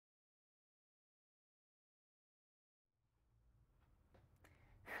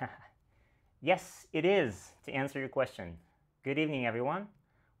Yes, it is, to answer your question. Good evening, everyone.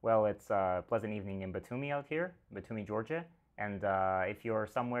 Well, it's a pleasant evening in Batumi out here, Batumi, Georgia. And if you're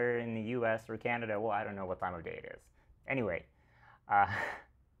somewhere in the US or Canada, well, I don't know what time of day it is. Anyway, uh,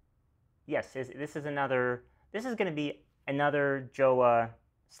 yes, this is going to be another Jowa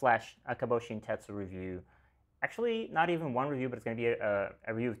slash Akaboshi Intetsu review. Actually, not even one review, but it's going to be a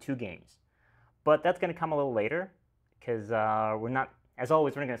review of 2 games. But that's going to come a little later, because we're not, as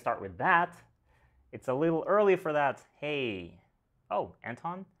always, we're not going to start with that. It's a little early for that. Hey. Oh,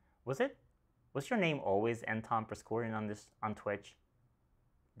 Anton? Was your name always Anton Preskorian on Twitch?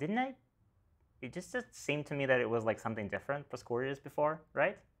 Didn't I? It just seemed to me that it was like something different, Preskorius, before,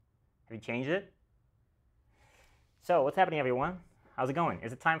 right? Have you changed it? So, what's happening, everyone? How's it going?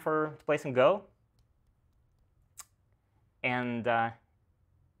 Is it time to play some Go? And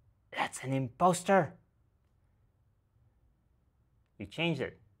that's an imposter. You changed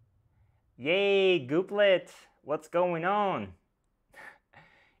it. Yay, Gooplet! What's going on?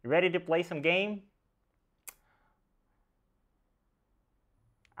 You ready to play some game?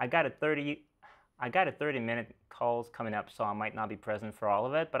 I got a 30-minute calls coming up, so I might not be present for all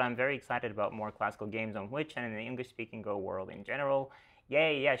of it, but I'm very excited about more classical games on Twitch and in the English-speaking Go world in general.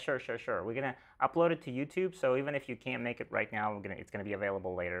 Yay, yeah, sure. We're gonna upload it to YouTube, so even if you can't make it right now, it's gonna be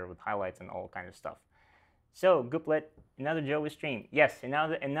available later with highlights and all kinds of stuff. So, Gooplet, another Jowa stream. Yes,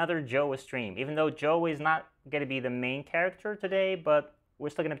 another Jowa stream. Even though Jowa is not gonna be the main character today, but we're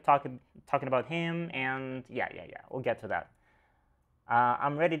still gonna be talking about him, and yeah, we'll get to that.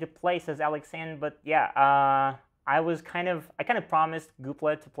 I'm ready to play, says Alexand, but yeah, I kind of promised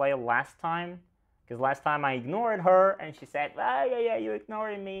Gooplet to play last time, because last time I ignored her, and she said, yeah, you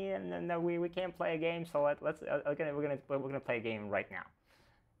ignored me, and then we can't play a game, so we're gonna play a game right now.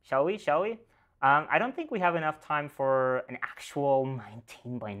 Shall we? I don't think we have enough time for an actual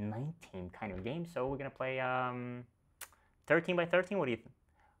 19 by 19 kind of game, so we're gonna play 13 by 13. What do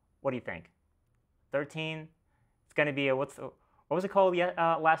you think? 13. It's gonna be what was it called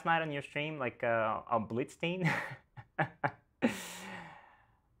last night on your stream? Like a Blitzstein?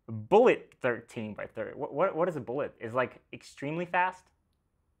 Bullet 13 by 30. What is a bullet? Is like extremely fast?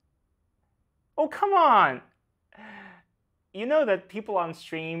 Oh, come on! You know that people on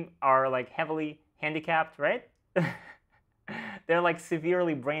stream are like heavily handicapped, right? They're like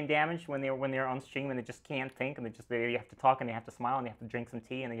severely brain damaged when they're on stream and they just can't think, and they have to talk and they have to smile and they have to drink some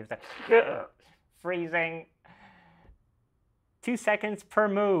tea and they just like freezing. 2 seconds per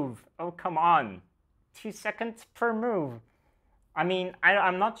move. Oh, come on. 2 seconds per move. I mean,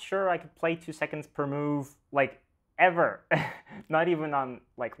 I'm not sure I could play 2 seconds per move like ever. Not even on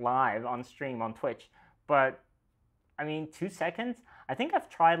like live on stream on Twitch. But I mean, 2 seconds? I think I've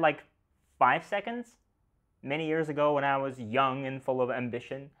tried like 5 seconds many years ago when I was young and full of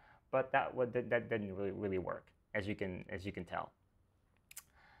ambition, but that didn't really work, as you can tell.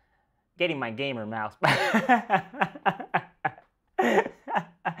 Getting my gamer mouse.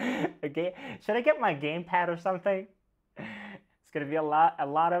 Okay, should I get my gamepad or something? It's gonna be a lot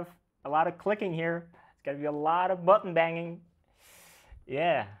of clicking here. It's gonna be a lot of button banging.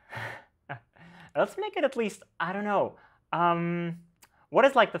 Yeah. Let's make it at least, I don't know. What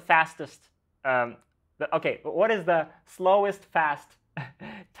is like the fastest? Okay, what is the slowest fast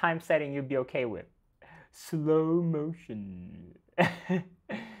time setting you'd be okay with? Slow motion.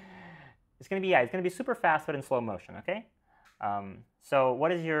 It's gonna be super fast but in slow motion. Okay. So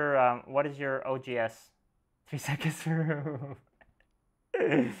what is your OGS 3 seconds per move?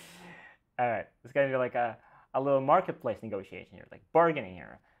 All right, it's gonna be like a little marketplace negotiation here, like bargaining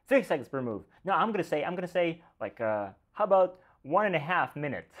here. 3 seconds per move. No, I'm gonna say like how about 1.5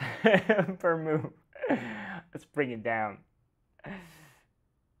 minutes per move? Let's bring it down.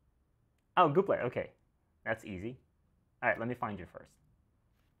 Oh, Gooplet. Okay, that's easy. All right, let me find you first.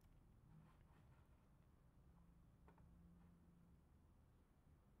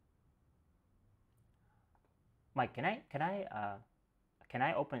 Mike, can I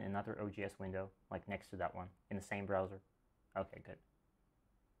open another OGS window like next to that one in the same browser? Okay, good.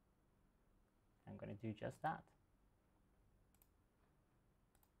 I'm going to do just that.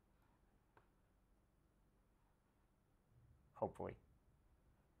 Hopefully.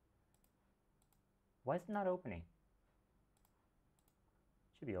 Why is it not opening?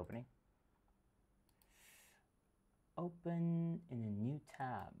 Should be opening. Open in a new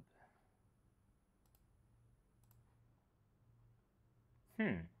tab.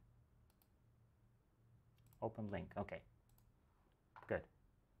 Open link. Okay. Good.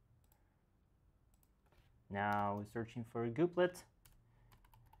 Now searching for Gooplet.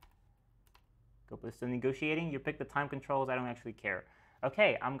 Gooplet's still negotiating. You pick the time controls. I don't actually care.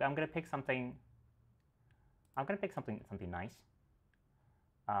 Okay, I'm gonna pick something. I'm gonna pick something nice.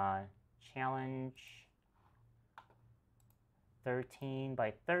 Challenge 13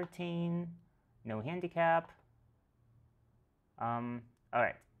 by 13. No handicap. All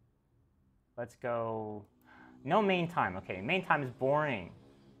right. Let's go. No main time. Okay, main time is boring.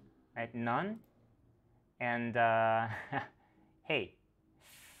 Right, none. And hey.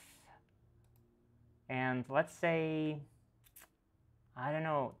 And let's say, I don't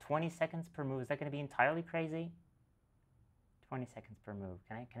know, 20 seconds per move. Is that going to be entirely crazy? 20 seconds per move.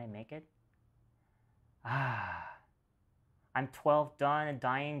 Can I make it? I'm 12 done and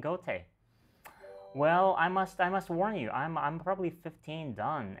dying Gote. Well, I must warn you. I'm probably 15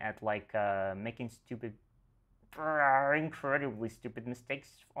 done at like making stupid, incredibly stupid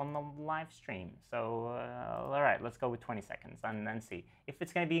mistakes on the live stream. So all right, let's go with 20 seconds and then see if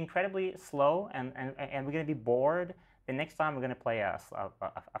it's going to be incredibly slow and we're going to be bored. The next time we're going to play a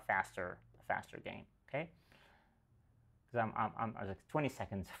faster game. Okay? Because I'm like 20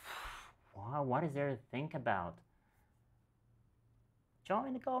 seconds. Wow, what is there to think about?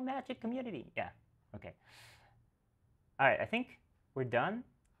 Join the Go Magic community. Yeah. Okay. All right, I think we're done.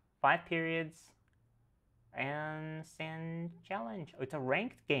 5 periods and sand challenge. Oh, it's a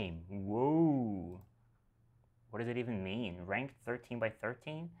ranked game. Whoa. What does it even mean? Ranked 13 by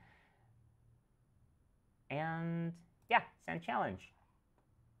 13? And yeah, sand challenge.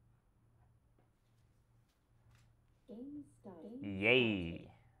 Yay.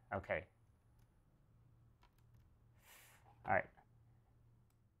 Okay. All right.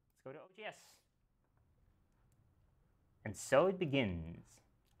 Let's go to OGS. And so it begins.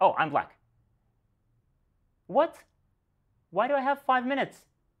 Oh, I'm black. What? Why do I have 5 minutes?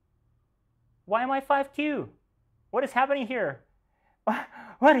 Why am I 5Q? What is happening here?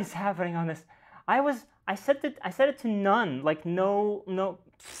 What is happening on this? I set it to none, like no.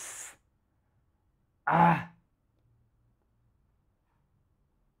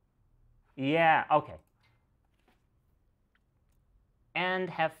 Yeah, okay. And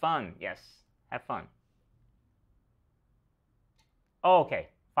have fun. Yes, have fun. Oh, okay.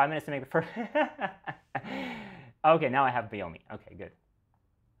 5 minutes to make the first. Okay, now I have Biomi. Okay, good.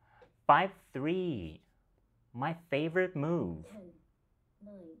 5-3. My favorite move. 10,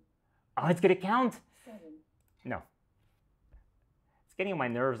 9, oh, it's gonna count. 7. No. It's getting on my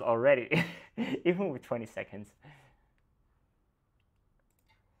nerves already, even with 20 seconds.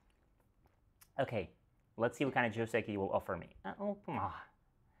 Okay, let's see what kind of Joseki will offer me. Oh, come on.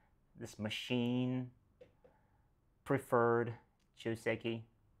 This machine preferred Joseki.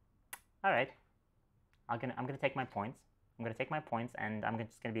 All right. I'm gonna take my points. I'm gonna take my points, and I'm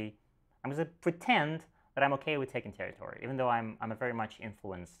gonna pretend that I'm okay with taking territory, even though I'm a very much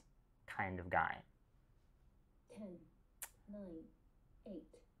influence kind of guy. 10, 9, 8,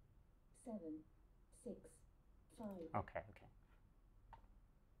 7, 6, 5. Okay.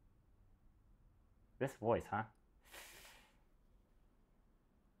 This voice, huh?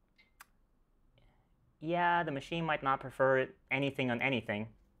 Yeah, the machine might not prefer anything on anything.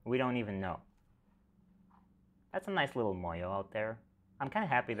 We don't even know. That's a nice little moyo out there. I'm kind of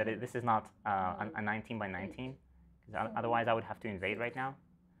happy that this is not a 19 by 19, because otherwise I would have to invade right now.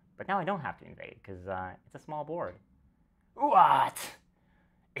 But now I don't have to invade, because it's a small board. What?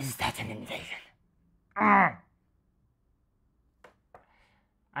 Is that an invasion? Alright,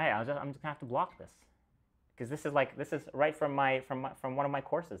 I'm just gonna have to block this, because this is right from one of my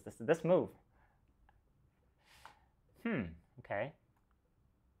courses. This move. Okay.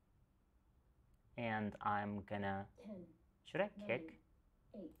 And I'm gonna. 10, should I kick?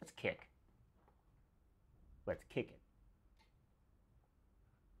 9, 8. Let's kick. Let's kick it.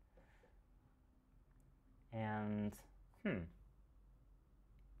 And 10,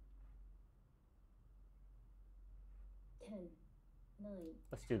 9.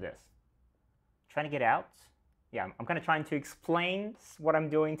 Let's do this. Trying to get out. Yeah, I'm kind of trying to explain what I'm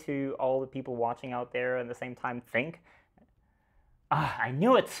doing to all the people watching out there, and at the same time think. I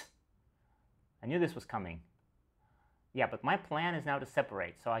knew it! I knew this was coming. Yeah, but my plan is now to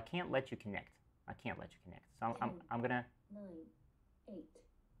separate, so I can't let you connect. I can't let you connect. So I'm gonna. 9, 8,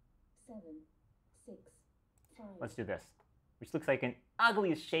 7, 6, 5. Let's do this, which looks like an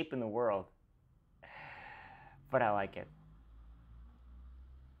ugliest shape in the world, but I like it.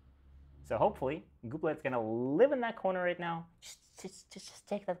 So hopefully, Gooplet's gonna live in that corner right now. Just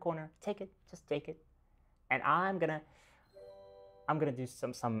take that corner. Take it. Just take it. And I'm gonna do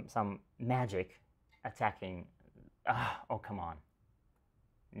some magic attacking. Oh, come on.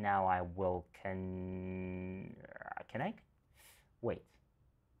 Now I will can I? Wait.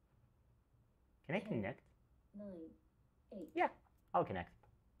 Can I connect? 9, 8. Yeah. I'll connect.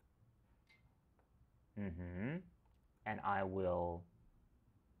 And I will...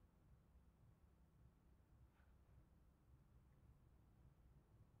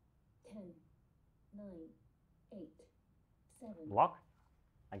 block,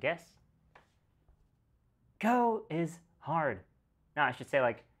 I guess. Go is hard. No, I should say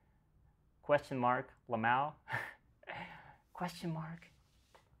like question mark, Lamau. Question mark.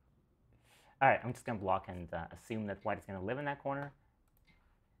 All right, I'm just gonna block and assume that white is gonna live in that corner.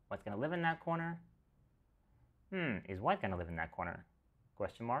 White's gonna live in that corner. Is white gonna live in that corner?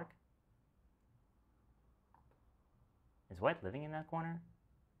 Question mark. Is white living in that corner?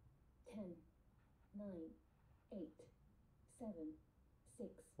 10, 9, 8, 7, 6.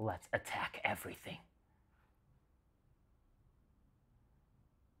 Let's attack everything.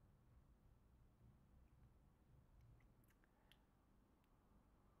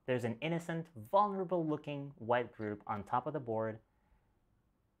 There's an innocent, vulnerable-looking white group on top of the board.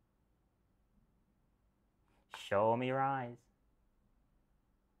 Show me your eyes.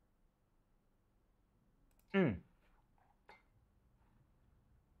 And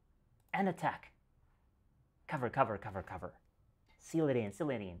attack. Cover, cover, cover, cover. Seal it in, seal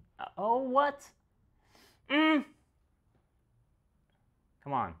it in. Oh, what? Come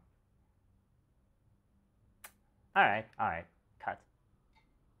on. All right, cut.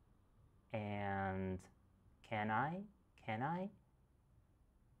 And can I? Can I?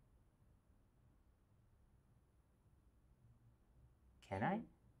 Can I?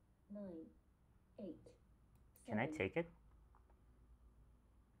 9, 8. Can I take it?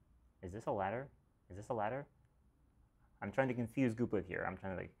 Is this a ladder? Is this a ladder? I'm trying to confuse Gooplet here. I'm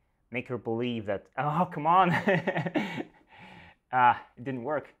trying to like make her believe that, oh, come on. It didn't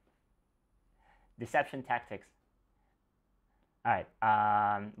work. Deception tactics. All right.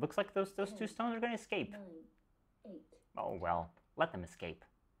 Looks like those two stones are going to escape. 9, 8. Oh, well. Let them escape.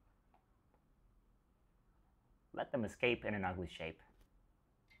 Let them escape in an ugly shape.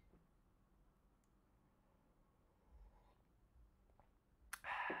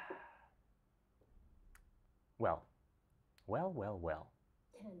 Well. Well, well, well.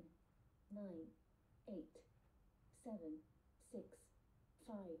 10, 9, 8, 7, 6,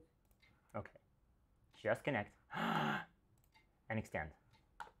 5. Okay. Just connect. And extend.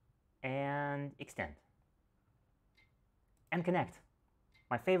 And extend. And connect.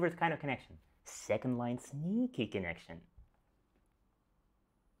 My favorite kind of connection. Second line sneaky connection.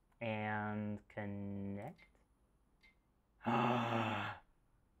 And connect.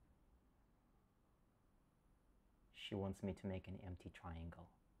 She wants me to make an empty triangle.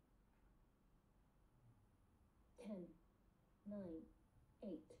 10, 9, 8,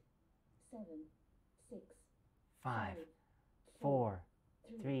 7, 6, 5, 4,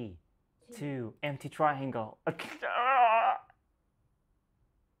 3, 2, empty triangle. I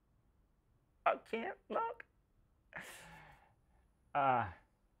can't look.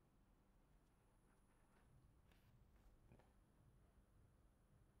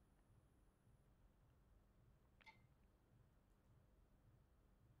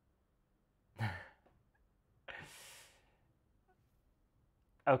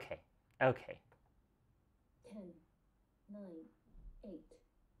 Okay. 10, 9, 8,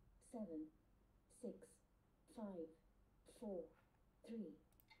 7, 6, 5, 4, 3.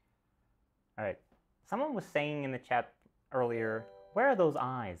 All right. Someone was saying in the chat earlier, where are those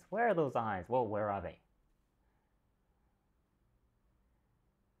eyes? Where are those eyes? Well, where are they?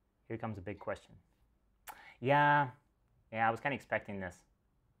 Here comes a big question. Yeah, I was kind of expecting this.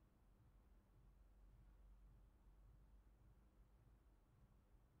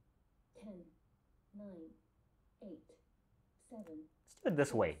 Nine, 8, 7. Let's do it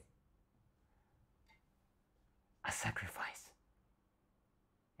this way. A sacrifice.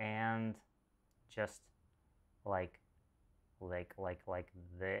 And just like this.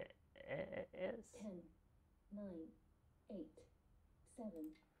 10, 9, 8, 7.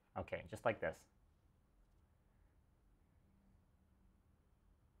 Okay, just like this.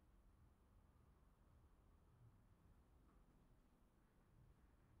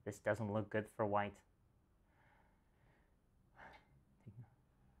 This doesn't look good for white.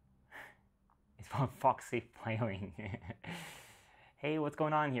 It's about Foxy flailing. Hey, what's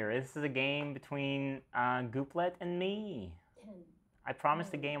going on here? This is a game between Gooplet and me. 10, I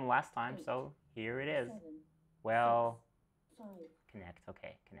promised 9, a game last time, 8, so here it is. 7, Well, 6, 5. connect.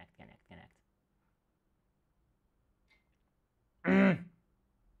 Okay, connect.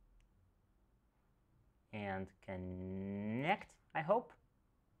 And connect, I hope.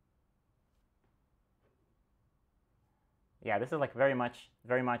 Yeah, this is like very much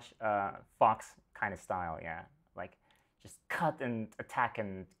Fox kind of style, yeah. Like just cut and attack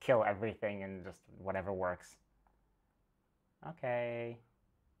and kill everything and just whatever works. Okay.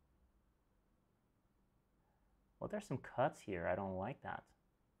 Well, there's some cuts here. I don't like that.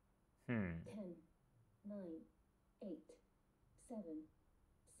 10, 9, 8, 7,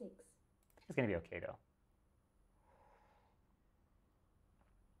 6. It's gonna be okay though.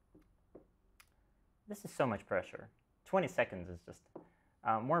 This is so much pressure. 20 seconds is just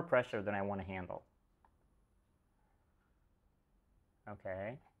more pressure than I want to handle.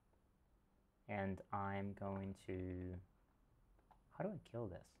 Okay. And I'm going to... How do I kill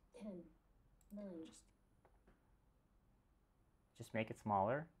this? 10, 9. Just make it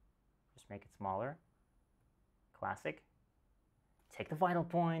smaller. Just make it smaller. Classic. Take the vital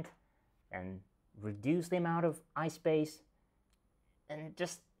point and reduce the amount of eye space and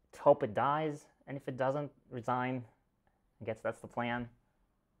just hope it dies. And if it doesn't, resign. I guess that's the plan.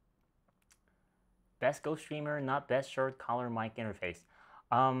 Best Go streamer, not best short color mic interface.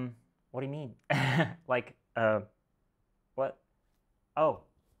 What do you mean? Like, what? Oh,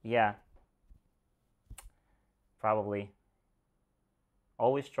 yeah. Probably.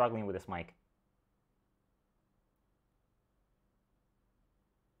 Always struggling with this mic.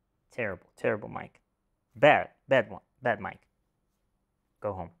 Terrible, terrible mic. Bad one, bad mic.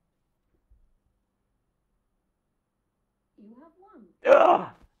 Go home. You have won. Ugh!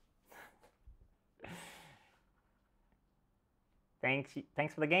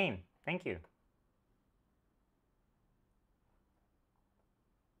 Thanks for the game. Thank you.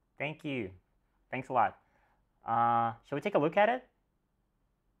 Thank you. Thanks a lot. Shall we take a look at it?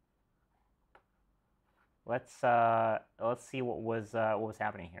 Let's see what was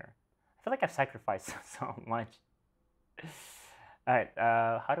happening here. I feel like I've sacrificed so much. All right.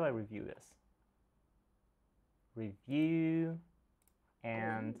 How do I review this? Review,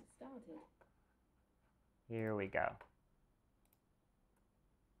 and here we go.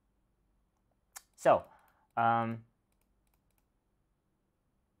 So, if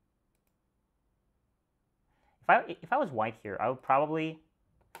I was white here, I would probably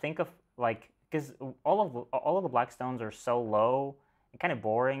think of like, because all of the black stones are so low and kind of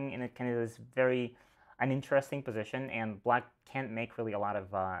boring, and it kind of is very uninteresting position, and black can't make really a lot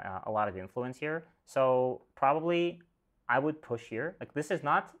of influence here. So probably I would push here. Like, this is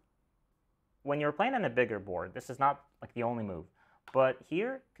not, when you're playing on a bigger board, this is not like the only move. But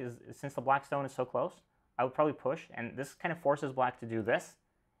here, because since the black stone is so close, I would probably push, and this kind of forces black to do this.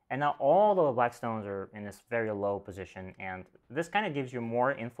 And now all the black stones are in this very low position, and this kind of gives you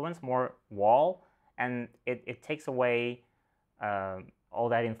more influence, more wall, and it takes away all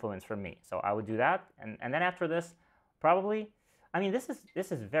that influence from me. So I would do that, and then after this, probably, I mean, this is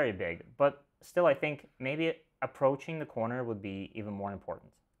very big, but still I think maybe approaching the corner would be even more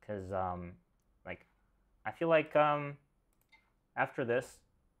important, because like, I feel like after this,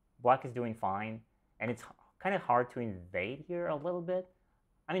 black is doing fine, and it's kind of hard to invade here a little bit.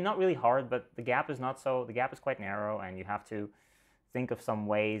 I mean, not really hard, but the gap is quite narrow, and you have to think of some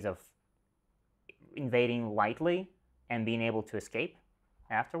ways of invading lightly and being able to escape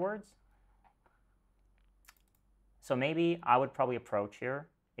afterwards. So maybe I would probably approach here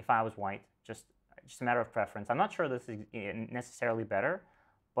if I was white, just a matter of preference. I'm not sure this is necessarily better,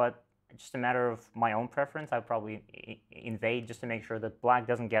 but just a matter of my own preference, I'd probably invade just to make sure that black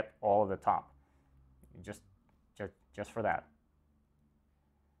doesn't get all of the top. Just for that.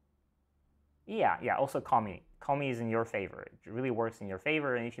 Yeah, also Komi. Komi is in your favor. It really works in your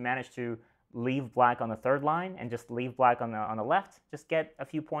favor, and if you manage to leave black on the third line and just leave black on the left, just get a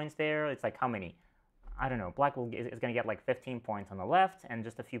few points there. It's like, how many? I don't know. Black is going to get like 15 points on the left and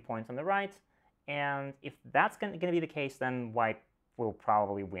just a few points on the right. And if that's going to be the case, then white will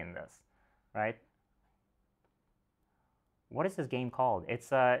probably win this, right? What is this game called?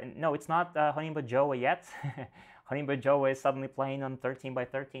 It's no, it's not Honinbo Jowa yet. Honinbo Jowa is suddenly playing on 13 by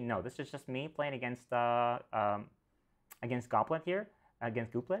 13. No, this is just me playing against Gooplet here,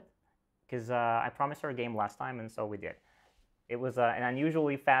 against Gooplet, because I promised her a game last time, and so we did. It was an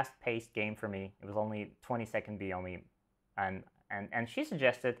unusually fast-paced game for me. It was only 20-second BOE, and she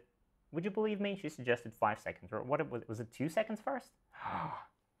suggested, would you believe me? She suggested 5 seconds, or what was it 2 seconds first?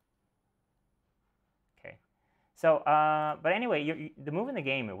 Okay, so but anyway, the move in the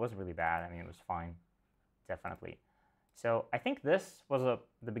game, it wasn't really bad. I mean, it was fine. Definitely. So I think this was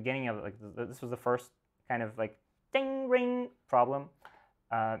the beginning of, like, this was the first kind of like ding ring problem,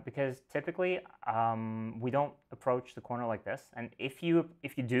 because typically we don't approach the corner like this, and if you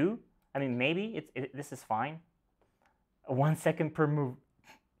do, I mean, maybe this is fine. 1 second per move.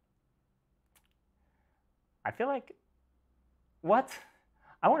 I feel like, what?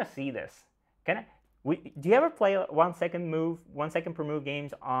 I want to see this. Can I? Do you ever play 1 second per move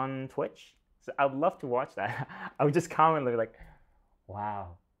games on Twitch? So I'd love to watch that. I would just comment like,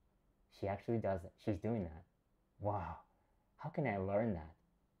 wow, she actually does it. She's doing that. Wow, how can I learn that?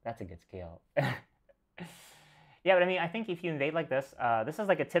 That's a good skill. Yeah, but I mean, I think if you invade like this, this is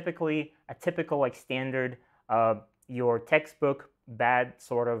like a typical like standard your textbook bad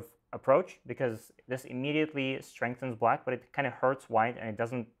sort of approach, because this immediately strengthens black, but it kind of hurts white and it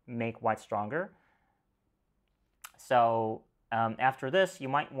doesn't make white stronger. So after this, you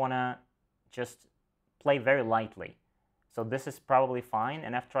might want to just play very lightly. So this is probably fine.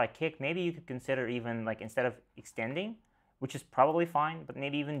 And after I kick, maybe you could consider even like instead of extending, which is probably fine, but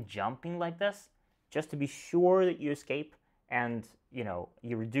maybe even jumping like this, just to be sure that you escape and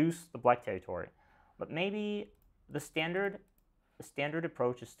you reduce the black territory. But maybe the standard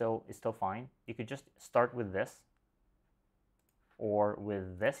approach is still fine. You could just start with this or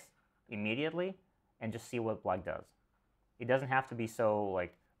with this immediately and just see what black does. It doesn't have to be so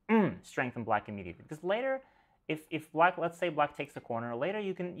like strengthen black immediately, because later, if black, let's say black takes the corner, later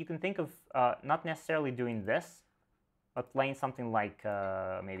you can think of not necessarily doing this, but playing something like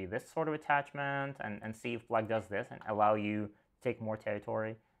maybe this sort of attachment and see if black does this and allow you to take more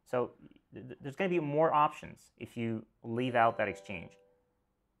territory. So there's going to be more options if you leave out that exchange.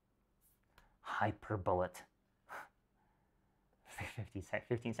 Hyper bullet.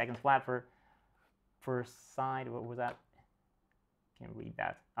 15 seconds flat for side. What was that? Can't read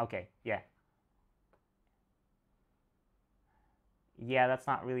that. Okay, yeah. Yeah, that's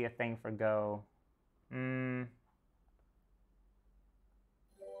not really a thing for Go.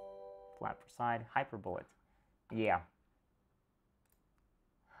 Flat per side, hyper bullet. Yeah.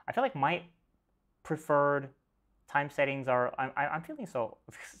 I feel like my preferred time settings are, I'm feeling so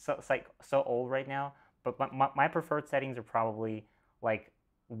old right now, but my preferred settings are probably like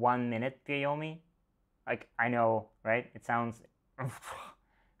 1 minute Vyomi. Like, I know, right? It sounds,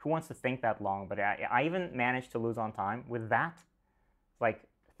 who wants to think that long? But I even managed to lose on time with that. Like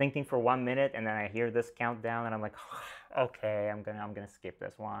thinking for 1 minute, and then I hear this countdown, and I'm like, okay, I'm gonna skip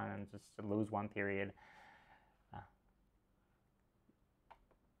this one and just lose one period.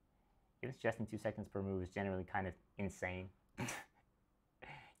 Even suggesting 2 seconds per move is generally kind of insane.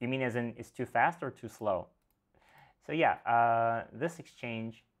 You mean as in it's too fast or too slow? So yeah, this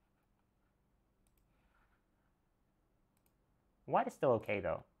exchange, white is still okay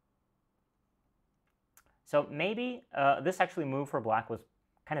though. So maybe this actually move for black was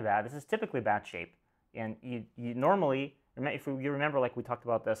kind of bad. This is typically bad shape, and you normally, if you remember, like we talked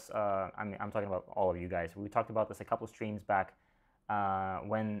about this. I'm talking about all of you guys. We talked about this a couple of streams back.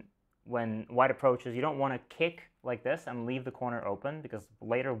 When white approaches, you don't want to kick like this and leave the corner open, because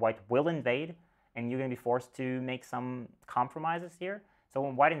later white will invade, and you're going to be forced to make some compromises here. So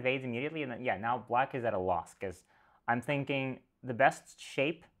when white invades immediately, and then yeah, now black is at a loss, because I'm thinking the best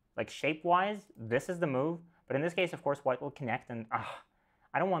shape, like shape-wise, this is the move. But in this case, of course, white will connect, and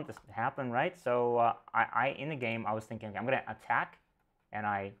I don't want this to happen, right? So I in the game, I was thinking, I'm going to attack, and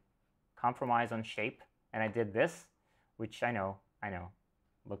I compromise on shape, and I did this, which I know,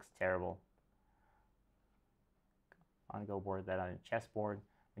 looks terrible. On Go board that on a chessboard,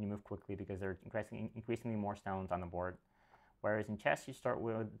 when you move quickly, because there are increasingly more stones on the board. Whereas in chess, you start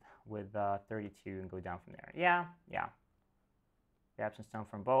with 32 and go down from there. Yeah. The absent stone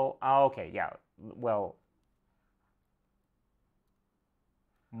from bowl. Oh, okay, yeah. Well,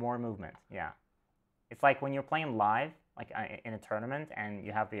 more movement. Yeah. It's like when you're playing live, like in a tournament, and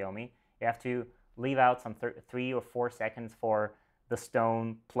you have Vyomi, you have to leave out some 3 or 4 seconds for the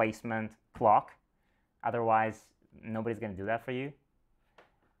stone placement clock. Otherwise, nobody's going to do that for you.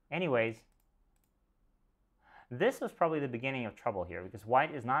 Anyways, this was probably the beginning of trouble here, because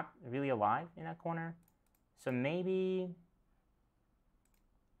white is not really alive in that corner. So maybe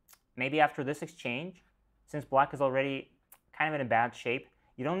after this exchange, since black is already kind of in a bad shape,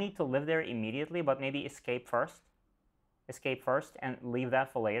 you don't need to live there immediately, but maybe escape first and leave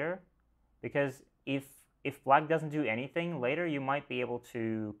that for later. Because if black doesn't do anything later, you might be able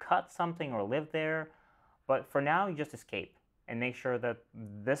to cut something or live there. But for now, you just escape and make sure that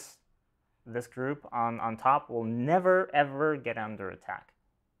this group on top will never ever get under attack.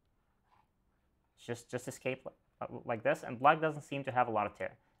 Just escape like this, and black doesn't seem to have a lot of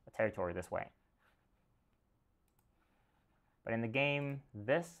territory this way. But in the game,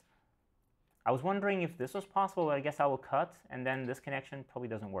 I was wondering if this was possible, but I guess I will cut, and then this connection probably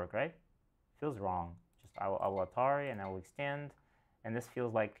doesn't work, right? Feels wrong. Just I will Atari, and I will extend, and this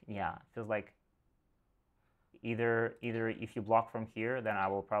feels like, yeah, it feels like either if you block from here, then I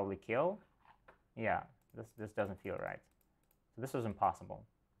will probably kill. Yeah, this doesn't feel right. So this was impossible.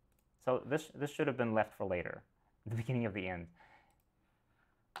 So this should have been left for later, the beginning of the end.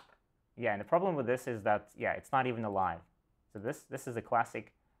 Yeah, and the problem with this is that, yeah, it's not even alive. So this is a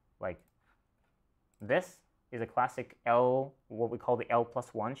classic, like, this is a classic L, what we call the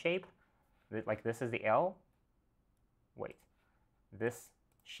L+1 shape. Like, this is the L. Wait, this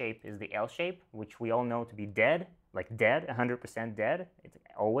shape is the L shape, which we all know to be dead, like dead, 100% dead, it's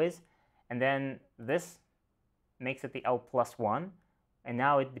always. And then this makes it the L+1, and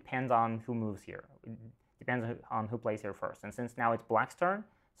now it depends on who moves here. It depends on who plays here first. And since now it's black's turn,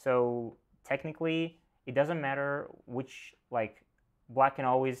 so technically it doesn't matter which, like, black can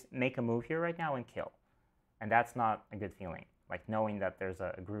always make a move here right now and kill. And that's not a good feeling, like knowing that there's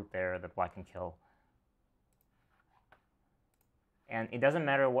a group there that black can kill. And it doesn't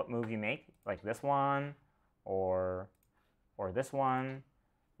matter what move you make, like this one or this one,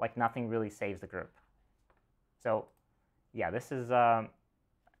 like nothing really saves the group. So yeah, this is,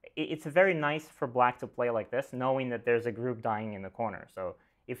 it's very nice for black to play like this, knowing that there's a group dying in the corner. So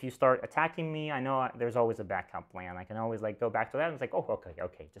if you start attacking me, I know there's always a backup plan. I can always like go back to that and it's like, oh,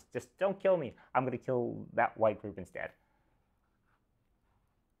 okay, just don't kill me. I'm gonna kill that white group instead.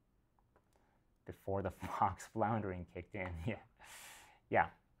 Before the fox floundering kicked in, yeah. Yeah.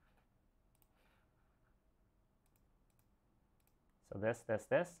 So this,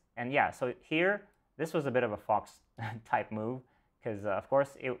 and yeah, so here, this was a bit of a fox type move, because of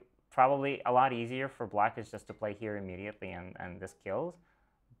course it probably a lot easier for black is just to play here immediately and this kills.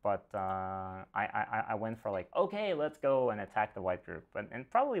 But I went for like, okay, let's go and attack the white group. And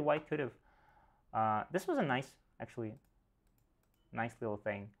probably white could have, this was a nice, actually, nice little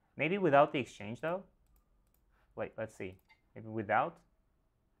thing. Maybe without the exchange though. Wait, let's see. Maybe without.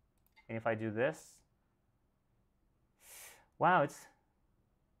 And if I do this, wow, it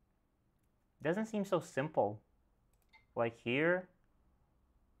doesn't seem so simple. Like here,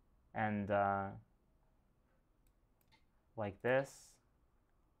 and like this.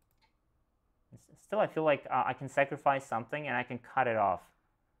 Still, I feel like I can sacrifice something and I can cut it off.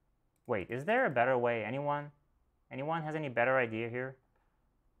 Wait, is there a better way? Anyone? Anyone has any better idea here?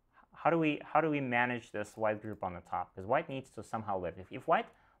 How do we manage this white group on the top? Because white needs to somehow live. If white,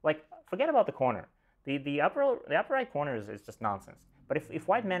 like, forget about the corner. The upper right corner is just nonsense. But if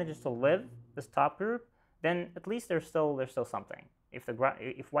white manages to live this top group, then at least there's still something. If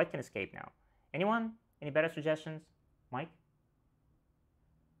white can escape now. Anyone? Any better suggestions? Mike?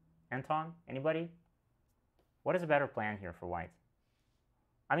 Anton? Anybody? What is a better plan here for white?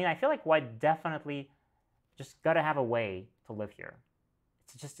 I mean, I feel like white definitely just gotta have a way to live here.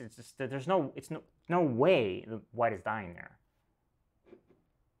 It's just there's no way that white is dying there.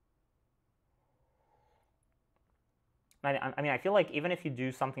 I mean, I feel like even if you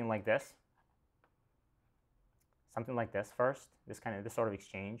do something like this first, this sort of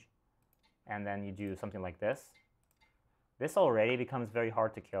exchange, and then you do something like this already becomes very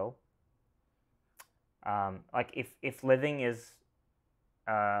hard to kill. Like if living is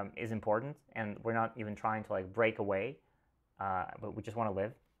important and we're not even trying to like break away, but we just want to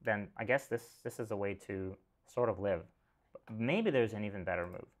live, then I guess this is a way to sort of live. But maybe there's an even better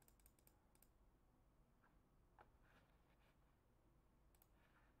move.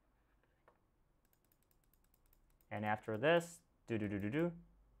 And after this,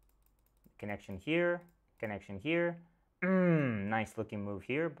 connection here, connection here. Nice looking move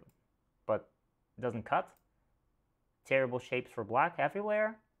here, but it doesn't cut. Terrible shapes for black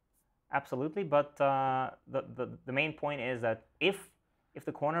everywhere, absolutely. But the main point is that if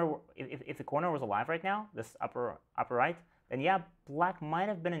the corner was alive right now, this upper right, then yeah, black might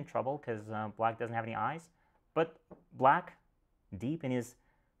have been in trouble because black doesn't have any eyes. But black, deep in his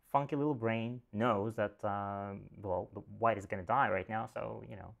funky little brain, knows that well, the white is going to die right now. So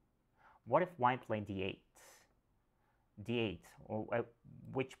you know, what if white played d8? D8, or at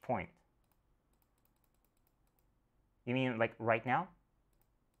which point? You mean like right now?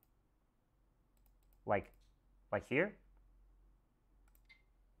 Like here?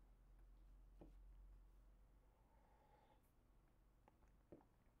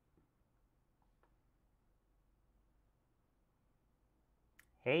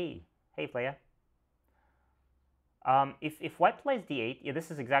 Hey, player. If white plays d8, yeah, this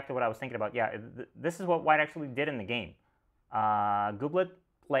is exactly what I was thinking about. Yeah, this is what white actually did in the game. Gooplet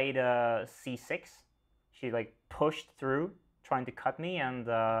played c6. She like pushed through, trying to cut me, and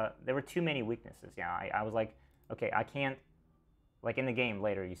there were too many weaknesses. Yeah, I was like, okay, I can't. Like in the game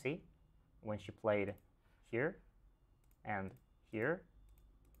later, you see, when she played here and here,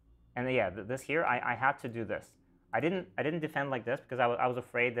 and yeah, this here, I had to do this. I didn't defend like this because I was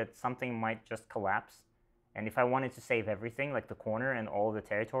afraid that something might just collapse And if I wanted to save everything, like the corner and all the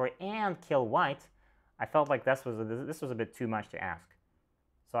territory, and kill white, I felt like this was a bit too much to ask.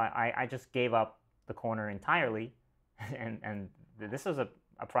 So I just gave up the corner entirely, and this was a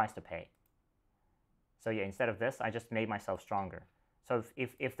price to pay. So yeah, instead of this, I just made myself stronger. So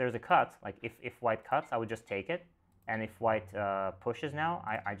if there's a cut, like if white cuts, I would just take it. And if white pushes now,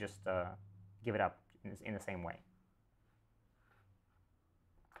 I just give it up in the same way.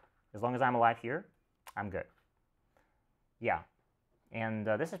 As long as I'm alive here, I'm good. Yeah, and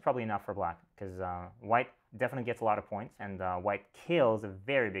this is probably enough for black, because white definitely gets a lot of points, and white kills a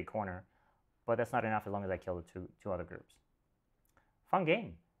very big corner, but that's not enough as long as I kill the two other groups. Fun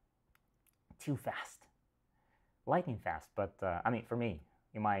game. Too fast. Lightning fast, but I mean, for me,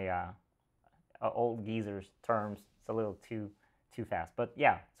 in my old geezer's terms, it's a little too fast. But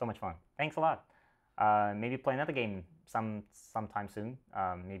yeah, so much fun. Thanks a lot. Maybe play another game sometime soon.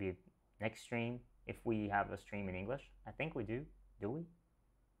 Maybe next stream, if we have a stream in English. I think we do. Do we?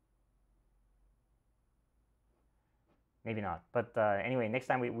 Maybe not. But anyway, next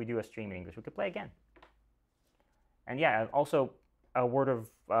time we do a stream in English, we could play again. And yeah, also a word of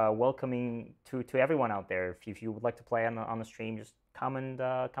welcoming to everyone out there. If you would like to play on the stream, just come and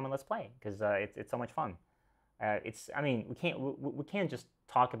let's play, because it's so much fun. I mean, we can't just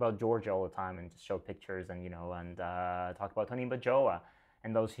talk about Georgia all the time and just show pictures and talk about Honinbo Jowa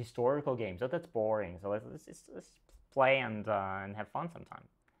and those historical games. So that's boring. So let's play and have fun sometime.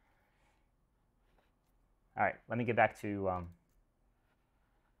 All right, let me get back to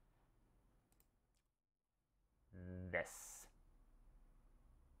this.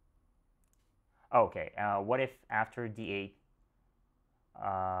 Okay, what if after d8?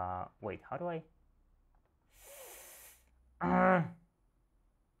 Wait, how do I?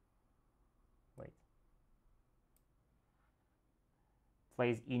 Wait.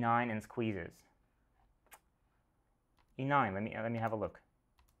 Plays e9 and squeezes. e9. Let me have a look.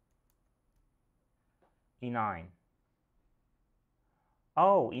 e9.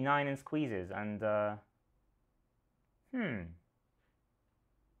 Oh, e9 and squeezes, and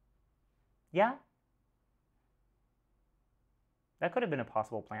yeah, that could have been a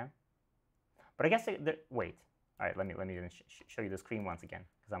possible plan. But I guess wait. All right, let me show you the screen once again,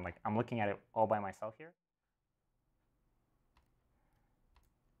 because I'm looking at it all by myself here.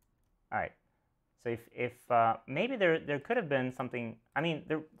 All right. So if maybe there could have been something. I mean,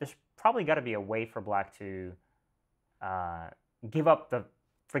 there's probably got to be a way for black to give up the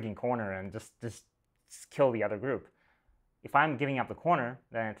freaking corner and just kill the other group. If I'm giving up the corner,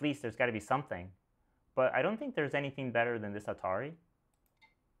 then at least there's got to be something. But I don't think there's anything better than this Atari.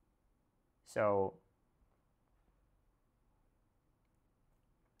 So,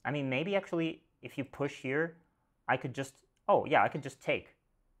 I mean, maybe actually, if you push here, I could just, oh yeah, I could just take.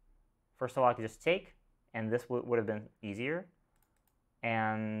 First of all, I could just take, and this would have been easier.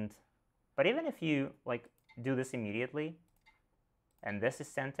 But even if you like do this immediately, and this is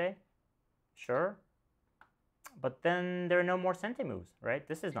Sente, sure. But then there are no more Sente moves, right?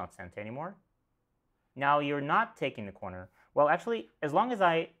 This is not Sente anymore. Now you're not taking the corner. Well, actually, as long as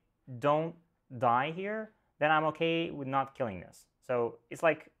I don't die here, then I'm okay with not killing this. So it's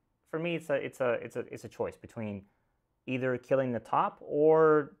like, for me, it's a choice between either killing the top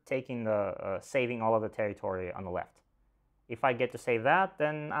or taking the saving all of the territory on the left. If I get to save that,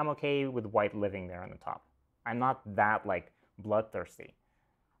 then I'm okay with white living there on the top. I'm not that like bloodthirsty.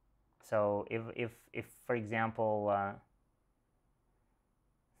 So if for example,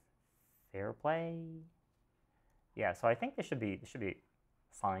 fair play, yeah. So I think this should be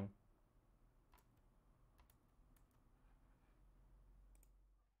fine.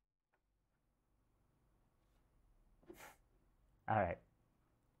 All right.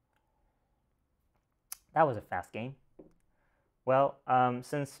 That was a fast game. Well,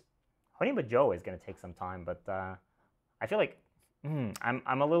 since Honinbo Jowa is going to take some time, but I feel like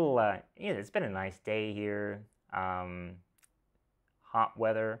I'm a little. Yeah, it's been a nice day here. Hot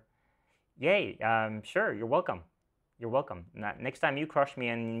weather. Yay! Sure, you're welcome. You're welcome. Next time you crush me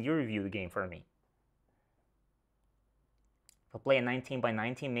and you review the game for me. We'll play a 19 by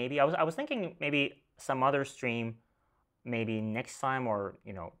 19 maybe. I was thinking maybe some other stream, maybe next time, or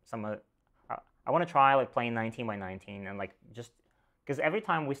some. I want to try like playing 19 by 19 and like just because every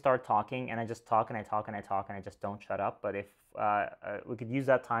time we start talking and I just talk and I talk and I talk and I just don't shut up. But if we could use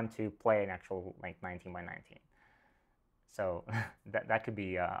that time to play an actual like 19 by 19, so that could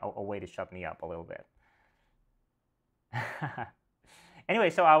be a way to shut me up a little bit. Anyway,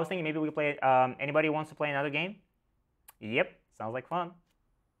 so I was thinking maybe we could play. Anybody wants to play another game? Yep, sounds like fun.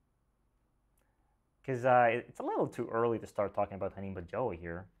 Because it's a little too early to start talking about Honinbo Jowa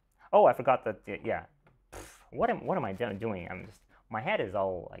here. Oh, I forgot that. Yeah, what am I doing? My head is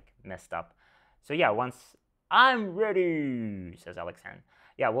all like messed up. So yeah, once I'm ready, says Alexan.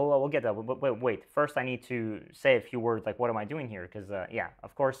 Yeah, we'll get that. But wait, first I need to say a few words like what am I doing here? Because yeah,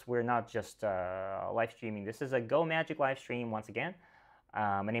 of course we're not just live streaming. This is a Go Magic live stream once again.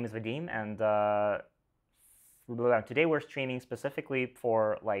 My name is Vadim, and today we're streaming specifically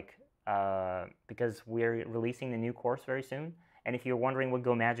for like because we're releasing the new course very soon. And if you're wondering what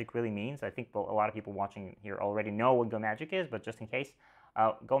Go Magic really means, I think a lot of people watching here already know what Go Magic is. But just in case,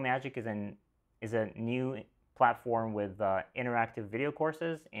 Go Magic is a new platform with interactive video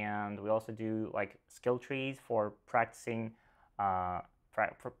courses, and we also do like skill trees for practicing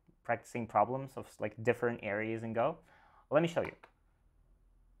practicing problems of like different areas in Go. Let me show you.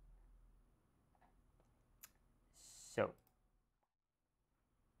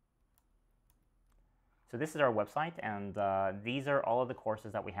 So this is our website, and these are all of the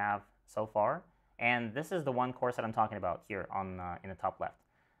courses that we have so far. And this is the one course that I'm talking about here on in the top left.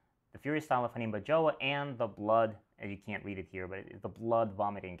 The Furious Style of Honinbo Jowa and the Blood, you can't read it here, but it's the Blood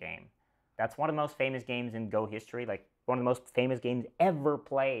Vomiting game. That's one of the most famous games in Go history, like one of the most famous games ever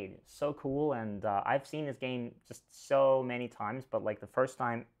played. So cool, and I've seen this game just so many times, but like the first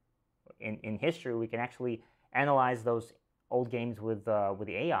time in history we can actually analyze those old games with the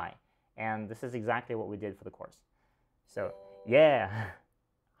AI. And this is exactly what we did for the course. So yeah,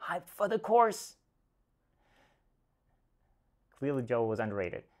 hyped for the course. Clearly Jowa was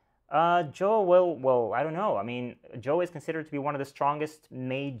underrated. Jowa, well, I don't know. I mean, Jowa is considered to be one of the strongest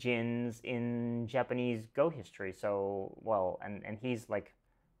meijins in Japanese Go history. So, well, and he's like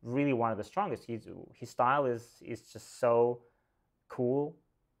really one of the strongest. His style is just so cool.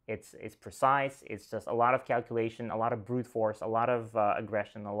 It's precise. It's just a lot of calculation, a lot of brute force, a lot of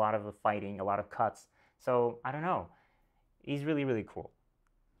aggression, a lot of fighting, a lot of cuts. So I don't know. He's really, really cool.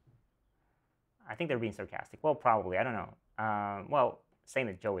 I think they're being sarcastic. Well, probably. I don't know. Well, saying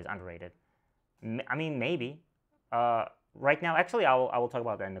that Joe is underrated. I mean, maybe. Right now, actually, I will talk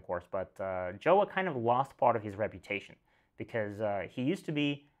about that in the course. But Joe kind of lost part of his reputation because he used to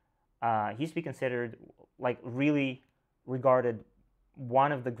be considered like really regarded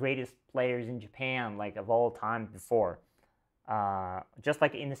one of the greatest players in Japan, like of all time before. Just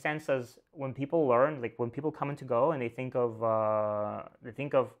like in the sense as when people learn, like when people come into Go and they think of Honinbo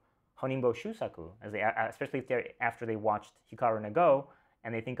Shusaku, as they, especially if they're after they watched Hikaru no Go,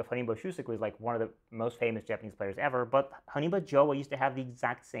 and they think of Honinbo Shusaku as like one of the most famous Japanese players ever. But Honinbo Jowa used to have the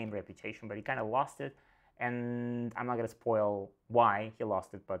exact same reputation, but he kind of lost it. And I'm not gonna spoil why he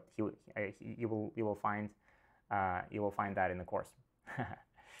lost it, but you will find that in the course.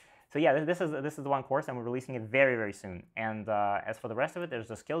 So yeah, this is the one course, and we're releasing it very, very soon. And as for the rest of it,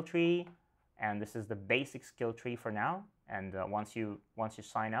 there's a skill tree, and this is the basic skill tree for now. And once you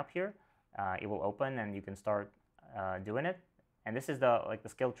sign up here, it will open, and you can start doing it. And this is the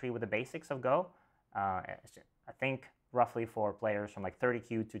skill tree with the basics of Go. I think roughly for players from like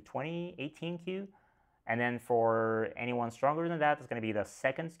 30Q to 18Q. And then for anyone stronger than that, it's going to be the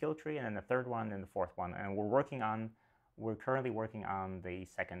second skill tree, and then the third one, and the fourth one. And we're currently working on the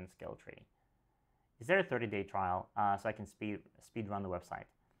second skill tree. Is there a 30-day trial so I can speed run the website?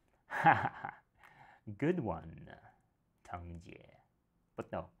 Good one, Tang Jie.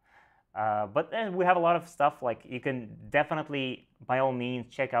 But no. But then we have a lot of stuff. Like you can definitely, by all means,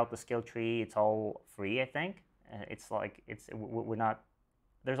 check out the skill tree. It's all free, I think. We're not.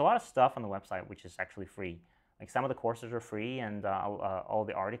 There's a lot of stuff on the website which is actually free. Like some of the courses are free, and all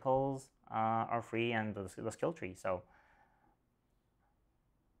the articles are free, and the skill tree. So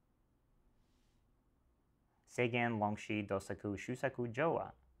Seigen, Longshi, Dosaku, Shusaku,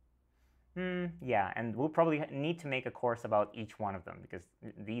 Jowa. Yeah, and we'll probably need to make a course about each one of them because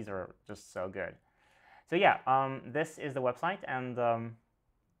these are just so good. So yeah, this is the website, and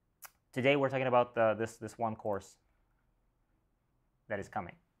today we're talking about this one course that is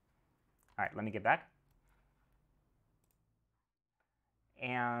coming. All right, let me get back.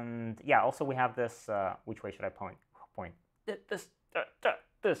 And yeah, also we have this. Which way should I point? This.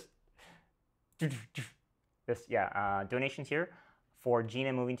 Yeah, donations here for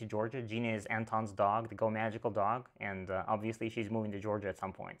Gina moving to Georgia. Gina is Anton's dog, the Go Magical dog, and obviously she's moving to Georgia at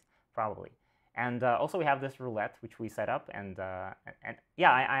some point, probably. And also we have this roulette which we set up, and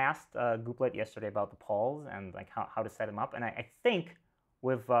yeah, I asked Gooplet yesterday about the polls and like how to set them up, and I think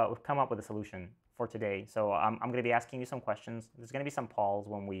we've come up with a solution for today. So I'm going to be asking you some questions. There's going to be some polls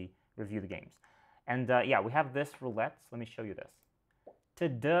when we review the games, and yeah, we have this roulette. Let me show you this.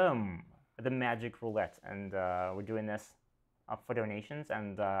 Ta-dum! The magic roulette, and we're doing this for donations,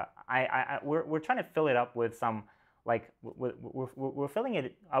 and we're trying to fill it up with some we're filling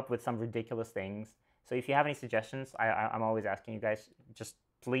it up with some ridiculous things. So if you have any suggestions, I'm always asking you guys, just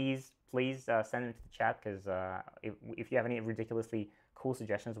please send them to the chat, because if you have any ridiculously cool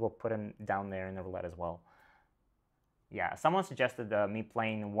suggestions, we'll put them down there in the roulette as well. Yeah, someone suggested me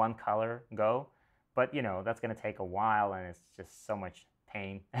playing one color Go, but you know, that's gonna take a while and it's just so much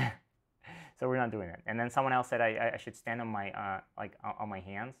pain. So we're not doing it. And then someone else said I should stand on my like on my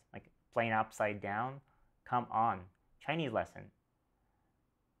hands, like playing upside down. Come on, Chinese lesson.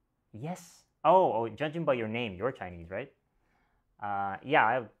 Yes. Oh, judging by your name, you're Chinese, right?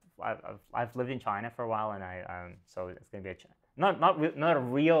 Yeah, I've lived in China for a while, and so it's gonna be a not a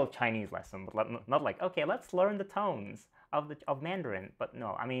real Chinese lesson, but not like, okay, let's learn the tones of Mandarin. But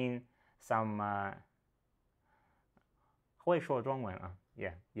no, I mean some 会说中文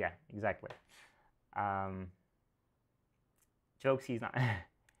yeah, exactly. Jokes he's not.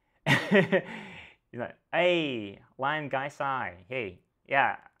 He's like, hey, Lion Guy Sai, hey,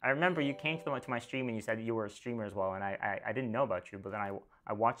 yeah, I remember you came to my stream and you said you were a streamer as well, and I didn't know about you, but then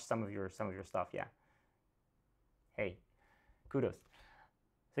I watched some of your stuff. Yeah. Hey, kudos.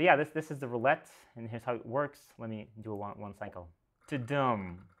 So yeah, this is the roulette, and here's how it works. Let me do one cycle.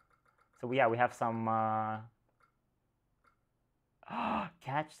 To-dum. So yeah, we have some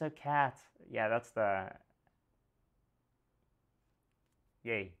catch the cat. Yeah, that's the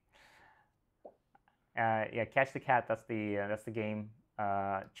yay. Yeah, catch the cat. That's the game,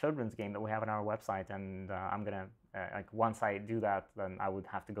 children's game that we have on our website, and I'm gonna like, once I do that, then I would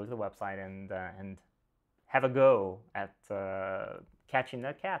have to go to the website and have a go at catching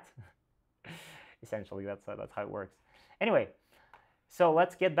that cat. Essentially, that's how it works. Anyway, so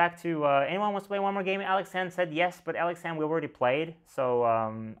let's get back to anyone wants to play one more game. Alexand said yes, but Alexand, we already played. So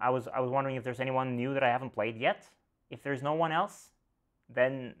I was wondering if there's anyone new that I haven't played yet. If there's no one else,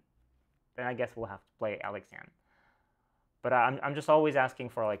 then I guess we'll have to play Alexand. But I'm just always asking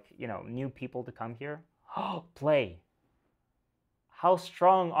for, like, you know, new people to come here. Oh, play. How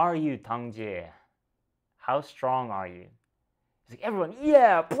strong are you, Tang Jie? How strong are you? It's like, everyone,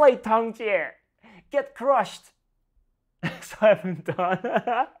 yeah, play Tang Jie. Get crushed. So I haven't done.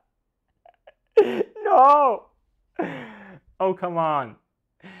 No. Oh, come on.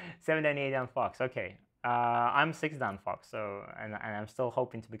 7 dan, 8 dan Fox. Okay. I'm 6 dan Fox, so and I'm still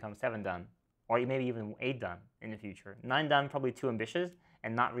hoping to become 7 dan, or maybe even 8 dan in the future. 9 dan probably too ambitious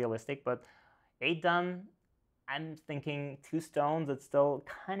and not realistic, but 8 dan, I'm thinking 2 stones. It's still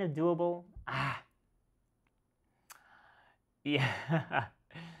kind of doable. Yeah.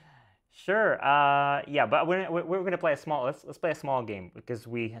 Sure. Yeah, but we're gonna play a small. Let's play a small game, because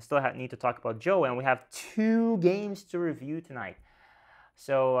we still need to talk about Joe, and we have 2 games to review tonight.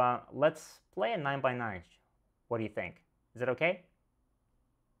 So let's play a 9x9. What do you think? Is that okay?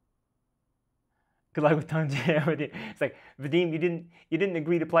 Good luck with Tang Jie. It's like, Vadim, you didn't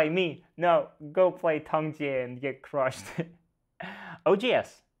agree to play me. No, go play Tang Jie and get crushed.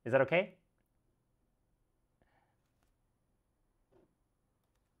 OGS, is that okay?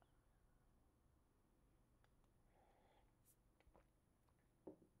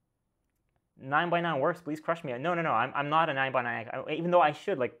 Nine by nine works. Please crush me. No. I'm not a 9x9. Even though I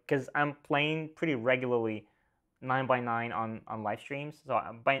should, like, because I'm playing pretty regularly 9x9 on live streams. So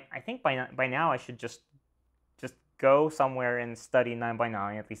I think by now I should just go somewhere and study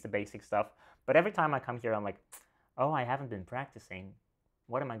 9x9, at least the basic stuff. But every time I come here, I'm like, oh, I haven't been practicing.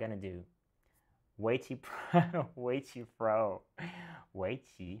 What am I gonna do? Weiqi Pro, Weiqi Pro,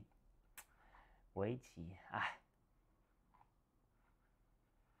 Weiqi.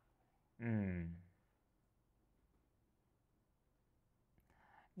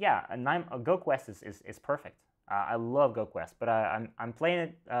 Yeah, a Go Quest is perfect. I love Go Quest, but I'm playing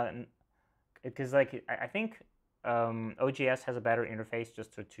it because like I think OGS has a better interface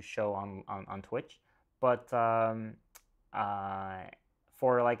just to show on Twitch, but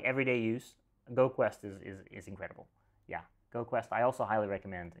for like everyday use, Go Quest is incredible. Yeah, Go Quest. I also highly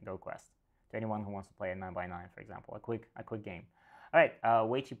recommend Go Quest to anyone who wants to play a 9x9, for example, a quick game. All right,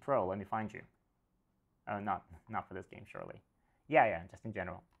 Weiqi Pro. Let me find you. Not for this game, surely. Yeah, just in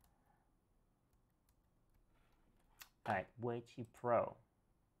general. All right, Weiqi Pro.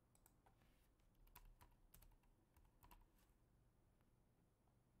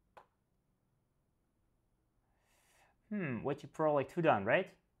 Weiqi Pro, like 2 done, right?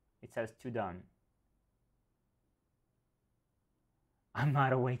 It says 2 done. I'm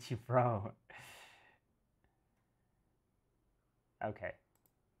not a Weiqi Pro. Okay.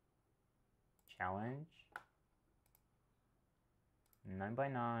 Challenge.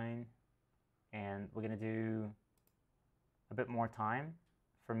 9x9. And we're gonna do a bit more time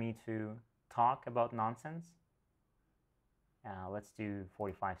for me to talk about nonsense. Let's do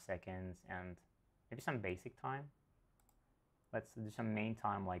 45 seconds, and Maybe some basic time. Let's do some main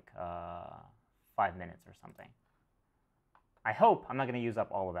time, like 5 minutes or something. I hope I'm not going to use up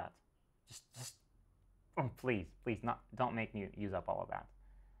all of that. Just oh, please, don't make me use up all of that.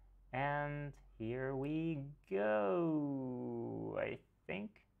 And here we go, I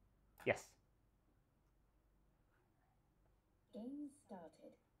think. Yes. Game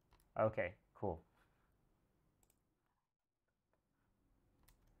started. Okay, cool.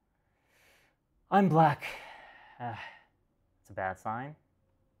 I'm black. It's a bad sign.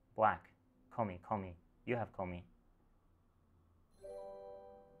 Black. Komi. You have Komi.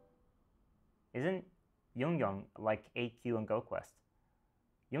 Isn't Young like AQ and GoQuest?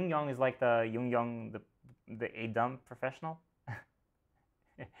 Young is like the Young, the dumb professional.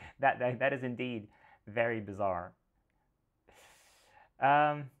 that is indeed very bizarre.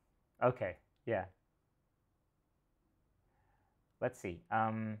 Okay, yeah. Let's see.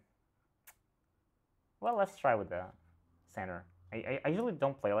 Well, let's try with the center. I usually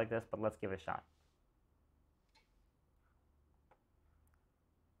don't play like this, but let's give it a shot.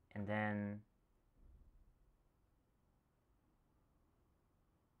 And then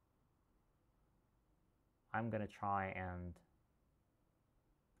I'm gonna try and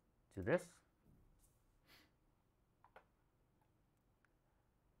do this.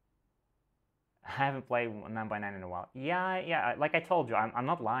 I haven't played 9x9 in a while. Yeah. Like I told you, I'm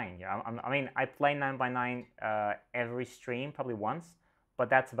not lying here. I mean, I play 9x9 every stream, probably once, but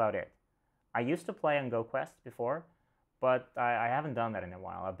that's about it. I used to play on GoQuest before, but I haven't done that in a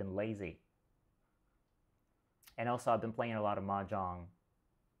while. I've been lazy. And also, I've been playing a lot of Mahjong.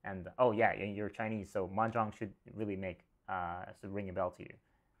 And oh yeah, you're Chinese, so Mahjong should really should ring a bell to you.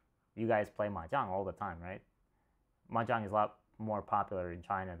 You guys play Mahjong all the time, right? Mahjong is a lot more popular in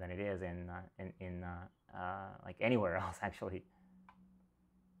China than it is in like anywhere else, actually.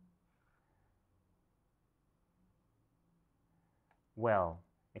 Well,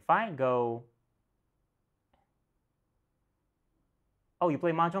 if I go, oh, you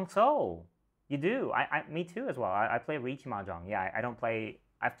play Mahjong Soul? You do? Me too as well. I play Weiqi Mahjong. Yeah, I don't play.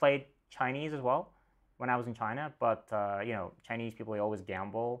 I've played Chinese as well when I was in China, but you know, Chinese people always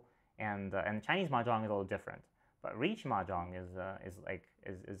gamble, and Chinese Mahjong is a little different. But Reach Mahjong is a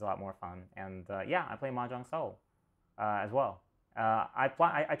lot more fun, and yeah, I play Mahjong Soul as well.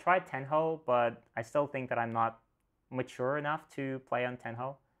 I tried Tenho, but I still think that I'm not mature enough to play on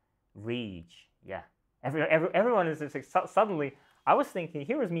Tenho. Reach, yeah. Everyone is just, suddenly. I was thinking.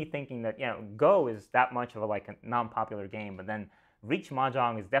 Here was me thinking that Go is that much of a non-popular game, but then Reach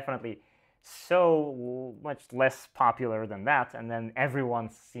Mahjong is definitely so much less popular than that, and then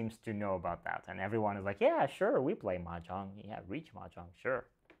everyone seems to know about that, and everyone is like, yeah, sure, we play Mahjong. Yeah, Reach Mahjong, sure.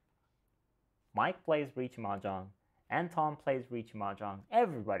 Mike plays Reach Mahjong, Anton plays Reach Mahjong,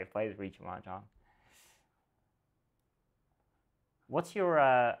 everybody plays Reach Mahjong. What's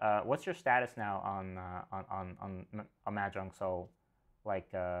your status now on Mahjong Soul,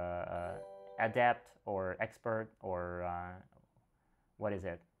 like adept or expert or what is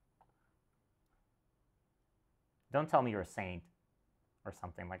it? Don't tell me you're a saint or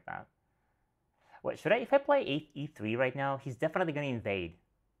something like that. What should I? If I play E3 right now, he's definitely gonna invade.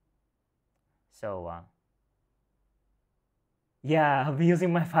 So yeah, I'll be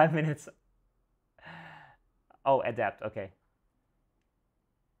using my 5 minutes. Oh, adept. Okay.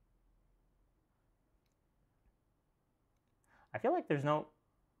 I feel like there's no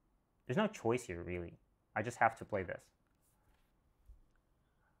choice here really. I just have to play this.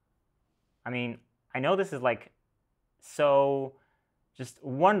 I mean, I know this is like so just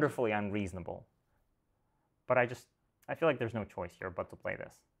wonderfully unreasonable, but I feel like there's no choice here but to play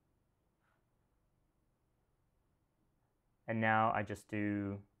this. And now I just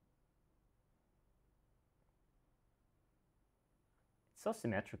do. It's so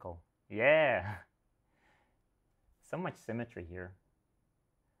symmetrical. Yeah. So much symmetry here.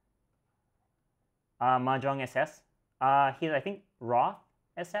 Mahjong SS. He's, I think, Roth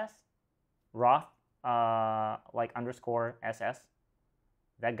SS. Roth, like underscore SS.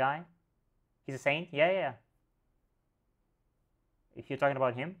 That guy. He's a saint? Yeah. If you're talking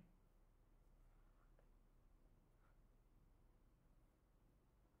about him.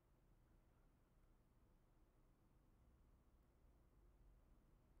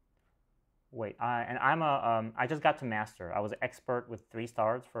 Wait, and I just got to master. I was an expert with 3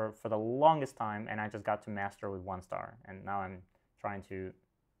 stars for the longest time, and I just got to master with 1 star, and now I'm trying to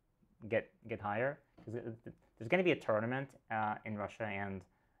get higher. There's going to be a tournament in Russia, and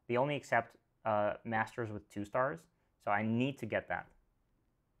they only accept masters with 2 stars, so I need to get that.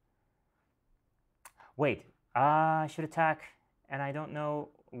 Wait, I should attack, and I don't know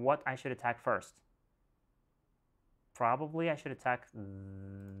what I should attack first. probably I should attack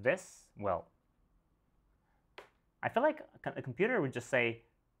this. Well, I feel like a computer would just say,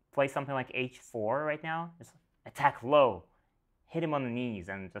 play something like h4 right now. Just attack low, hit him on the knees,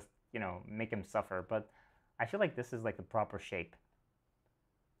 and just, you know, make him suffer. But I feel like this is like the proper shape.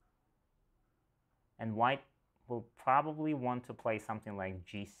 And white will probably want to play something like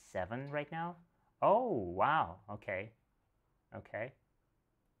g7 right now. Oh, wow. Okay. Okay.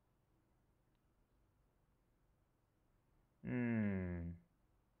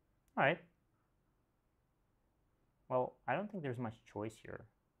 All right. Well, I don't think there's much choice here.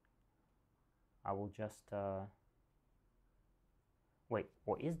 I will just, wait,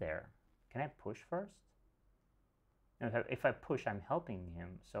 what is there? Can I push first? No, if I push, I'm helping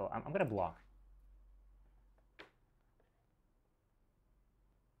him, so I'm going to block.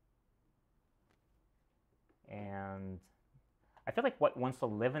 And I feel like white wants to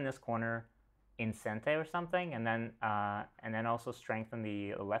live in this corner in Sente or something, and then also strengthen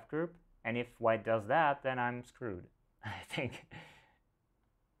the left group. And if white does that, then I'm screwed, I think.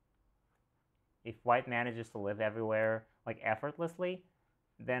 If white manages to live everywhere like effortlessly,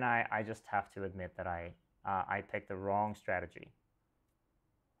 then I just have to admit that I picked the wrong strategy.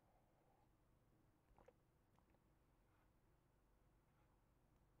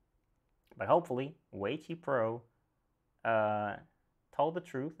 But hopefully, Weiqi Pro told the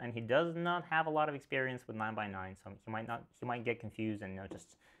truth, and he does not have a lot of experience with 9x9, so he might get confused and, you know,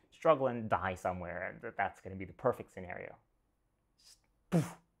 just struggle and die somewhere. And that's going to be the perfect scenario. Just,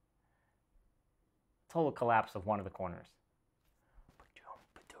 poof. Total collapse of one of the corners. Ba-doom,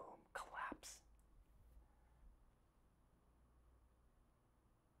 ba-doom, collapse.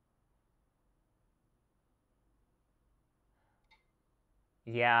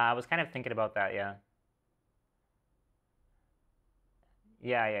 Yeah, I was kind of thinking about that. Yeah.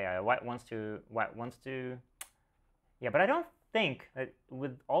 Yeah. White wants to. Yeah, but I don't think that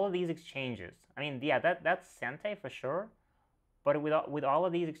with all of these exchanges. I mean, yeah, that's Sente for sure. But with all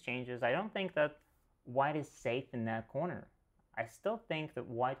of these exchanges, I don't think that white is safe in that corner. I still think that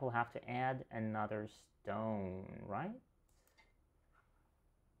white will have to add another stone, right?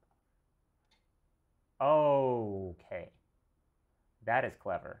 Okay. That is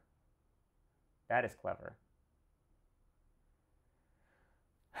clever. That is clever.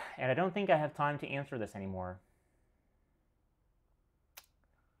 And I don't think I have time to answer this anymore.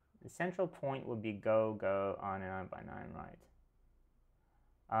 The central point would be go on 9x9, right?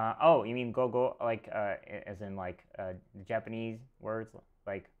 Oh, you mean go like as in like the Japanese words,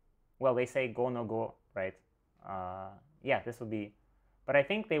 like, well, they say go no go, right? Yeah, this would be, but I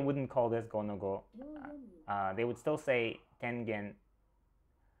think they wouldn't call this go no go. They would still say tengen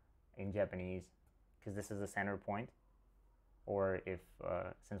in Japanese, because this is the center point. Or if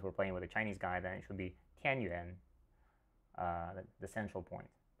since we're playing with a Chinese guy, then it should be tianyuan, the central point.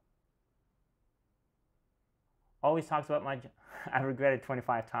 Always talks about mahjong. I regretted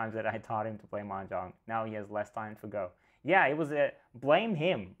 25 times that I taught him to play mahjong. Now he has less time to go. Yeah, it was blame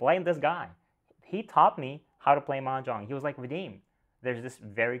him. Blame this guy. He taught me how to play mahjong. He was like, Vadim, there's this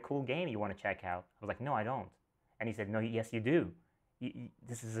very cool game you want to check out. I was like, no, I don't. And he said, no, yes, you do.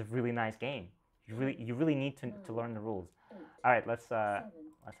 This is a really nice game. You really need to learn the rules. All right, let's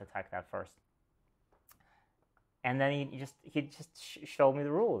attack that first. And then he just showed me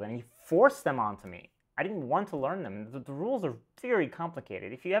the rules, and he forced them onto me. I didn't want to learn them. The rules are very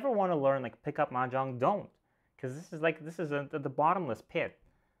complicated. If you ever want to learn, like, pick up mahjong, don't, because this is the bottomless pit.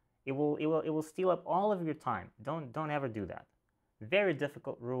 It will steal up all of your time. Don't ever do that. Very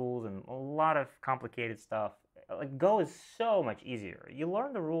difficult rules and a lot of complicated stuff. Like, Go is so much easier. You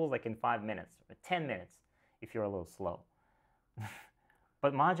learn the rules like in 5 minutes or 10 minutes if you're a little slow.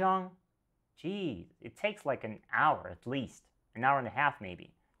 But mahjong, geez, it takes like an hour at least, an hour and a half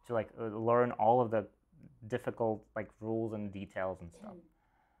maybe, to like learn all of the difficult like rules and details and stuff.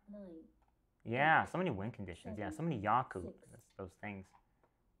 10, 9, Yeah, so many win conditions. Yeah, so many yaku, those things.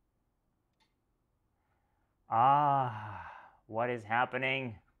 Ah, what is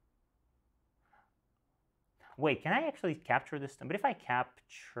happening? Wait, can I actually capture this? But if I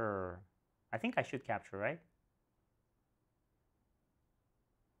capture, I think I should capture, right?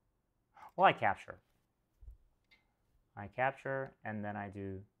 Well, I capture. I capture, and then I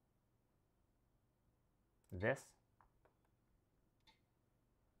do this.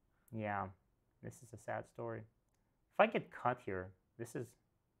 Yeah, this is a sad story. If I get cut here, it's going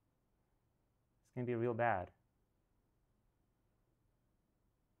to be real bad.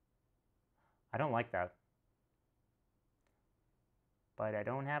 I don't like that. But I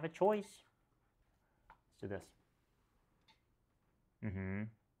don't have a choice. Let's do this.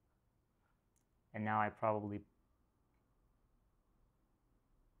 And now I probably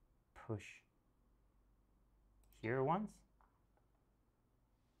push here once.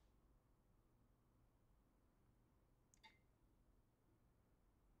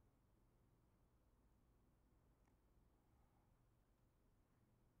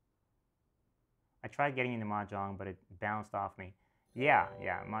 I tried getting into Mahjong, but it bounced off me. Yeah,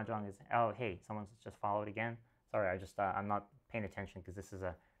 Mahjong is... Oh, hey, someone's just followed again. Sorry, I'm not paying attention because this is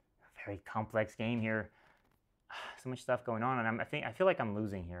a very complex game here. So much stuff going on, and I feel like I'm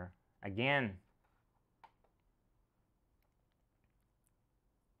losing here. Again.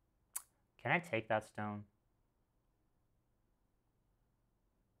 Can I take that stone?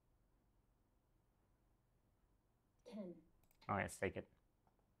 Oh, let's take it.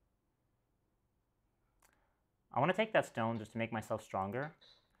 I want to take that stone just to make myself stronger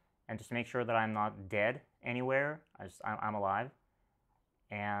and just to make sure that I'm not dead anywhere. I'm alive.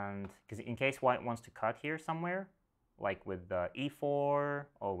 And because in case white wants to cut here somewhere, like with e4 or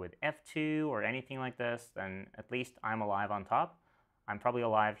with f2 or anything like this, then at least I'm alive on top. I'm probably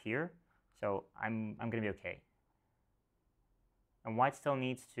alive here, so I'm going to be okay. And white still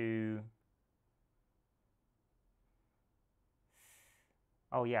needs to...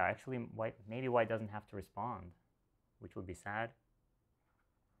 Oh yeah, actually maybe white doesn't have to respond, which would be sad.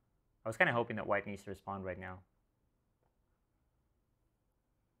 I was kind of hoping that white needs to respond right now.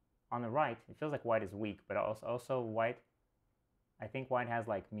 On the right, it feels like white is weak, but also white, I think white has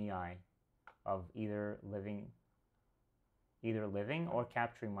like Miai of either living or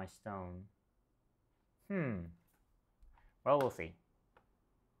capturing my stone. Well, we'll see.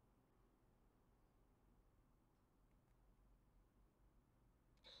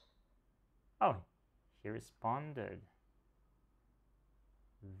 Oh, he responded.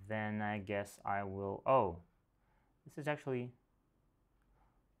 Then I guess I will... Oh, this is actually...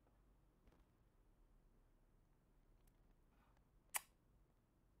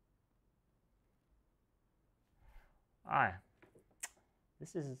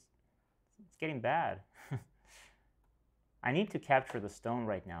 This is... It's getting bad. I need to capture the stone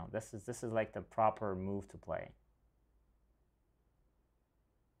right now. This is like the proper move to play.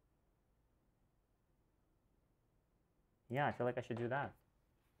 Yeah, I feel like I should do that.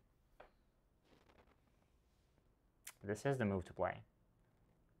 This is the move to play.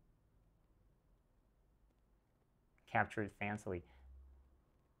 Capture it fancily.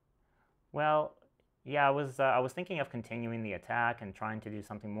 Well, yeah, I was thinking of continuing the attack and trying to do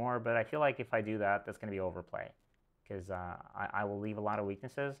something more, but I feel like if I do that, that's going to be overplay. Because I will leave a lot of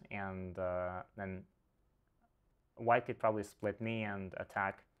weaknesses, and then white could probably split me and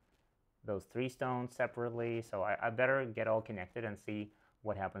attack those 3 stones separately, so I better get all connected and see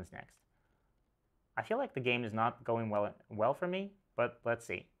what happens next. I feel like the game is not going well for me, but let's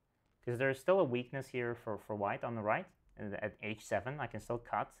see. Because there's still a weakness here for white on the right, and at h7 I can still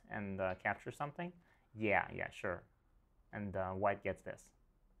cut and capture something. Yeah, sure. And white gets this.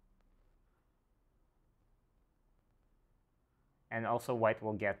 And also white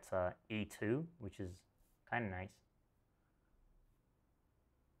will get e2, which is kind of nice.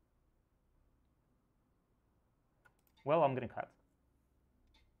 Well, I'm going to cut.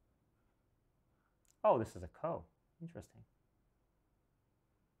 Oh, this is a ko. Interesting.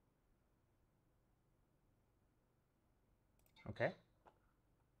 Okay.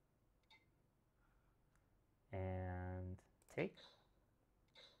 And take.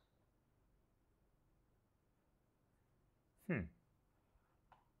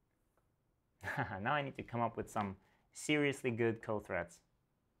 Now I need to come up with some seriously good ko threats.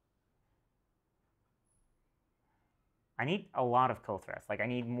 I need a lot of ko threats. Like I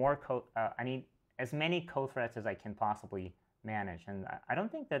need more I need as many ko threats as I can possibly manage. And I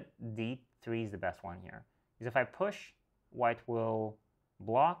don't think that d3 is the best one here. Because if I push, white will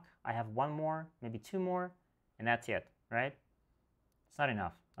block. I have 1 more, maybe 2 more, and that's it, right? It's not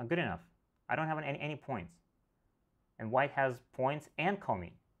enough, not good enough. I don't have any points. And white has points and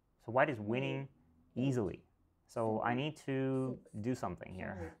komi. So white is winning easily. So I need to do something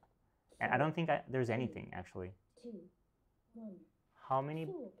here. And I don't think there's anything, actually. 2, 1. How many?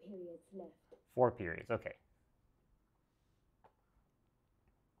 4 periods left. 4 periods, okay.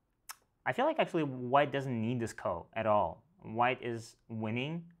 I feel like actually white doesn't need this ko at all. White is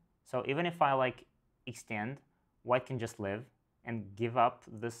winning. So even if I like extend, white can just live and give up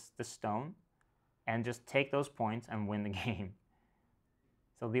this stone and just take those points and win the game.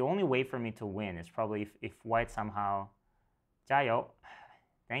 So the only way for me to win is probably if white somehow... 加油.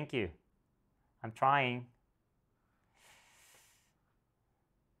 Thank you. I'm trying.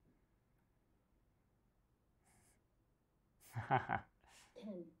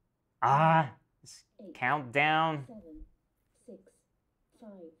 Ah, 8, countdown. 7, 6, 5,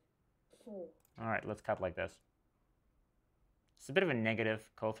 4. All right, let's cut like this. It's a bit of a negative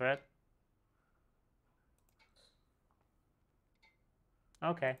co-threat.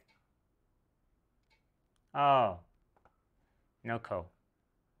 Okay. Oh, no co.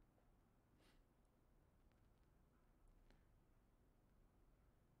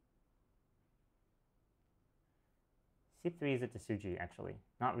 C3 is a Tsuji, actually.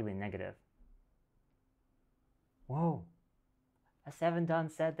 Not really negative. Whoa. A 7 Dan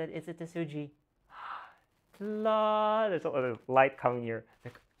said that it's a Tsuji. La, there's a lot of light coming here.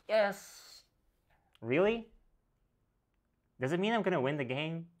 Like, yes. Really? Does it mean I'm going to win the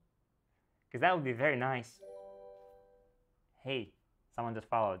game? Because that would be very nice. Hey, someone just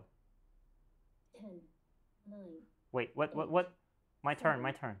followed. 10, 9. Wait, what? My turn,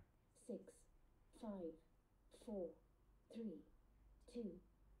 my turn. 6, 5, 4, 3, 2,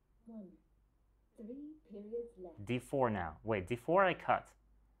 1. 3 periods left. D4 now. Wait, D4 I cut.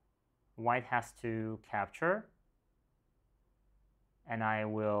 White has to capture. And I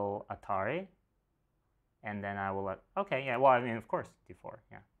will Atari. And then I will... Okay, yeah, well, I mean, of course, D4,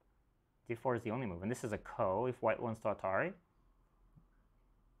 yeah. D4 is the only move. And this is a ko if white wants to Atari.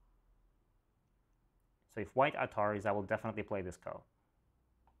 So if white Ataris, I will definitely play this ko.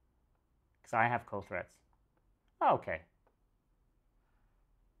 Because I have ko threats. Oh, okay.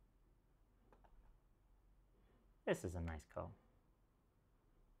 This is a nice ko.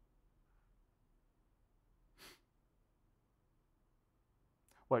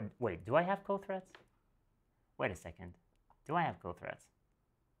 Wait, do I have ko threats? Wait a second. Do I have ko threats?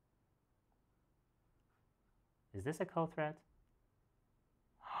 Is this a ko threat?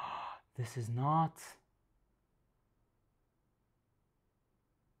 This is not.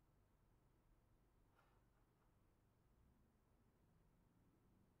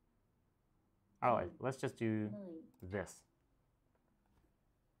 All right, let's just do this.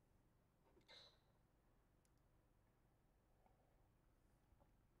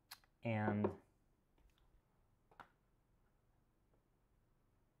 And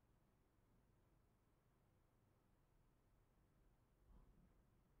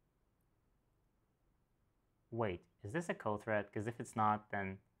wait, is this a ko threat? Because if it's not,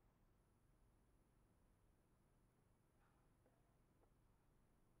 then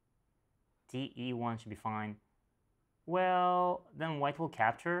DE1 should be fine. Well, then white will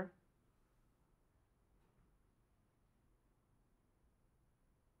capture.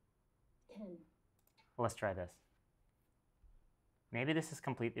 Let's try this. Maybe this is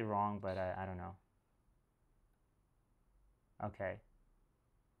completely wrong, but I don't know. Okay.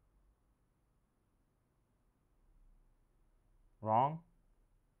 Wrong?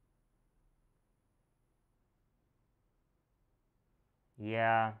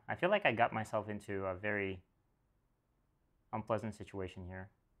 Yeah, I feel like I got myself into a very unpleasant situation here.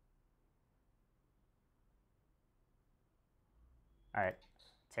 All right,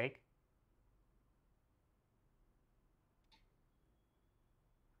 take.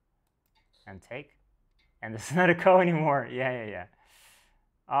 And take. And this is not a ko anymore. Yeah.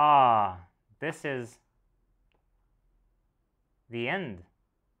 Ah, this is the end.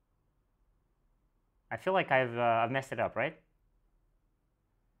 I feel like I've messed it up, right?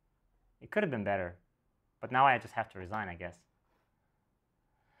 It could have been better, but now I just have to resign, I guess.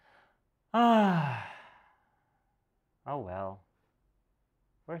 Ah. Oh well.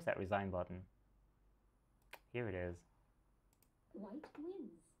 Where's that resign button? Here it is. White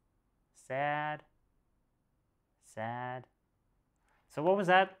wins. Sad. Sad. So what was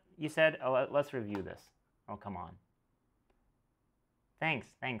that? You said, oh, let's review this. Oh, come on. Thanks.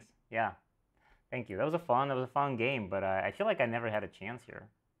 Yeah. Thank you. That was a fun game, but I feel like I never had a chance here.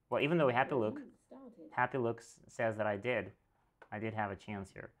 Well, even though Happy Look says that I did have a chance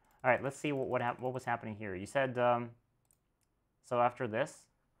here. All right, let's see what was happening here. You said, so after this,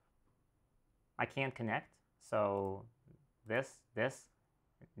 I can't connect. So this,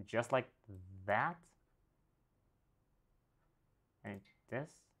 just like that. And this,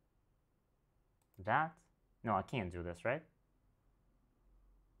 that. No, I can't do this, right?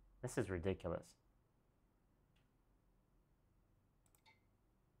 This is ridiculous.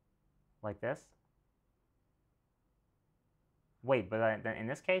 Like this. Wait, but then in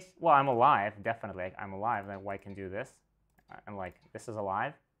this case, well, I'm alive, definitely. I'm alive, then white can do this. And like, this is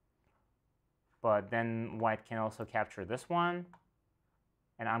alive. But then white can also capture this one.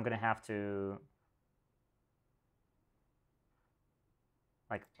 And I'm going to have to,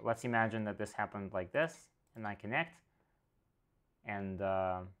 like, let's imagine that this happened like this, and I connect. And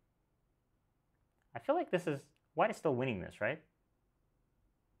I feel like this is, white is still winning this, right?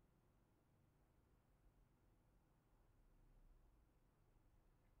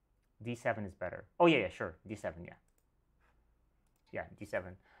 D7 is better. Oh yeah, sure. D7, yeah. Yeah, D7.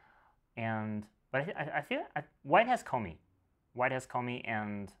 And but I feel white has Komi. White has Komi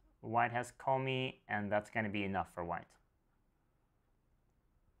and white has Komi, and that's going to be enough for white.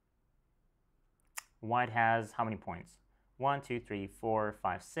 White has how many points? 1, 2, 3, 4,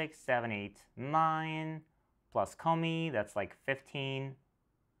 5, 6, 7, 8, 9 plus Komi. That's like 15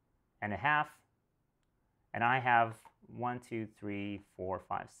 and a half. And I have 1, 2, 3, 4,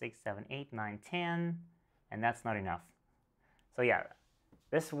 5, 6, 7, 8, 9, 10, and that's not enough. So yeah,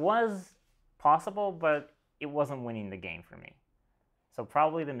 this was possible, but it wasn't winning the game for me. So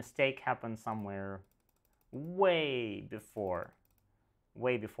probably the mistake happened somewhere way before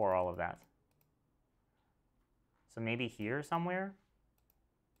all of that. So maybe here somewhere?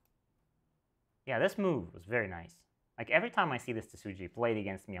 Yeah, this move was very nice. Like every time I see this Tsuji played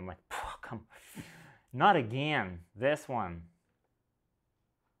against me, I'm like, come, not again, this one.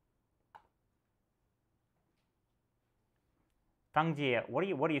 Tang Jie, what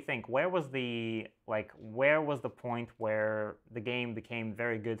do you think? Where was the point where the game became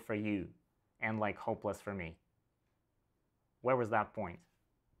very good for you and like hopeless for me? Where was that point?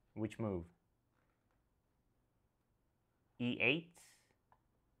 Which move? E8?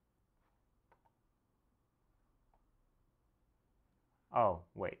 Oh,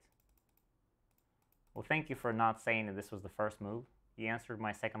 wait. Well, thank you for not saying that this was the first move. You answered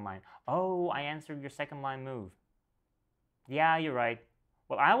my second line. Oh, I answered your second line move. Yeah, you're right.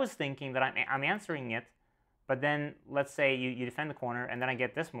 Well, I was thinking that I'm answering it, but then let's say you defend the corner, and then I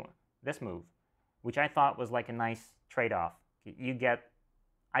get this move, which I thought was like a nice trade-off. You get,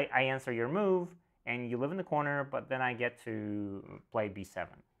 I answer your move, and you live in the corner, but then I get to play b7.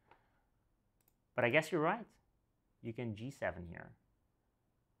 But I guess you're right. You can g7 here.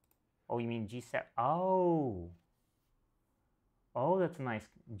 Oh, you mean g7? Oh. Oh, that's a nice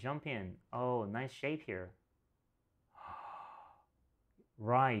jump in. Oh, nice shape here.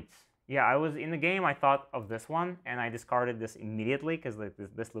 Right. Yeah, I was in the game, I thought of this one, and I discarded this immediately because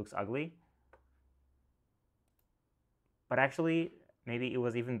this looks ugly. But actually, maybe it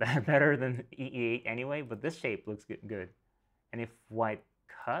was even better than e8 anyway, but this shape looks good. And if white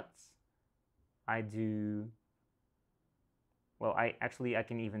cuts, I do... Well, I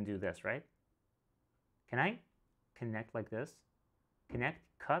can even do this, right? Can I connect like this? Connect,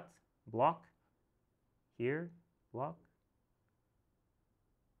 cut, block, here, block.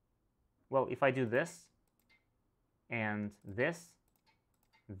 Well, if I do this, and this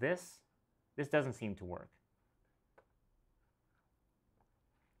doesn't seem to work.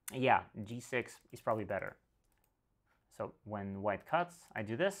 Yeah, g6 is probably better. So when white cuts, I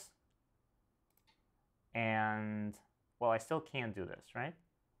do this, and, well, I still can't do this, right?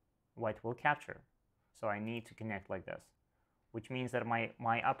 White will capture, so I need to connect like this, which means that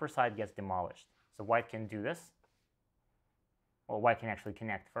my upper side gets demolished. So white can do this. Well, white can actually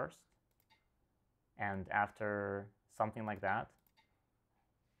connect first. And after something like that,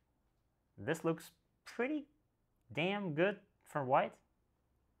 this looks pretty damn good for white.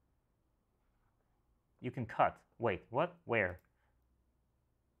 You can cut. Wait, what? Where?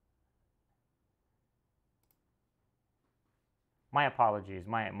 My apologies.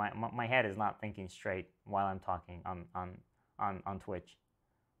 My head is not thinking straight while I'm talking on Twitch.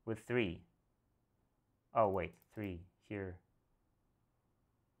 With 3. Oh, wait, 3 here.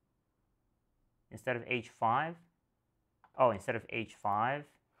 Instead of h5, oh, instead of h5,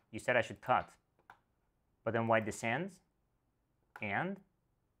 you said I should cut. But then white descends, and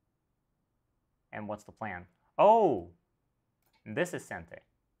what's the plan? Oh, this is Sente.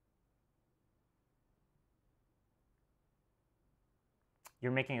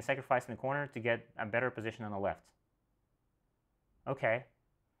 You're making a sacrifice in the corner to get a better position on the left. Okay.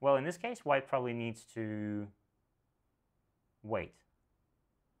 Well, in this case, white probably needs to wait.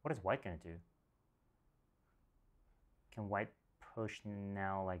 What is white going to do? Can white push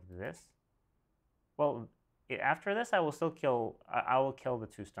now like this? Well, after this, I will still kill. I will kill the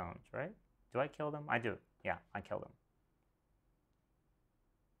 2 stones, right? Do I kill them? I do. Yeah, I kill them.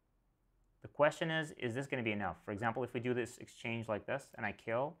 The question is this going to be enough? For example, if we do this exchange like this and I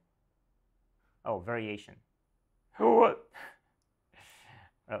kill. Oh, variation. What?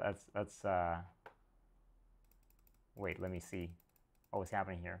 Well, that's. Wait, let me see what was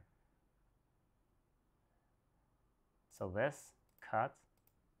happening here. So this, cut.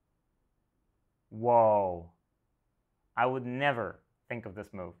 Whoa. I would never think of this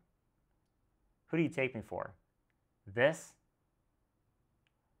move. Who do you take me for? This?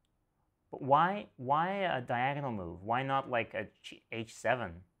 But why a diagonal move? Why not like a h7?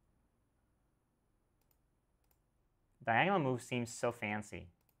 Diagonal move seems so fancy.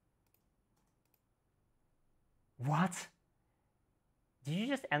 What? Did you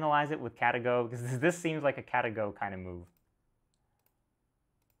just analyze it with Katago? Because this seems like a Katago kind of move.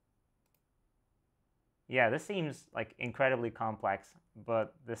 Yeah, this seems like incredibly complex,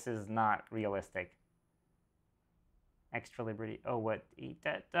 but this is not realistic. Extra liberty. Oh, what? Eat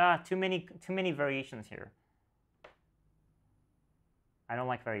that. Too many variations here. I don't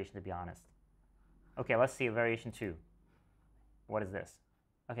like variation, to be honest. Okay, let's see variation 2. What is this?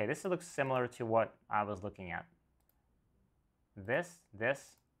 Okay, this looks similar to what I was looking at. This,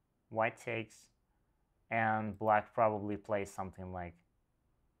 white takes, and black probably plays something like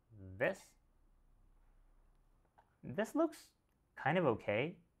this. This looks kind of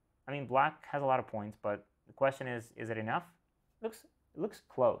okay. I mean, black has a lot of points, but the question is it enough? It looks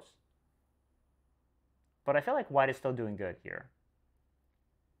close. But I feel like white is still doing good here.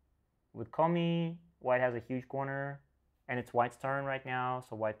 With Komi, white has a huge corner, and it's white's turn right now,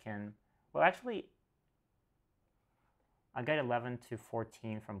 so white can... Well, actually, I got 11 to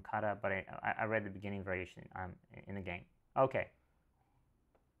 14 from Kata, but I read the beginning variation in the game. Okay.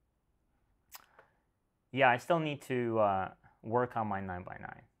 Yeah, I still need to work on my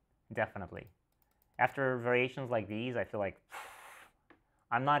 9x9, definitely. After variations like these, I feel like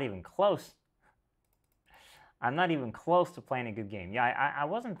I'm not even close. I'm not even close to playing a good game. Yeah, I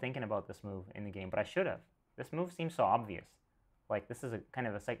wasn't thinking about this move in the game, but I should have. This move seems so obvious. Like, this is a kind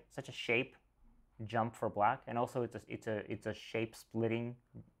of such a shape jump for black, and also it's a shape splitting.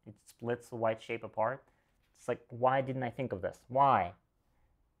 It splits the white shape apart. It's like, why didn't I think of this? Why?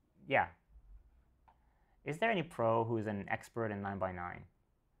 Yeah. Is there any pro who is an expert in 9x9?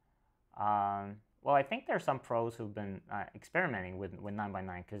 Well, I think there are some pros who've been experimenting with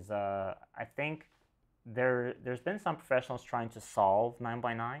 9x9, because I think there's been some professionals trying to solve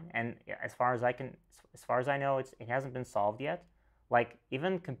 9x9, and as far as I know, it hasn't been solved yet. Like,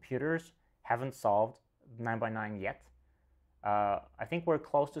 even computers haven't solved 9x9 yet. I think we're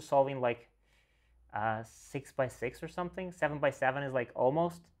close to solving like 6x6 or something. 7x7 is like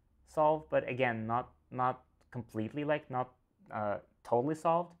almost solved, but again, not completely, like not totally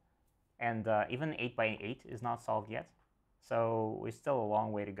solved. And even 8x8 is not solved yet. So we're still a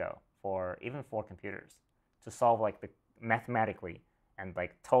long way to go for even for computers to solve like the mathematically and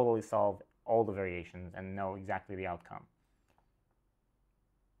like totally solve all the variations and know exactly the outcome.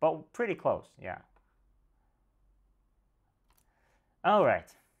 But pretty close, yeah. All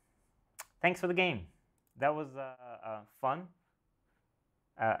right. Thanks for the game. That was fun.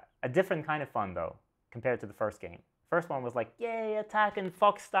 A different kind of fun, though, compared to the first game. First one was like, yay, attack and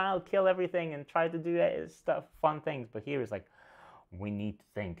fox style, kill everything, and try to do stuff, fun things. But here is like, we need to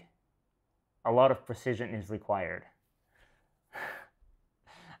think. A lot of precision is required.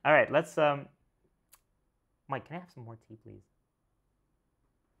 All right, let's... Mike, can I have some more tea, please?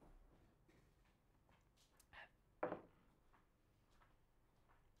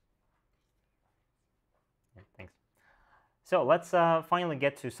 Yeah, thanks. So let's finally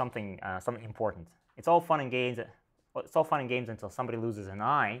get to something important. It's all fun and games. It's all fun and games until somebody loses an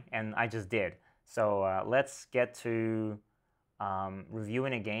eye, and I just did. So let's get to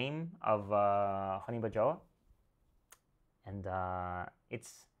reviewing a game of Honinbo Jowa. And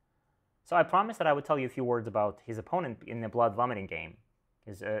so I promised that I would tell you a few words about his opponent in the blood vomiting game.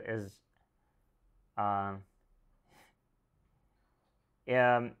 If the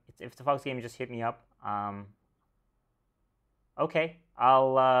Fox game just hit me up, okay,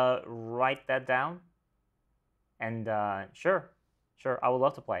 I'll write that down. And sure, I would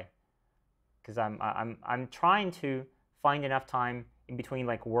love to play, because I'm trying to find enough time in between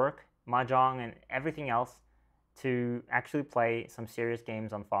like work, mahjong, and everything else to actually play some serious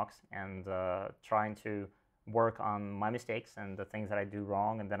games on Fox, and trying to work on my mistakes and the things that I do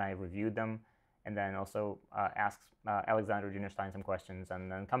wrong, and then I reviewed them, and then also ask Alexander Juniorstein some questions,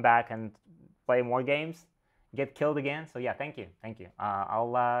 and then come back and play more games, get killed again. So yeah, thank you.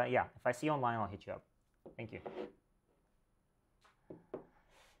 I'll yeah, if I see you online, I'll hit you up. Thank you.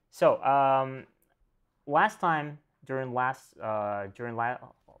 So last time during last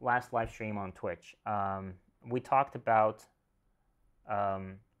live stream on Twitch, we talked about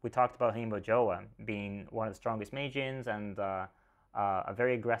Honinbo Jowa being one of the strongest Meijins and a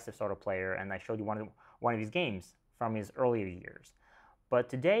very aggressive sort of player, and I showed you one of his games from his earlier years. But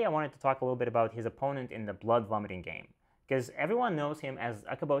today I wanted to talk a little bit about his opponent in the blood vomiting game, because everyone knows him as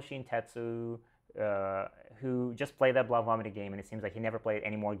Akaboshi Intetsu, who just played that blood vomiting game, and it seems like he never played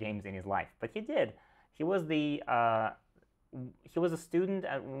any more games in his life. But he did. He was a student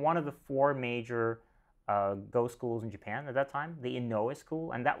at one of the 4 major Go schools in Japan at that time, the Inoue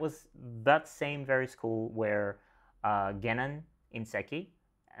school, and that was that same very school where Genan Inseki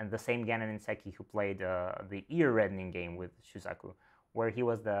and the same Ganon Inseki who played the ear-reddening game with Shusaku, where he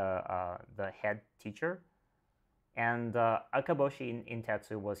was the head teacher, and Akaboshi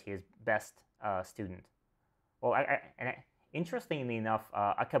Intetsu was his best student. Well, interestingly enough,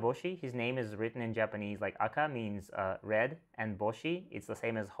 Akaboshi, his name is written in Japanese like Aka means red, and Boshi, it's the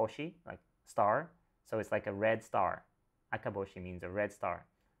same as Hoshi, like star. So it's like a red star. Akaboshi means a red star.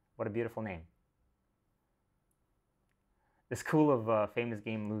 What a beautiful name. The school of famous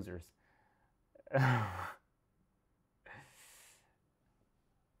game losers.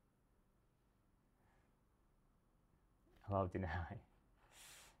 Hello, deny.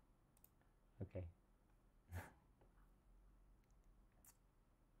 Okay.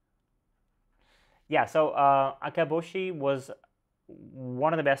 Yeah, so Akaboshi was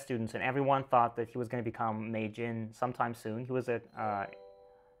one of the best students, and everyone thought that he was going to become Meijin sometime soon. He was a...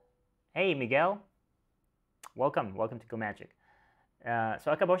 hey, Miguel. Welcome to Go Magic. So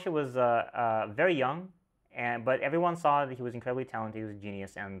Akaboshi was very young, but everyone saw that he was incredibly talented. He was a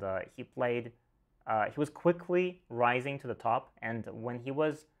genius, and he played... he was quickly rising to the top, and when he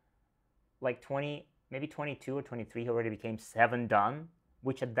was like 20, maybe 22 or 23, he already became 7-dan,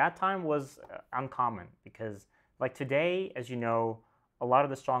 which at that time was uncommon, because like today, as you know, a lot of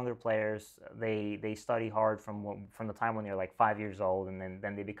the stronger players, they study hard from the time when they're like 5 years old, and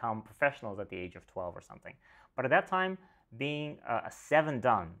then they become professionals at the age of 12 or something. But at that time, being a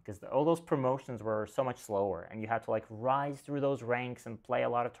 7-dan, because all those promotions were so much slower, and you had to like rise through those ranks and play a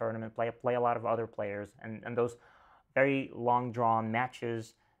lot of tournament, play a lot of other players, and those very long drawn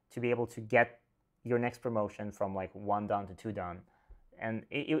matches to be able to get your next promotion from like 1-dan to 2-dan. And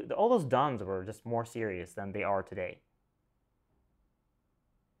all those dans were just more serious than they are today.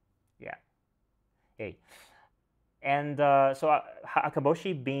 Yeah. Hey. And so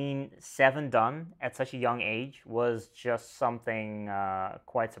Akaboshi being 7-dan at such a young age was just something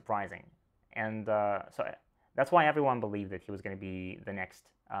quite surprising. And so that's why everyone believed that he was going to be the next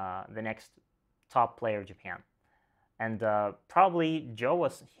top player of Japan. And probably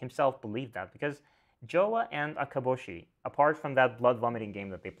Jowa himself believed that, because Jowa and Akaboshi, apart from that blood vomiting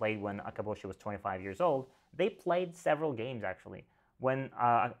game that they played when Akaboshi was 25 years old, they played several games actually. When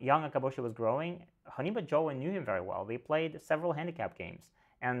young Akaboshi was growing, Honinbo Jowa knew him very well. They played several handicap games.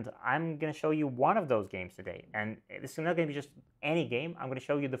 And I'm going to show you one of those games today. And this is not going to be just any game. I'm going to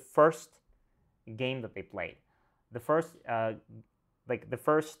show you the first game that they played. The first, the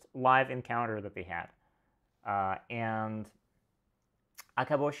first live encounter that they had. And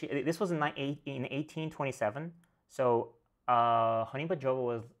Akaboshi, this was in 1827. So Honinbo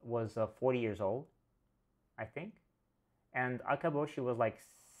Jowa was 40 years old, I think. And Akaboshi was like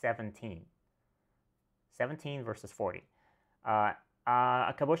 17. 17 versus 40.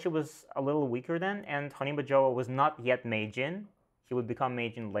 Akaboshi was a little weaker then, and Honinbo Jowa was not yet Meijin. He would become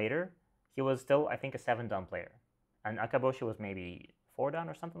Meijin later. He was still, I think, a 7-dan player. And Akaboshi was maybe 4-dan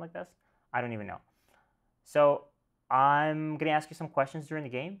or something like this. I don't even know. So I'm going to ask you some questions during the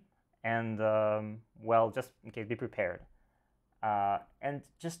game. And, well, just in case, be prepared. And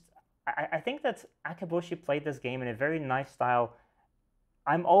just... I think that Akaboshi played this game in a very nice style.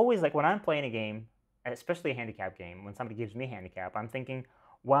 I'm always, like, when I'm playing a game, especially a handicap game, when somebody gives me a handicap, I'm thinking,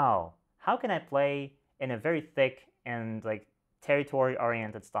 wow, how can I play in a very thick and, like,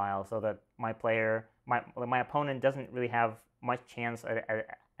 territory-oriented style so that my opponent doesn't really have much chance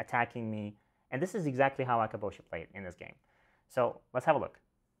at attacking me. And this is exactly how Akaboshi played in this game. So let's have a look.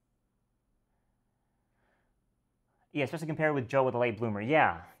 Yeah, especially compared with Jowa, the late bloomer.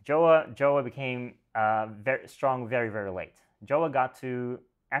 Yeah, Jowa became very strong very, very late. Jowa got to...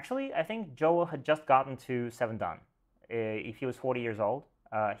 Actually, I think Jowa had just gotten to 7-dan. If he was 40 years old,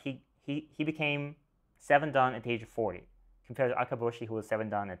 he became 7-dan at the age of 40, compared to Akaboshi, who was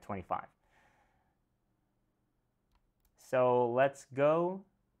 7-dan at 25. So let's go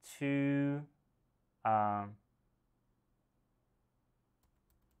to...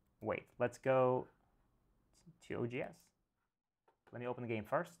 wait, let's go to OGS. Let me open the game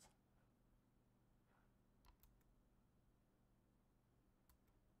first.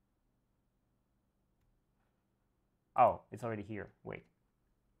 Oh, it's already here. Wait.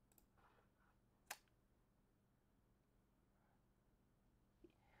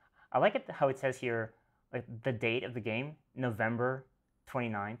 I like it how it says here, like, the date of the game, November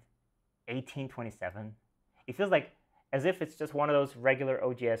 29th, 1827. It feels like as if it's just one of those regular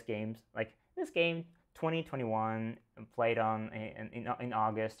OGS games. Like, this game, 2021, played on in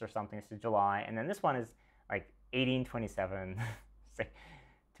August or something. This is July, and then this one is like 1827. It's like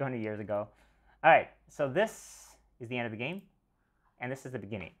 200 years ago. All right, so this is the end of the game, and this is the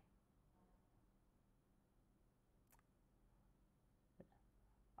beginning.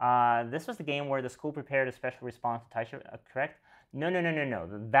 This was the game where the school prepared a special response to Taisha, correct? No, no, no, no, no.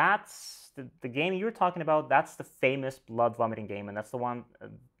 That's the game you're talking about. That's the famous blood vomiting game, and that's the one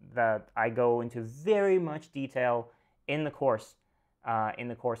that I go into very much detail in the course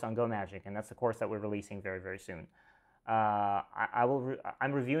on Go Magic, and that's the course that we're releasing very, very soon.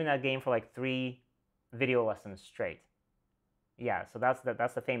 I'm reviewing that game for like 3 video lessons straight. Yeah, so that's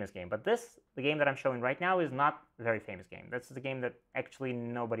the famous game. But the game that I'm showing right now, is not a very famous game. This is a game that actually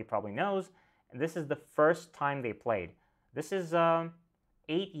nobody probably knows. And this is the first time they played. This is 8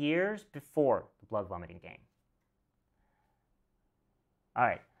 years before the blood vomiting game. All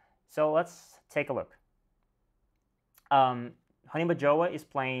right, so let's take a look. Honinbo Jowa is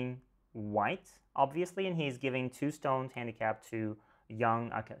playing white, obviously, and he's giving 2 stones handicap to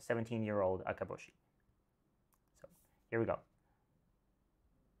young 17-year-old Akaboshi. So here we go.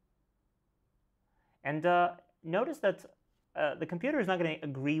 And notice that the computer is not going to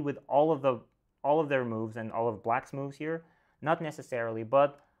agree with all of their moves and all of Black's moves here, not necessarily,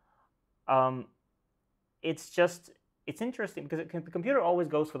 but it's interesting because the computer always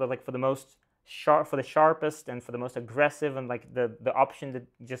goes for the most sharp, for the sharpest and for the most aggressive, and like the option that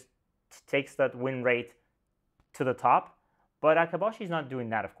just takes that win rate to the top. But Akaboshi is not doing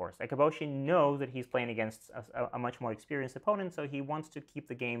that, of course. Akaboshi knows that he's playing against a much more experienced opponent, so he wants to keep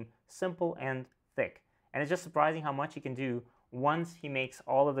the game simple and thick. And it's just surprising how much he can do once he makes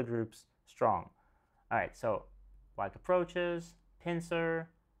all of the groups strong. All right, so Black approaches, pincer,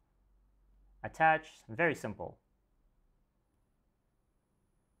 attach, very simple.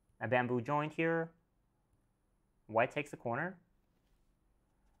 A bamboo joint here. White takes the corner.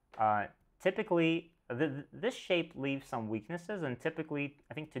 Typically, this shape leaves some weaknesses, and typically,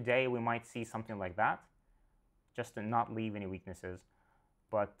 I think today we might see something like that, just to not leave any weaknesses.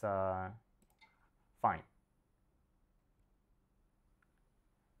 But fine.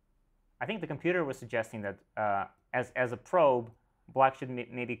 I think the computer was suggesting that as a probe, Black should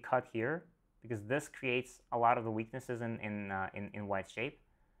maybe cut here, because this creates a lot of the weaknesses in White's shape.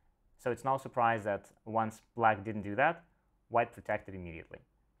 So it's no surprise that once Black didn't do that, White protected immediately.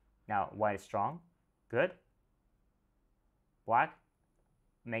 Now White is strong, good. Black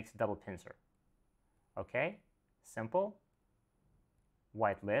makes a double pincer. Okay, simple.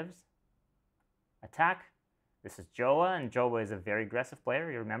 White lives. Attack. This is Jowa, and Jowa is a very aggressive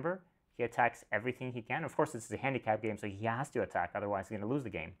player, you remember? He attacks everything he can. Of course, this is a handicap game, so he has to attack, otherwise he's going to lose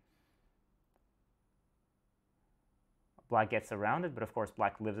the game. Black gets around it, but of course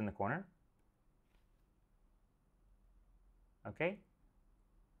Black lives in the corner. Okay.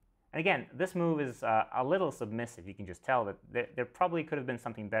 And again, this move is a little submissive. You can just tell that there probably could have been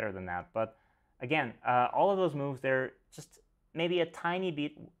something better than that. But again, all of those moves, they're just maybe a tiny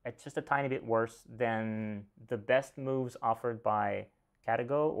bit worse than the best moves offered by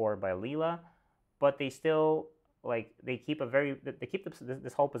Katago or by Leela, but they still they keep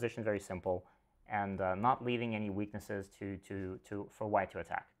this whole position very simple, and not leaving any weaknesses for White to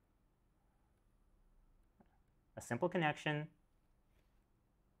attack. A simple connection.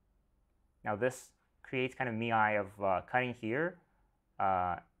 Now this creates kind of Miai of cutting here,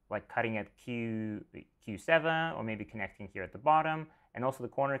 like cutting at Q7, or maybe connecting here at the bottom, and also the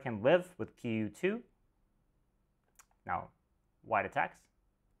corner can live with Q2. Now White attacks,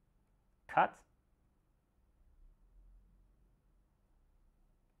 cut,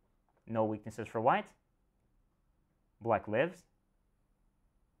 no weaknesses for White, Black lives,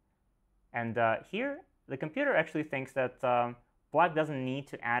 and here the computer actually thinks that Black doesn't need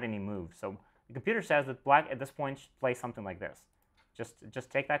to add any moves. So the computer says that Black at this point should play something like this. Just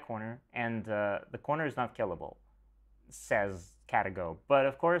take that corner, and the corner is not killable, says Katago. But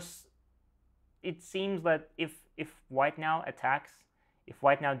of course, it seems that if White now attacks, if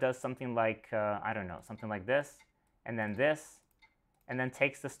White now does something like, I don't know, something like this, and then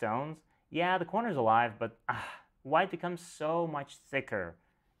takes the stones, yeah, the corner's alive, but White becomes so much thicker.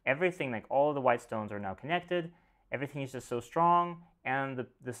 Everything, like all of the White stones are now connected. Everything is just so strong, and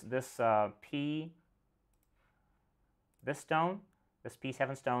this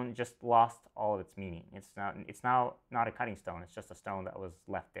P7 stone just lost all of its meaning. It's now not a cutting stone. It's just a stone that was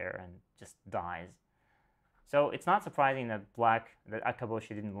left there and just dies. So it's not surprising that Akaboshi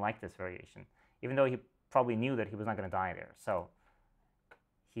didn't like this variation, even though he probably knew that he was not going to die there. So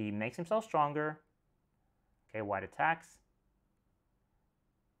he makes himself stronger. Okay, White attacks.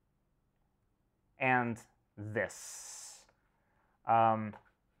 And this.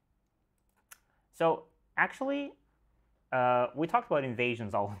 So actually, we talked about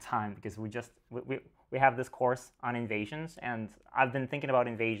invasions all the time because we have this course on invasions, and I've been thinking about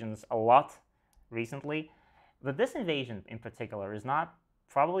invasions a lot recently. But this invasion in particular is not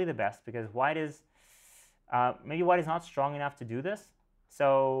probably the best because white is maybe white is not strong enough to do this.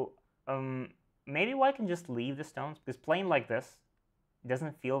 So maybe white can just leave the stones because playing like this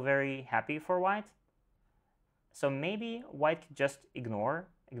doesn't feel very happy for white. So maybe white could just ignore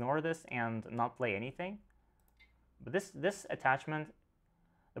this and not play anything. But this attachment,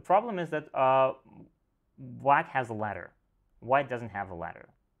 the problem is that black has a ladder. White doesn't have a ladder.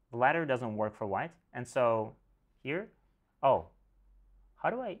 The ladder doesn't work for white. And so here, oh, how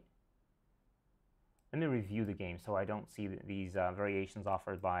do I? Let me review the game so I don't see these variations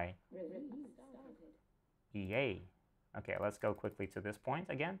offered by EA. Okay, let's go quickly to this point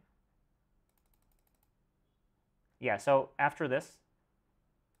again. Yeah, so after this,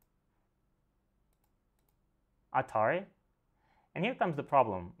 Atari. And here comes the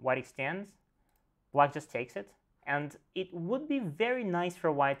problem. White extends, black just takes it. And it would be very nice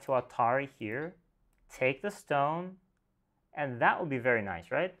for white to Atari here, take the stone, and that would be very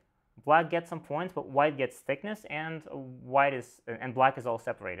nice, right? Black gets some points, but white gets thickness, and black is all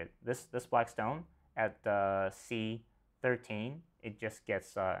separated. This black stone at C13, it just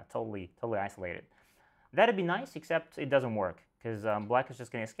gets totally isolated. That'd be nice, except it doesn't work because black is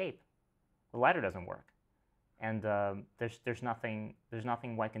just going to escape. The ladder doesn't work, and there's nothing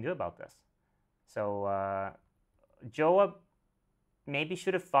white can do about this. So Jowa maybe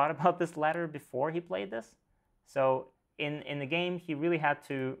should have thought about this ladder before he played this. So in the game, he really had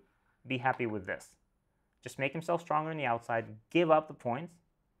to be happy with this. Just make himself stronger on the outside, give up the points,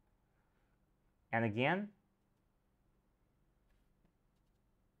 and again,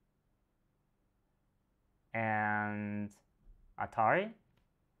 and Atari.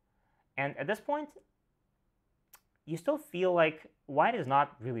 And at this point, you still feel like white is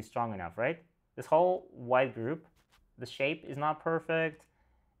not really strong enough, right? This whole white group, the shape is not perfect,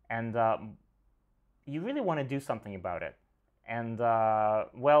 and you really want to do something about it. And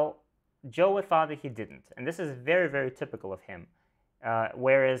well, Jowa thought that he didn't, and this is very, very typical of him.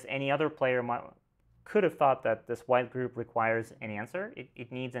 Whereas any other player could have thought that this white group requires an answer.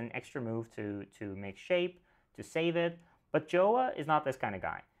 It needs an extra move to make shape, to save it. But Jowa is not this kind of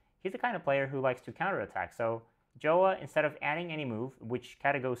guy. He's the kind of player who likes to counterattack. So Jowa, instead of adding any move, which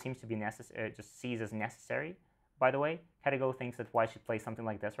Katago seems to be just sees as necessary, by the way, Katago thinks that white should play something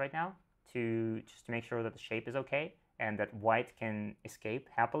like this right now just to make sure that the shape is okay and that white can escape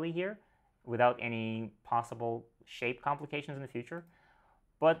happily here without any possible shape complications in the future.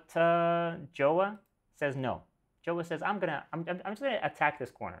 But Jowa says no. Jowa says, I'm just gonna attack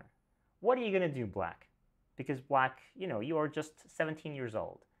this corner. What are you gonna do, black? Because black, you are just 17 years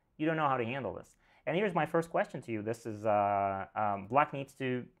old. You don't know how to handle this. And here's my first question to you. This is black needs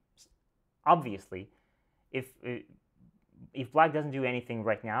to, obviously, if black doesn't do anything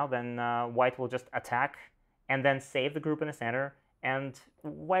right now, then white will just attack and then save the group in the center, and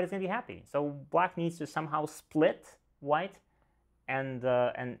white is going to be happy. So black needs to somehow split white and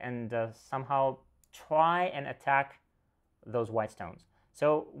somehow try and attack those white stones.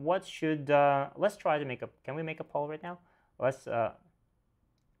 So what should, let's try to make a, can we make a poll right now? Let's,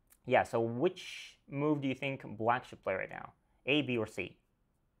 yeah, so which move do you think black should play right now? A, B, or C?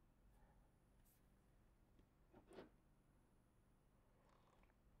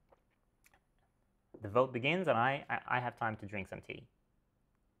 The vote begins, and I have time to drink some tea.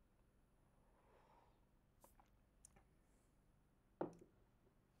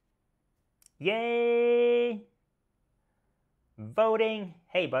 Yay! Voting!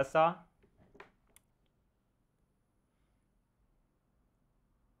 Hey, Buzzsaw.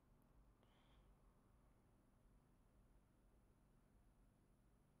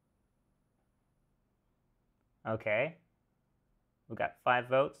 Okay. We got 5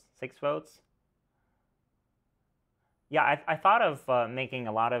 votes, 6 votes. Yeah, I thought of making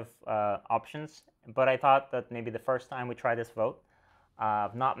a lot of options, but I thought that maybe the first time we try this vote,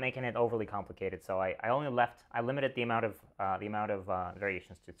 not making it overly complicated. So I limited the amount of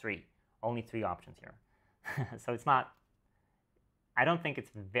variations to 3, only 3 options here. So it's not, I don't think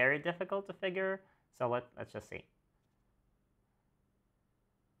it's very difficult to figure. So let's just see.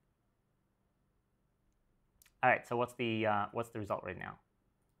 All right, so what's the result right now?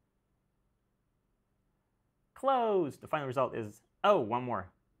 Close. The final result is, oh, one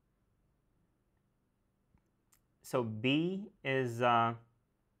more. So B is, oh,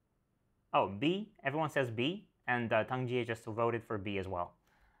 B, everyone says B, and Tang Jie just voted for B as well.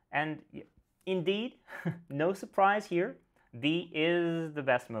 And indeed, no surprise here, B is the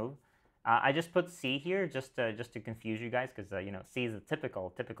best move. I just put C here just to confuse you guys, because C is a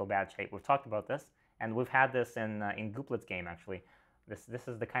typical bad shape. We've talked about this, and we've had this in Gooplet's game actually. This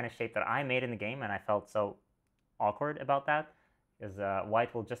is the kind of shape that I made in the game, and I felt so awkward about that. is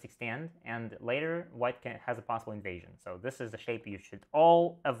white will just extend, and later white has a possible invasion. So this is a shape you should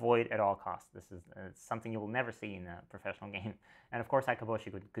all avoid at all costs. This is something you will never see in a professional game. And of course,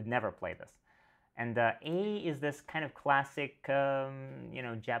 Akaboshi could never play this. And A is this kind of classic,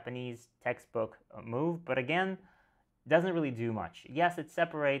 Japanese textbook move, but again, doesn't really do much. Yes, it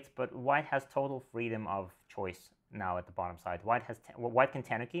separates, but white has total freedom of choice now at the bottom side. White can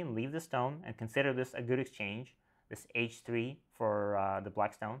Tenuki and leave the stone and consider this a good exchange, this h3 for the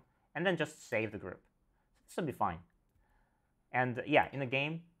black stone, and then just save the group. This will be fine. And yeah, in the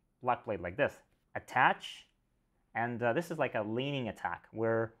game, black played like this. Attach, and this is like a leaning attack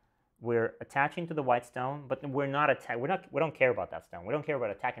where we're attaching to the white stone, but we don't care about that stone. We don't care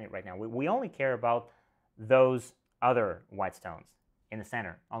about attacking it right now. We only care about those other white stones in the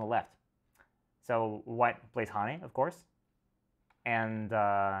center on the left. So white plays Hane, of course, and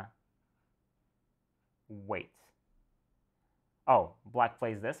wait. Oh, black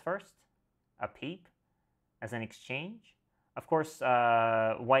plays this first, a peep, as an exchange. Of course,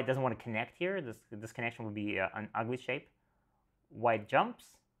 white doesn't want to connect here. This connection would be an ugly shape. White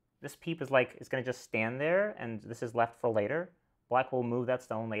jumps. This peep is it's going to just stand there, and this is left for later. Black will move that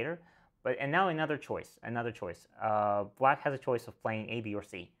stone later. And now another choice. Black has a choice of playing A, B, or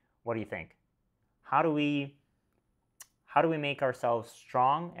C. What do you think? How do we make ourselves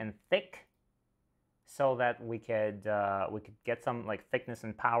strong and thick so that we could get some thickness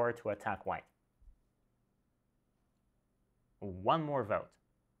and power to attack white? One more vote.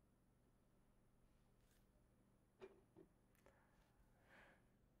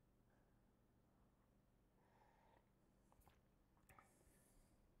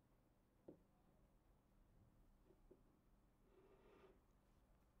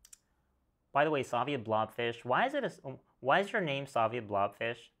 By the way, Soviet blobfish. Why is your name Soviet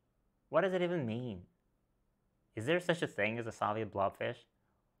blobfish? What does it even mean? Is there such a thing as a Soviet blobfish,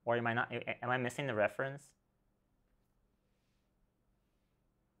 or am I missing the reference?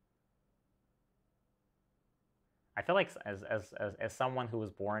 I feel like as someone who was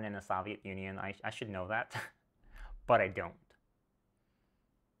born in the Soviet Union, I should know that, but I don't.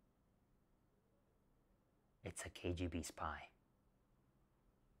 It's a KGB spy.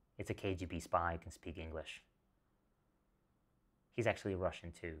 It's a KGB spy who can speak English. He's actually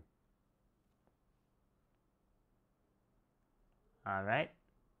Russian too. All right.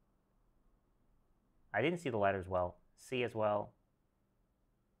 I didn't see the letters well. C as well.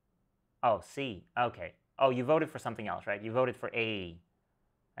 Oh, C. Okay. Oh, you voted for something else, right? You voted for A.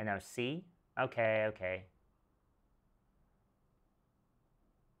 And now C? Okay, okay.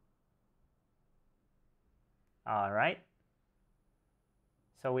 All right.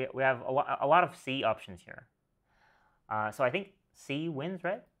 So we have a lot of C options here. So I think C wins,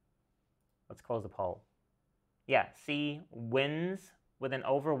 right? Let's close the poll. Yeah, C wins with an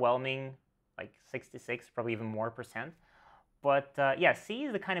overwhelming 66, probably even more percent. But yeah, C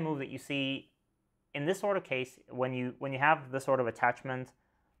is the kind of move that you see in this sort of case when you have this sort of attachment.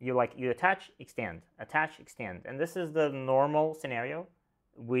 You attach, extend, and this is the normal scenario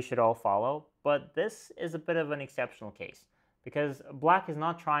we should all follow. But this is a bit of an exceptional case, because black is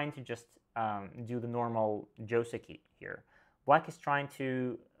not trying to just do the normal joseki here. Black is trying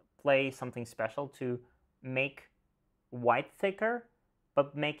to play something special to make white thicker,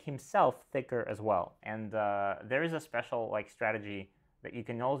 but make himself thicker as well. And there is a special strategy that you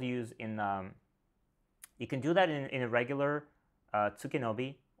can also use in. You can do that in a regular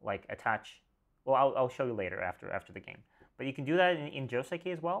tsukenobi, attach. Well, I'll show you later after the game. But you can do that in joseki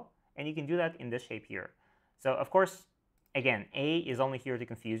as well, and you can do that in this shape here. So of course, again, A is only here to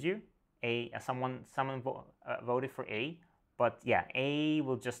confuse you. Someone voted for A, but yeah, A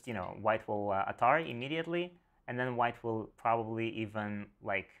will just white will Atari immediately, and then white will probably even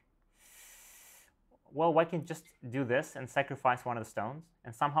well, white can just do this and sacrifice one of the stones,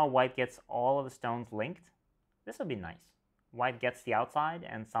 and somehow white gets all of the stones linked. This would be nice. White gets the outside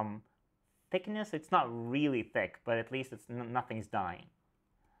and some thickness. It's not really thick, but at least nothing's dying.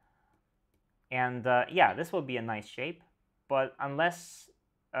 And yeah, this would be a nice shape. But unless,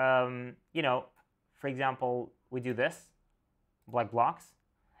 for example, we do this, black blocks,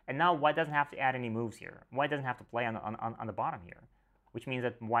 and now white doesn't have to add any moves here. White doesn't have to play on the bottom here, which means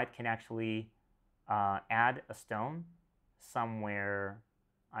that white can actually add a stone somewhere.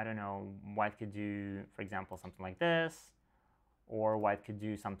 I don't know, white could do, for example, something like this, or white could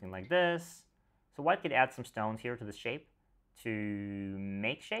do something like this. So white could add some stones here to the shape to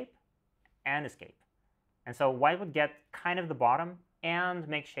make shape and escape. And so white would get kind of the bottom and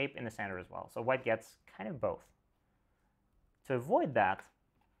make shape in the center as well. So white gets kind of both. To avoid that,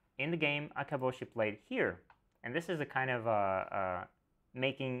 in the game, Akaboshi played here. And this is a kind of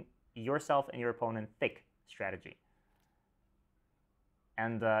making yourself and your opponent thick strategy.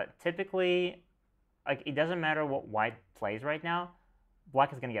 And typically, like, it doesn't matter what white plays right now,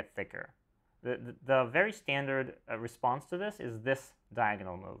 black is going to get thicker. The very standard response to this is this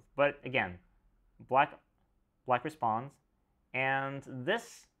diagonal move. But again, black responds, and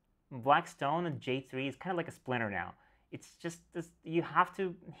this black stone at J3 is kind of like a splinter now. It's just this, you have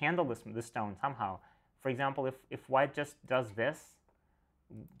to handle this stone somehow. For example, if white just does this,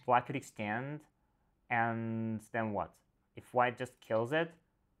 black could extend, and then what? If white just kills it,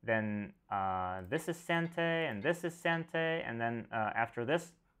 then this is sente, and this is sente, and then after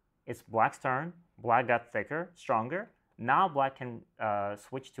this, it's black's turn. Black got thicker, stronger. Now black can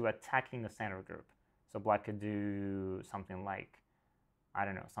switch to attacking the center group. So black could do something like, I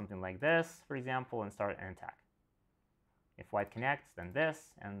don't know, something like this, for example, and start an attack. If white connects, then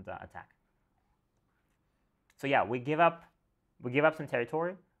this, and attack. So yeah, we give up some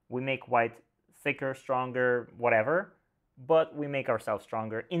territory. We make white thicker, stronger, whatever, but we make ourselves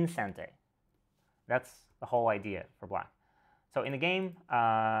stronger in sente. That's the whole idea for black. So in the game,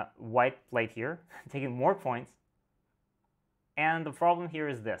 white played here, taking more points. And the problem here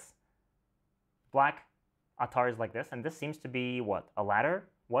is this. Black attar is like this, and this seems to be what? A ladder?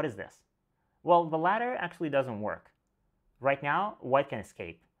 What is this? Well, the ladder actually doesn't work. Right now, white can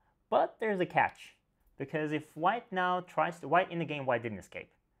escape. But there's a catch. Because if white now tries to... in the game, white didn't escape.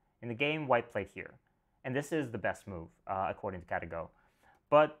 In the game, white played here. And this is the best move, according to Katago.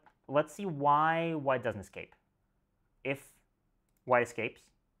 But let's see why white doesn't escape. If white escapes,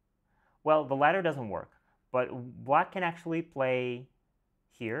 well, the ladder doesn't work. But black can actually play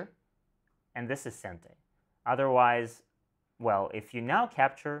here, and this is sente. Otherwise, well, if you now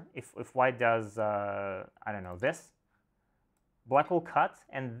capture, if white does, I don't know, this, black will cut,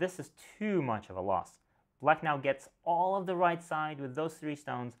 and this is too much of a loss. Black now gets all of the right side with those 3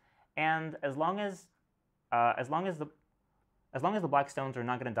 stones, and as long as the black stones are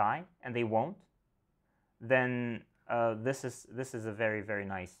not going to die, and they won't, then this is a very, very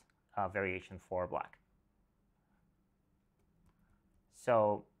nice variation for black.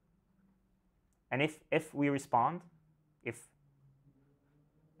 So, and if we respond, if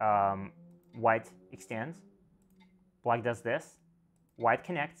white extends, black does this, white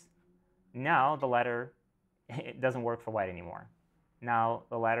connects, now the ladder, it doesn't work for white anymore. Now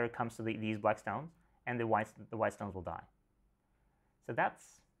the ladder comes to these black stones, and the white stones will die. So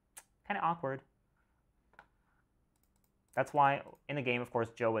that's kind of awkward. That's why in the game, of course,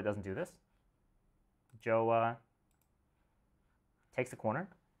 Jowa doesn't do this. Jowa takes the corner,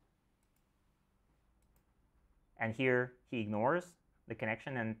 and here he ignores the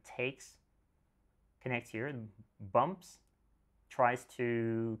connection and connects here, bumps, tries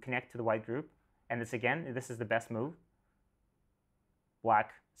to connect to the white group, and this is the best move.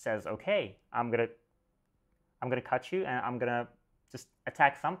 Black says, okay, I'm gonna cut you, and I'm gonna just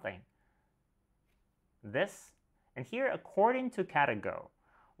attack something. This, and here, according to Katago,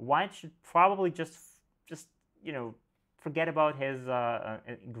 white should probably just forget about his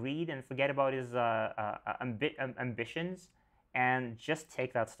greed and forget about his ambitions and just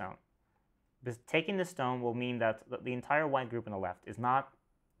take that stone. Because taking the stone will mean that the entire white group on the left is not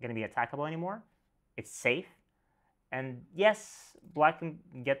going to be attackable anymore. It's safe. And yes, black can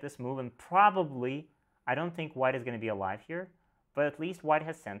get this move, and probably, I don't think white is going to be alive here, but at least white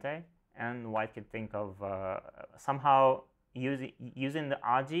has sente, and white could think of somehow using the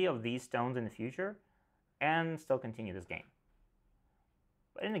aji of these stones in the future and still continue this game.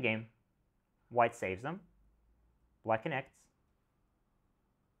 But in the game, white saves them, black connects.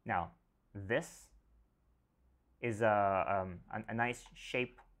 Now, this is a nice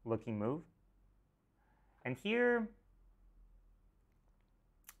shape-looking move. And here,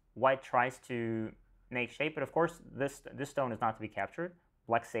 white tries to make shape, but of course, this stone is not to be captured.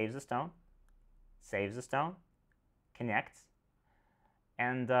 Black saves the stone, connects,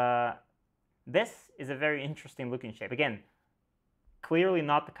 and this is a very interesting looking shape. Again, clearly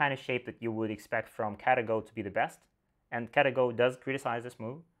not the kind of shape that you would expect from Katago to be the best, and Katago does criticize this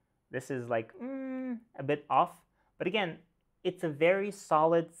move. This is like a bit off, but again, it's a very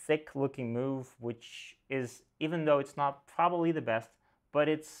solid, thick looking move, which is, even though it's not probably the best, but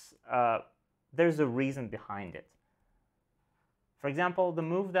it's there's a reason behind it. For example, the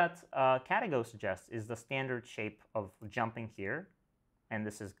move that Katago suggests is the standard shape of jumping here, and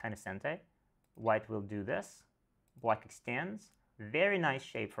this is kind of sente. White will do this, black extends, very nice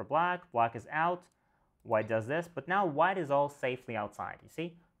shape for black, black is out, white does this, but now white is all safely outside, you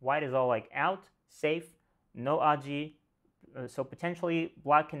see? White is all like out, safe, no aji, so potentially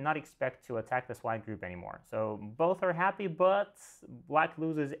black cannot expect to attack this white group anymore. So both are happy, but black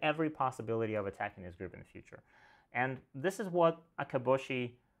loses every possibility of attacking this group in the future. And this is what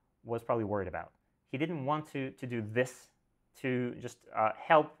Akaboshi was probably worried about. He didn't want to do this to just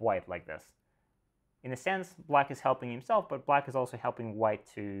help white like this. In a sense, black is helping himself, but black is also helping white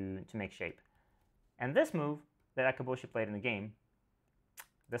to make shape. And this move that Akaboshi played in the game,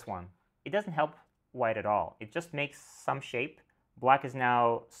 this one, it doesn't help white at all. It just makes some shape. Black is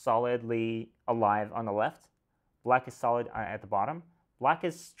now solidly alive on the left. Black is solid at the bottom. Black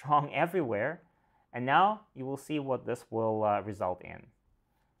is strong everywhere. And now you will see what this will result in.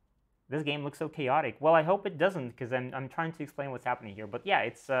 This game looks so chaotic. Well, I hope it doesn't, because I'm trying to explain what's happening here. But yeah,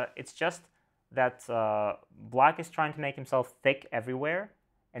 it's just that black is trying to make himself thick everywhere,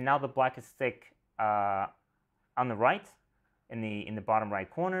 and now the black is thick on the right, in the bottom right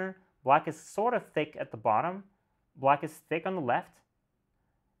corner. Black is sort of thick at the bottom. Black is thick on the left,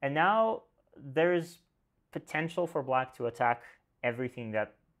 and now there's potential for black to attack everything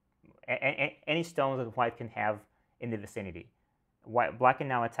that any stones that white can have in the vicinity. Black can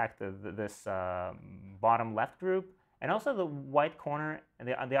now attack this bottom left group, and also the white corner,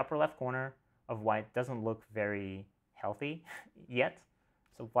 the upper left corner of white doesn't look very healthy yet,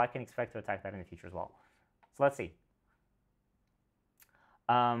 so black can expect to attack that in the future as well. So let's see.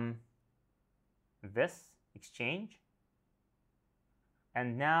 This exchange,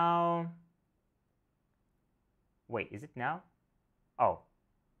 and now, wait, is it now? Oh,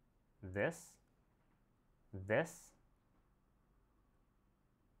 this,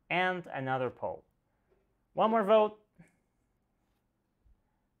 and another poll. One more vote.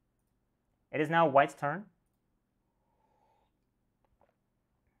 It is now white's turn.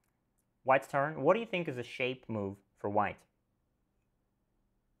 White's turn. What do you think is a shape move for white?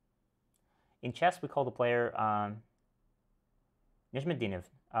 In chess, we call the player Nizhmedinov.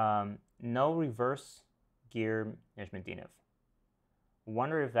 No reverse gear Nizhmedinov.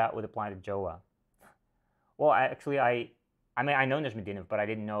 Wonder if that would apply to Jowa. Well, I mean, I know Nizhmedinov, but I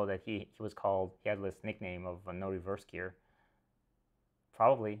didn't know that he had this nickname of no reverse gear.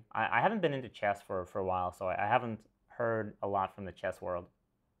 Probably. I haven't been into chess for a while, so I haven't heard a lot from the chess world.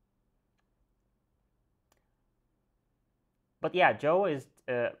 But yeah, Jowa is,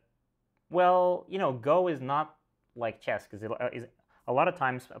 well, you know, Go is not like chess, because a lot of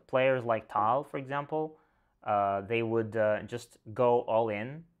times players like Tal, for example, they would just go all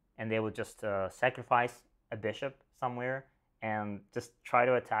in, and they would just sacrifice a bishop somewhere and just try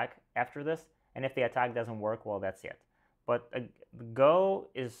to attack after this. And if the attack doesn't work, well, that's it. But Go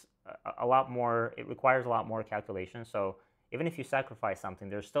is a lot more, it requires a lot more calculation. So even if you sacrifice something,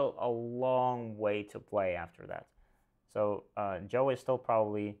 there's still a long way to play after that. So Joe is still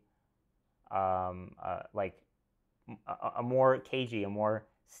probably like a more cagey, a more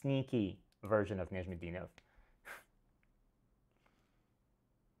sneaky version of Nizhmedinov.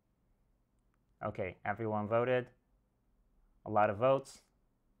 Okay, everyone voted. A lot of votes.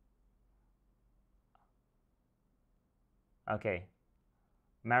 Okay,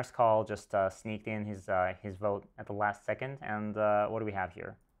 Marskal just sneaked in his vote at the last second. And what do we have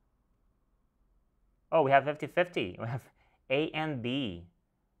here? Oh, we have 50-50. We have A and B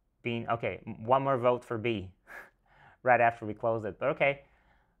being, okay, one more vote for B right after we close it. But okay,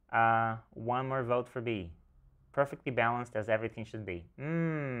 one more vote for B. Perfectly balanced as everything should be.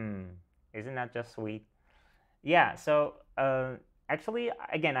 Isn't that just sweet? Yeah, so actually,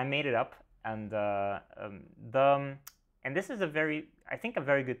 again, I made it up. And and this is I think a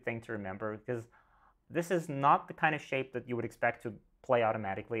very good thing to remember, because this is not the kind of shape that you would expect to play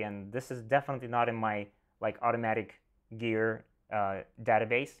automatically, and this is definitely not in my like automatic gear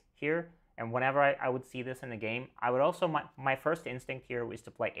database here. And whenever I would see this in the game, I would also, my first instinct here was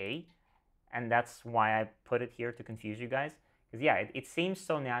to play A, and that's why I put it here to confuse you guys. Because yeah, it seems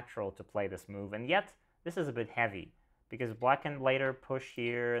so natural to play this move, and yet this is a bit heavy, because black can later push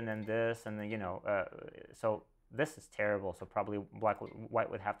here, and then this, and then, you know, so this is terrible. So probably white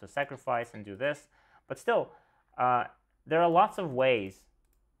would have to sacrifice and do this. But still, there are lots of ways.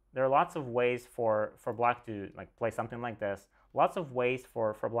 There are lots of ways for black to like play something like this. Lots of ways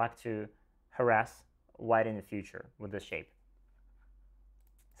for black to harass white in the future with this shape.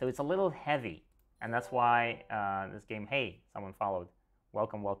 So it's a little heavy, and that's why this game, hey, someone followed.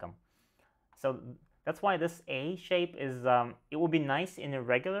 Welcome, welcome. So that's why this A shape is, it will be nice in a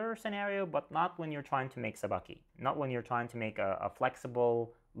regular scenario, but not when you're trying to make sabaki. Not when you're trying to make a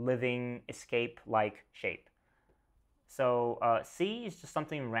flexible, living, escape-like shape. So C is just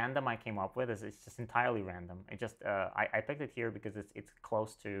something random I came up with. It's just entirely random. It just I picked it here because it's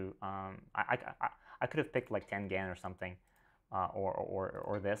close to, I could have picked like Tengen or something.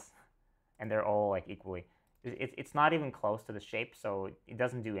 or this, and they're all like equally. It's not even close to the shape, so it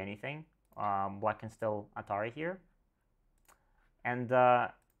doesn't do anything. Black can still Atari here. And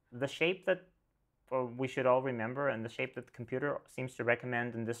the shape that we should all remember, and the shape that the computer seems to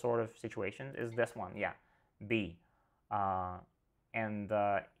recommend in this sort of situation is this one, yeah, B. Yeah,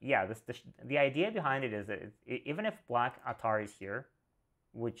 the idea behind it is that even if black Atari is here,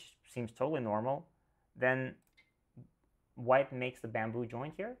 which seems totally normal, then white makes the bamboo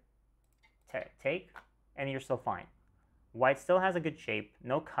joint here, take, and you're still fine. White still has a good shape,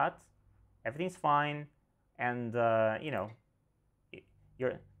 no cut, everything's fine, and you know,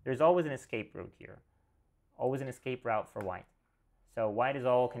 there's always an escape route here, always an escape route for white. So white is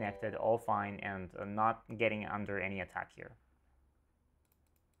all connected, all fine, and not getting under any attack here.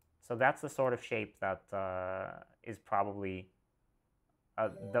 So that's the sort of shape that is probably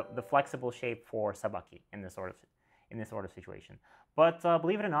the flexible shape for sabaki in this sort of situation. But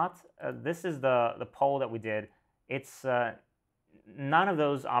believe it or not, this is the poll that we did. It's none of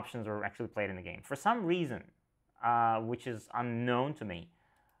those options were actually played in the game for some reason, which is unknown to me.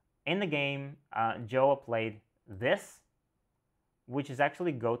 In the game, Jowa played this, which is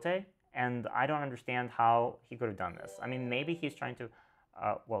actually Gote, and I don't understand how he could have done this. I mean, maybe he's trying to.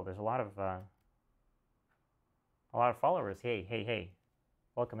 Well, there's a lot of followers. Hey!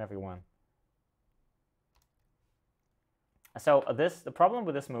 Welcome everyone. So the problem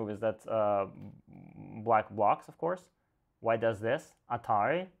with this move is that black blocks, of course. White does this,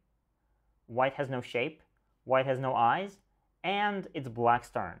 Atari. White has no shape. White has no eyes, and it's black's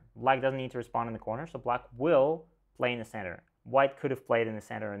turn. Black doesn't need to respond in the corner, so black will play in the center. White could have played in the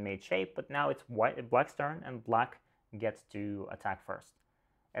center and made shape, but now it's black's turn, and black gets to attack first.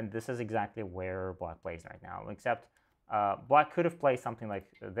 And this is exactly where black plays right now, except black could have played something like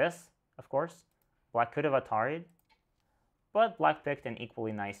this, of course. Black could have Atari'd, but black picked an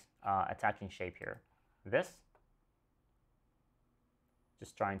equally nice attacking shape here. This,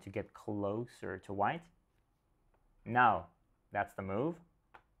 just trying to get closer to white. Now, that's the move.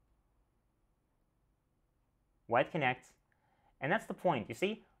 White connects, and that's the point. You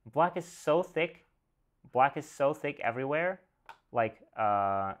see, black is so thick. Black is so thick everywhere. Like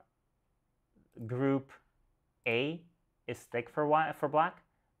group A is thick for black.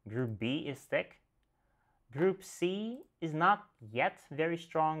 Group B is thick. Group C is not yet very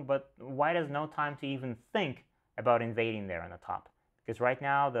strong, but white has no time to even think about invading there on the top. Because right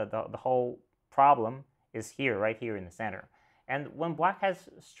now, the whole problem is here, right here in the center. And when black has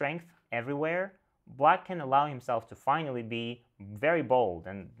strength everywhere, black can allow himself to finally be very bold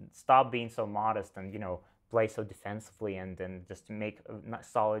and stop being so modest and, you know, play so defensively and just to make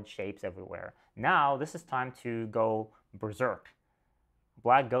solid shapes everywhere. Now, this is time to go berserk.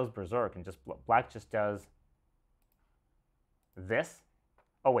 Black goes berserk and black just does this.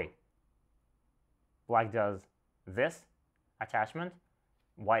 Oh, wait. Black does this attachment,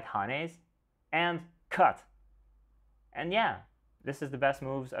 white hanes, and cut. And yeah, this is the best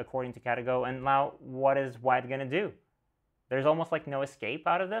moves according to Katago. And now, what is white gonna do? There's almost like no escape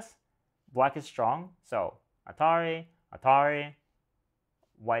out of this. Black is strong, so Atari, Atari.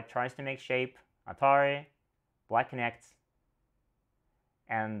 White tries to make shape, Atari. Black connects,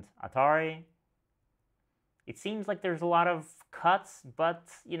 and Atari. It seems like there's a lot of cuts, but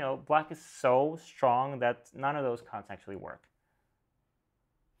you know, black is so strong that none of those cuts actually work.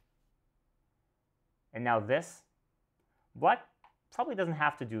 And now this, black probably doesn't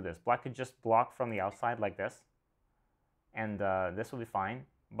have to do this. Black could just block from the outside like this, and this will be fine.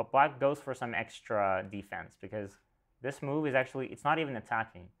 But black goes for some extra defense because this move is actually, it's not even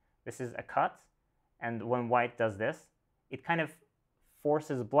attacking. This is a cut, and when white does this, it kind of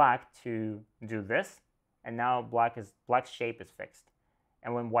forces black to do this, and now black's shape is fixed.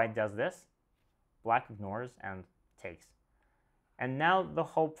 And when white does this, black ignores and takes. And now the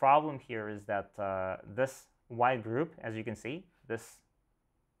whole problem here is that this white group, as you can see, this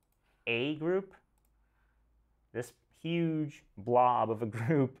A group, this huge blob of a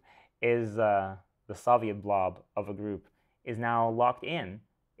group is the Soviet blob of a group is now locked in.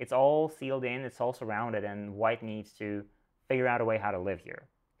 It's all sealed in, it's all surrounded, and white needs to figure out a way how to live here.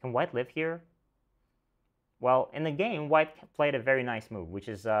 Can white live here? Well, in the game, white played a very nice move, which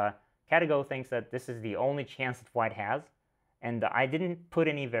is Katago thinks that this is the only chance that white has. And I didn't put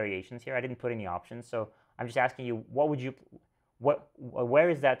any variations here. I didn't put any options. So I'm just asking you, where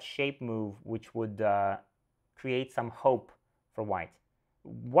is that shape move which would create some hope for white?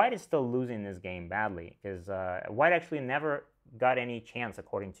 White is still losing this game badly because white actually never got any chance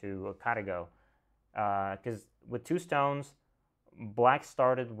according to Katago. Because with 2 stones, black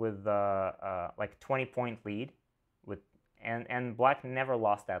started with like 20-point lead, and black never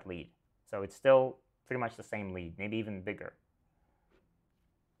lost that lead. So it's still pretty much the same lead, maybe even bigger.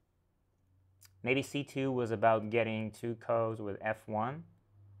 Maybe c2 was about getting 2 ko's with f1.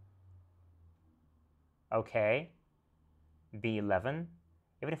 Okay. b11.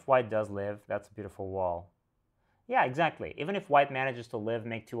 Even if white does live, that's a beautiful wall. Yeah, exactly. Even if white manages to live,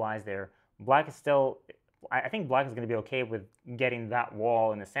 make 2 eyes there, black is still... I think black is going to be okay with getting that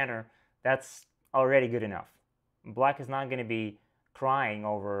wall in the center. That's already good enough. Black is not going to be crying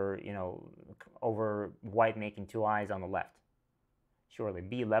over, over white making 2 eyes on the left. Surely.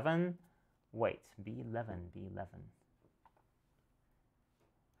 b11. Wait, b11, b11.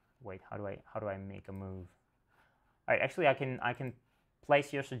 Wait, how do I make a move? All right, actually, I can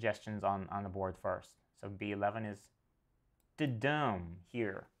place your suggestions on the board first. So b11 is the dome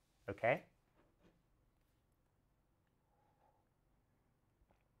here. Okay.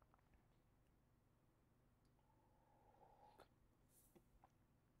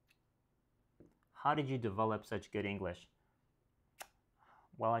 How did you develop such good English?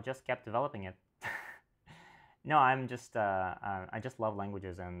 Well, I just kept developing it. No, I just love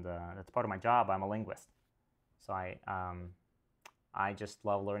languages, and that's part of my job. I'm a linguist, so I just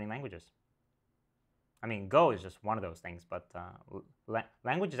love learning languages. I mean, Go is just one of those things, but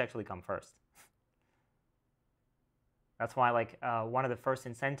languages actually come first. That's why, like, one of the first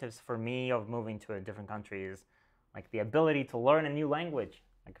incentives for me of moving to a different country is like the ability to learn a new language.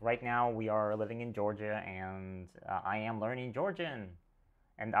 Like right now, we are living in Georgia, and I am learning Georgian,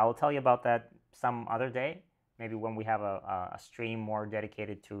 and I'll tell you about that some other day. Maybe when we have a stream more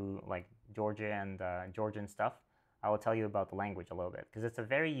dedicated to like Georgia and Georgian stuff, I will tell you about the language a little bit, because it's a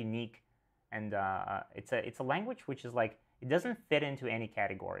very unique, and it's a language which is like, it doesn't fit into any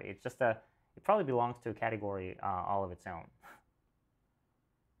category. It's just it probably belongs to a category all of its own.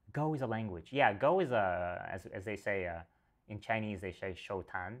 Go is a language. Yeah, Go is as they say in Chinese, they say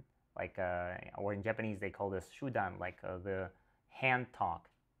shoutan, like or in Japanese they call this shudan, like the hand talk,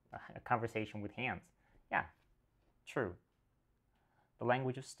 a conversation with hands. Yeah, true. The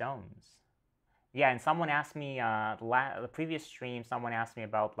language of stones. Yeah, and someone asked me the previous stream. Someone asked me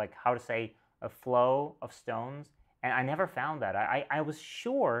about like how to say a flow of stones, and I never found that. I was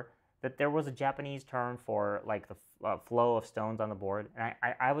sure that there was a Japanese term for like the flow of stones on the board, and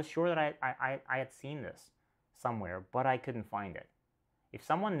I was sure that I had seen this somewhere, but I couldn't find it. If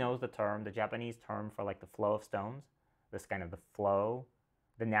someone knows the term, the Japanese term for like the flow of stones, this kind of the flow,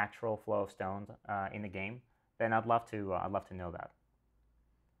 the natural flow of stones in the game, then I'd love to know that.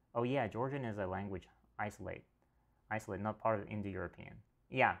 Oh yeah, Georgian is a language isolate, not part of Indo-European.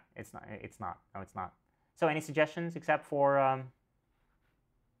 Yeah, it's not. No, it's not. So any suggestions except for?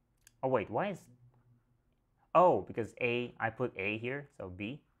 Oh wait, why is? Oh, because A, I put A here, so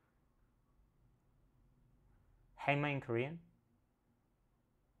B. Hangma in Korean.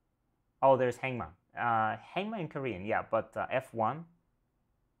 Oh, there's Hangma. Hangma in Korean, yeah, but F1.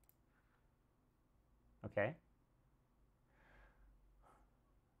 Okay.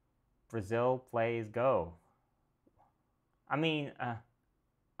 Brazil plays Go. I mean,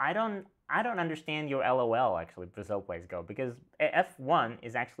 I don't understand your LOL. Actually, Brazil plays Go, because F1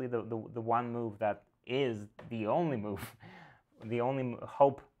 is actually the one move that is the only move, the only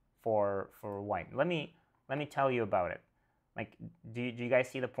hope for white. Let me tell you about it. Like, do you guys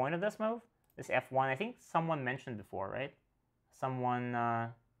see the point of this move? This F1, I think someone mentioned before, right? Someone,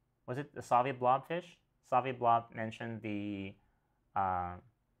 was it the Soviet Blobfish? Soviet Blob mentioned the,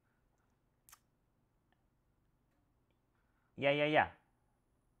 yeah.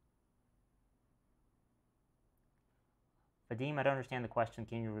 Vadim, I don't understand the question.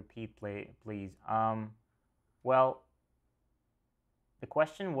 Can you repeat, please? Well, the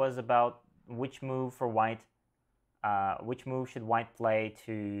question was about which move for white, which move should white play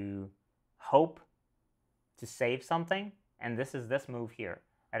to hope to save something, and this is this move here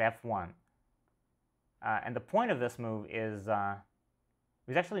at F1. And the point of this move is, it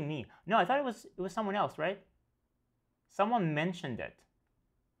was actually me. No, I thought it was someone else, right? Someone mentioned it.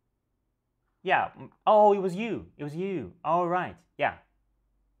 Yeah. Oh, it was you. It was you. All right. Yeah.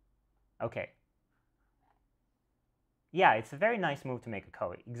 Okay. Yeah, it's a very nice move to make a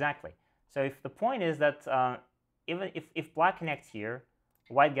ko. Exactly. So if the point is that even if black connects here,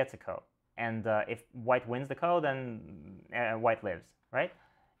 white gets a ko, and if white wins the ko, then white lives, right?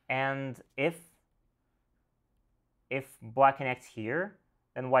 And if black connects here,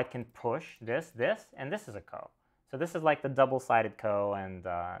 then white can push this, and this is a ko. So this is like the double-sided ko, and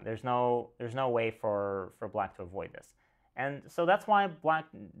there's no way for black to avoid this. And so that's why black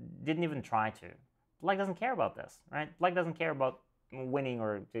didn't even try to. Black doesn't care about this, right? Black doesn't care about winning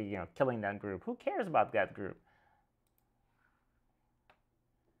or killing that group. Who cares about that group?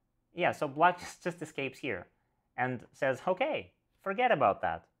 yeah, so black just escapes here and says, okay, forget about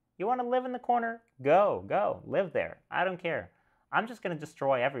that. You want to live in the corner? Go, live there. I don't care. I'm just going to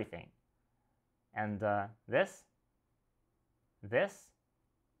destroy everything. And this,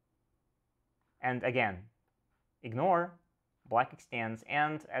 and again, ignore, black extends,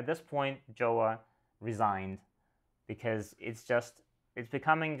 and at this point, Jowa resigned because it's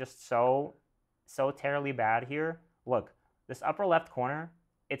becoming just so terribly bad here. Look, this upper left corner,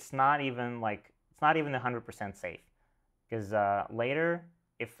 it's not even 100% safe, because later,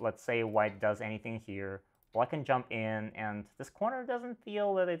 if let's say white does anything here, black can jump in, and this corner doesn't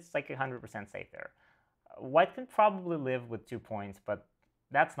feel that it's like 100% safe there. White can probably live with 2 points, but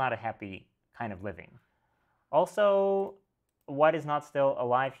that's not a happy kind of living. Also, white is not still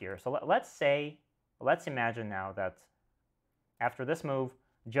alive here. So let's imagine now that after this move,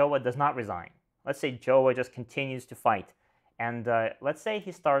 Jowa does not resign. Let's say Jowa just continues to fight. And let's say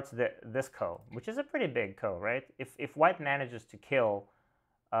he starts this ko, which is a pretty big ko, right? If white manages to kill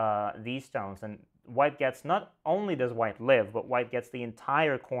these stones, and white gets, not only does white live, but white gets the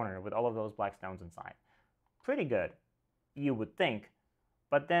entire corner with all of those black stones inside. Pretty good, you would think.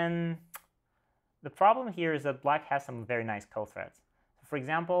 But then the problem here is that black has some very nice co-threats. For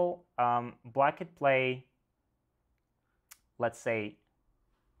example, black could play, let's say,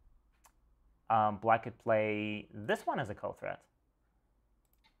 black could play this one as a co-threat.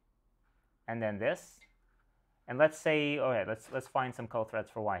 And then this. And let's say, okay, let's find some co-threats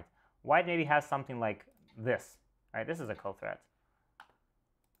for white. White maybe has something like this, right? This is a co-threat.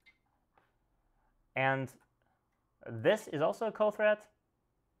 And this is also a co-threat.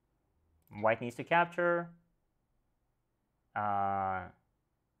 White needs to capture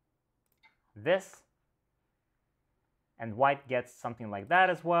this. And white gets something like that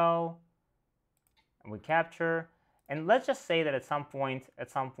as well. And we capture. And let's just say that at some point,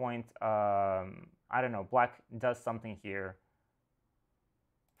 I don't know, black does something here,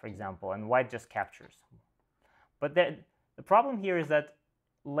 for example, and white just captures. But the problem here is that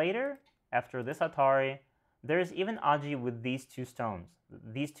later, after this Atari, there's even Aji with these 2 stones.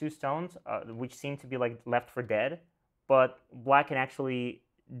 These 2 stones, which seem to be like left for dead, but black can actually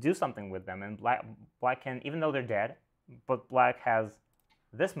do something with them. And black can, even though they're dead, but black has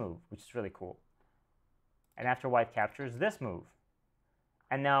this move, which is really cool. And after white captures, this move.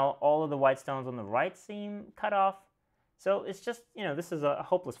 And now all of the white stones on the right seem cut off. So it's just, this is a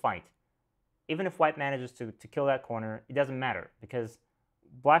hopeless fight. Even if white manages to kill that corner, it doesn't matter, because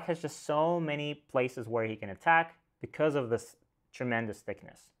black has just so many places where he can attack because of this tremendous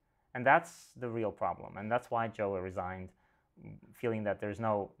thickness. And that's the real problem. And that's why Jowa resigned, feeling that there's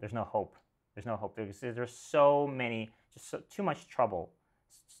no hope. There's no hope. There's so many, too much trouble,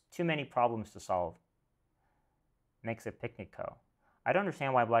 too many problems to solve. Makes a picnic ko. I don't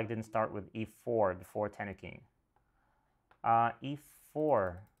understand why black didn't start with e4 before Tenu King.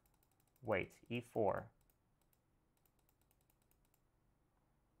 E4. Wait, e4.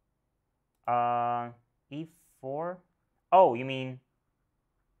 E4? Oh, you mean...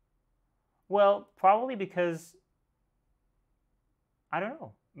 Well, probably because... I don't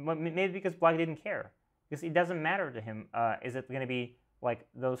know. Maybe because black didn't care. Because it doesn't matter to him. Is it going to be like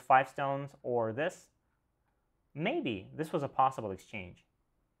those 5 stones or this? Maybe this was a possible exchange.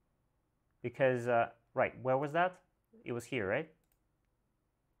 Because, right, where was that? It was here, right?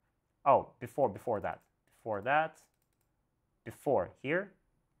 Oh, before that. Before here,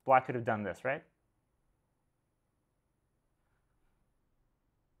 black could have done this, right?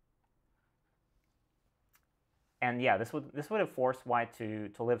 And yeah, this would have forced white to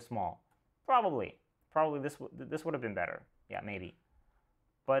live small. Probably this would have been better. Yeah, maybe.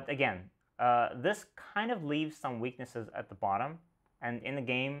 But again, this kind of leaves some weaknesses at the bottom, and in the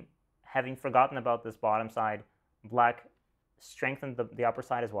game, having forgotten about this bottom side, black strengthened the upper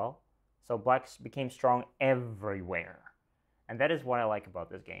side as well. So black became strong everywhere. And that is what I like about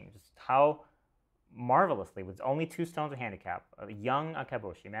this game, just how marvelously, with only 2 stones of handicap, a young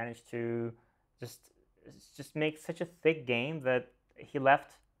Akaboshi managed to just make such a thick game that he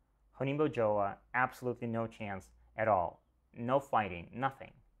left Honinbo Jowa absolutely no chance at all. No fighting,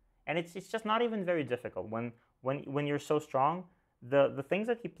 nothing. And it's just not even very difficult. When you're so strong, the things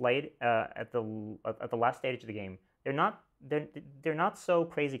that he played at the last stage of the game, they're not so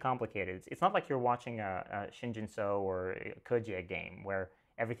crazy complicated. It's not like you're watching a Shinjin-so or a Koji game where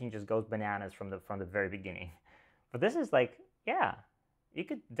everything just goes bananas from the very beginning. But this is like, yeah, you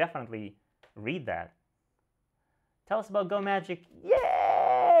could definitely read that. Tell us about Go Magic.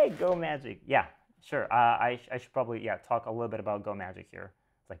 Yay! Go Magic. Yeah, sure. I should probably talk a little bit about Go Magic here.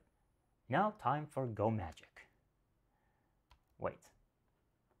 It's like, now time for Go Magic. Wait.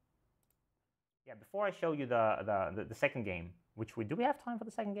 Yeah, before I show you the second game, which do we have time for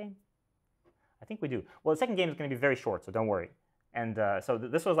the second game? I think we do. Well, the second game is going to be very short, so don't worry. And so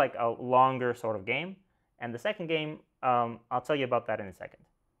this was like a longer sort of game. And the second game, I'll tell you about that in a second.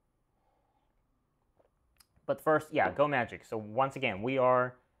 But first, yeah, Go Magic. So once again,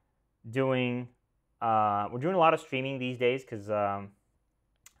 we're doing a lot of streaming these days because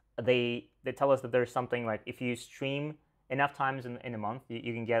they tell us that there's something like if you stream enough times in a month,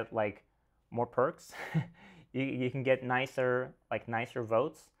 you can get like more perks. you can get nicer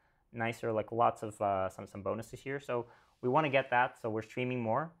votes, nicer like lots of some bonuses here. So we want to get that. So we're streaming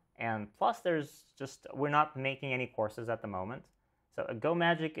more, and plus we're not making any courses at the moment. So Go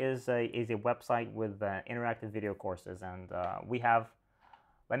Magic is a website with interactive video courses, and we have.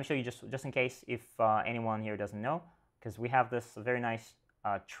 Let me show you just in case if anyone here doesn't know, because we have this very nice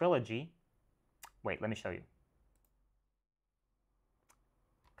trilogy. Wait, let me show you.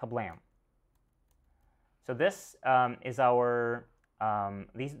 Kablam. So this is our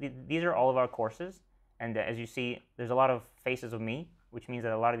these are all of our courses, and as you see, there's a lot of faces of me, which means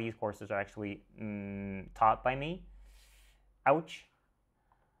that a lot of these courses are actually taught by me. Ouch.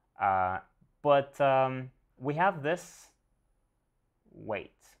 But we have this.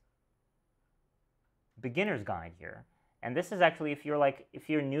 Wait. Beginner's guide here. And this is actually if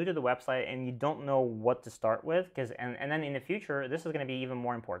you're new to the website and you don't know what to start with, and then in the future this is going to be even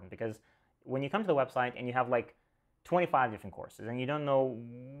more important, because when you come to the website and you have like 25 different courses and you don't know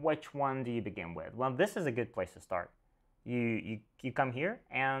which one do you begin with, well, this is a good place to start. You come here,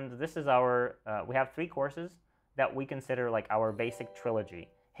 and this is our we have 3 courses that we consider like our basic trilogy.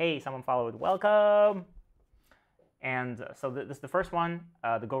 Hey, someone followed. Welcome. And so this is the first one,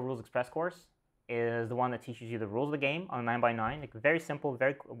 the Go Rules Express course, is the one that teaches you the rules of the game on 9x9. Like very simple,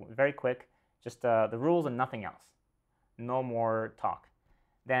 very quick, just the rules and nothing else. No more talk.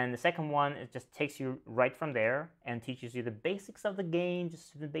 Then the second one, it just takes you right from there and teaches you the basics of the game,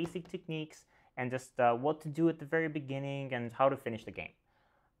 just the basic techniques, and just what to do at the very beginning and how to finish the game.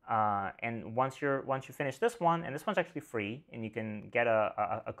 And once you finish this one, and this one's actually free, and you can get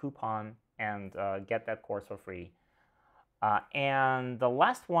a coupon and get that course for free. And the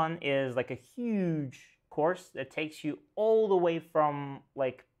last one is like a huge course that takes you all the way from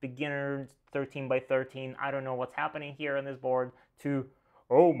like beginner 13x13, I don't know what's happening here on this board, to,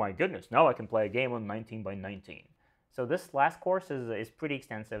 oh my goodness, now I can play a game on 19x19. So this last course is pretty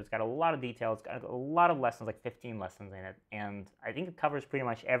extensive. It's got a lot of details. It's got a lot of lessons, like 15 lessons in it. And I think it covers pretty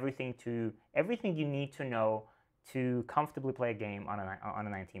much everything you need to know to comfortably play a game on a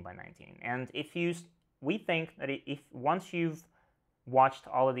 19x19. And we think that if once you've watched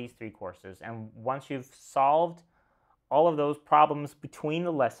all of these 3 courses, and once you've solved all of those problems between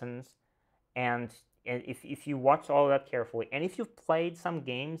the lessons, and if you watch all of that carefully, and if you've played some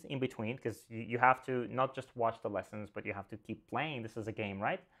games in between, because you have to not just watch the lessons, but you have to keep playing. This is a game,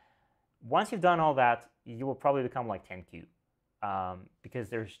 right? Once you've done all that, you will probably become like 10Q, because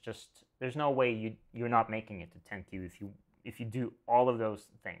there's no way you're not making it to 10Q if you do all of those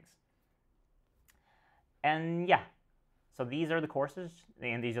things. And yeah, so these are the courses,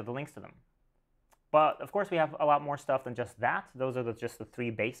 and these are the links to them. But of course, we have a lot more stuff than just that. Those are just the 3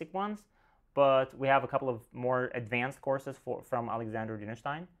 basic ones. But we have a couple of more advanced courses from Alexander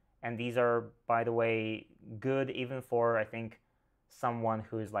Dinnerstein. And these are, by the way, good even for, I think, someone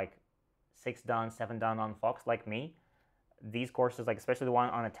who is like 6 done, 7 done on Fox, like me. These courses, like especially the one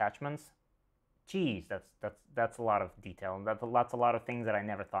on attachments, geez, that's a lot of detail. And that's a lot of things that I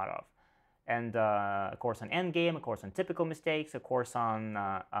never thought of. And a course on endgame, a course on typical mistakes, a course on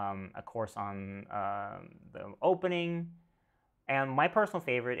the opening, and my personal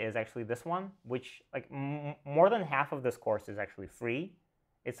favorite is actually this one, which like more than half of this course is actually free.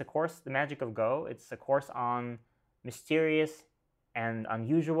 It's a course, The Magic of Go. It's a course on mysterious and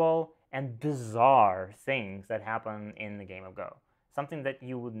unusual and bizarre things that happen in the game of Go. Something that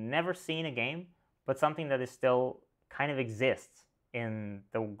you would never see in a game, but something that is still kind of exists in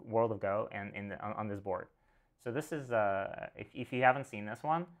the world of Go and on this board. So this is, if you haven't seen this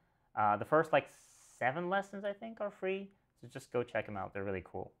one, the first like 7 lessons I think are free. So just go check them out. They're really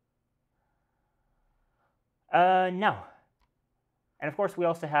cool. Now, and of course we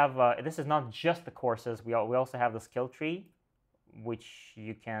also have, this is not just the courses, we also have the skill tree, which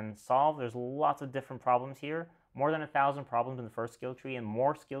you can solve. There's lots of different problems here. More than 1,000 problems in the first skill tree, and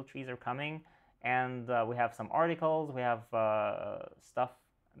more skill trees are coming. And we have some articles. We have stuff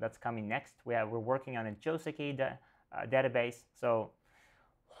that's coming next. We're working on a Joseki database. So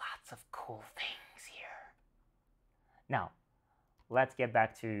lots of cool things here. Now, let's get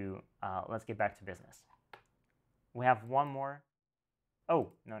back to business. We have one more. Oh,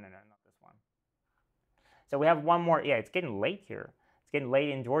 no, not this one. So we have one more. Yeah, it's getting late here. It's getting late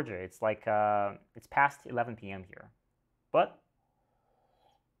in Georgia. It's like it's past 11 p.m. here, but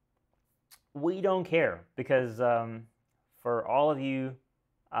we don't care because for all of you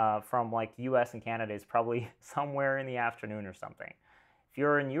from like U.S. and Canada, it's probably somewhere in the afternoon or something. If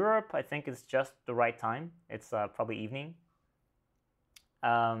you're in Europe, I think it's just the right time. It's probably evening.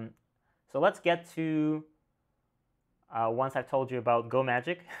 So let's get to once I've told you about Go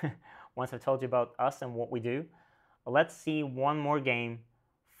Magic, once I've told you about us and what we do, let's see one more game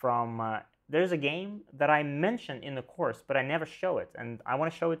from. There's a game that I mentioned in the course, but I never show it, and I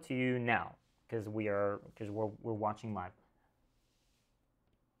want to show it to you now because we're watching live.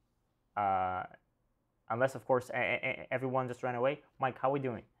 Unless of course everyone just ran away. Mike, how are we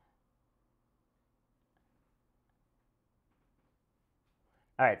doing?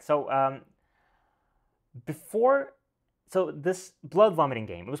 All right, so this blood vomiting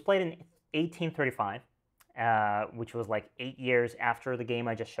game, it was played in 1835, which was like 8 years after the game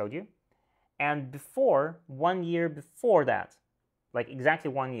I just showed you. And 1 year before that, like exactly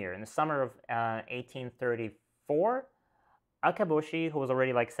 1 year, in the summer of 1834, Akaboshi, who was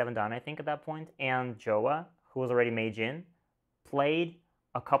already like 7 down, I think, at that point, and Jowa, who was already Meijin, played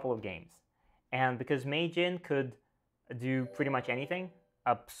a couple of games. And because Meijin could do pretty much anything,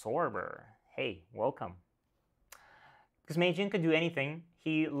 Absorber, hey, welcome. Because Meijin could do anything,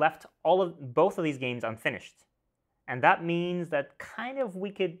 he left both of these games unfinished. And that means that kind of we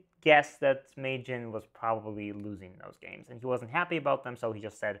could guess that Meijin was probably losing those games. And he wasn't happy about them, so he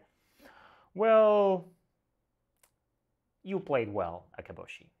just said, well, you played well,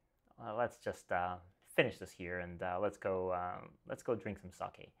 Akaboshi. Let's just finish this here and let's go drink some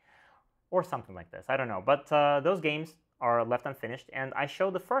sake. Or something like this, I don't know. But those games are left unfinished, and I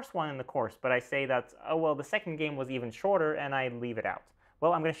show the first one in the course, but I say that, oh well, the second game was even shorter, and I leave it out.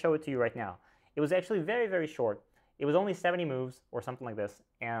 Well, I'm going to show it to you right now. It was actually very, very short. It was only 70 moves, or something like this,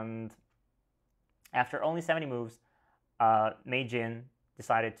 and after only 70 moves, Meijin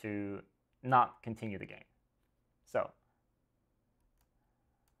decided to not continue the game. So,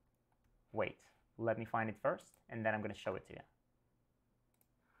 wait, let me find it first, and then I'm going to show it to you.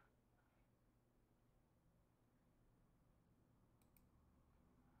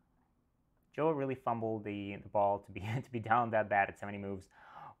 Joe really fumbled the ball to be down that bad at 70 moves.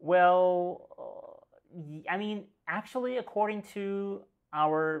 Well, I mean, actually, according to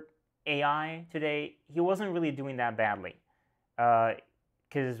our AI today, he wasn't really doing that badly,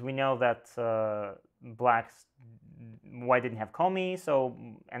 because we know that White didn't have Komi, so,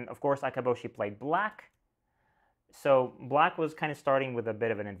 and of course Akaboshi played Black, so Black was kind of starting with a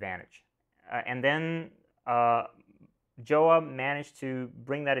bit of an advantage, and then Jowa managed to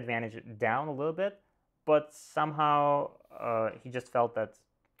bring that advantage down a little bit, but somehow he just felt that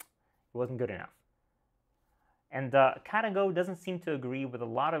it wasn't good enough. And Katago doesn't seem to agree with a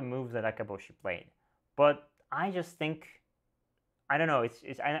lot of moves that Akaboshi played, but I just think, I don't know,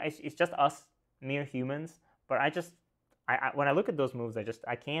 it's just us mere humans, but when I look at those moves,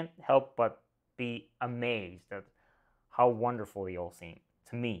 I can't help but be amazed at how wonderful they all seem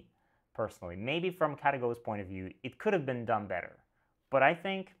to me. Personally, maybe from Katago's point of view, it could have been done better. But I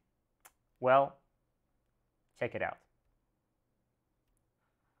think, well, check it out.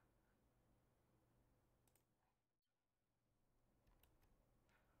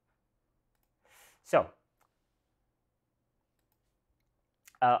 So,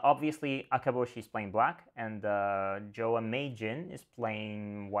 obviously, Akaboshi is playing Black, and Jowa Meijin is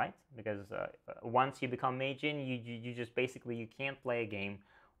playing White, because once you become Meijin, you just basically, you can't play a game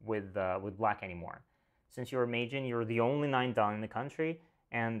with Black anymore. Since you're a Meijin, you're the only 9 down in the country,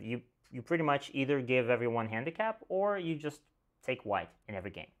 and you pretty much either give everyone handicap or you just take White in every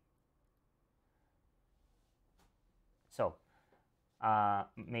game. So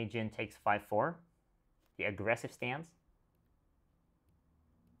Meijin takes 5-4, the aggressive stance.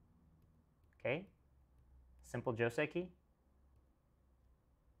 Okay, simple Joseki.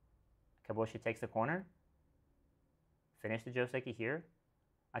 Akaboshi takes the corner. Finish the Joseki here.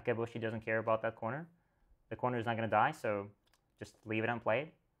 Akaboshi doesn't care about that corner. The corner is not going to die, so just leave it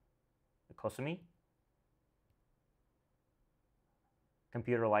unplayed. The Kosumi.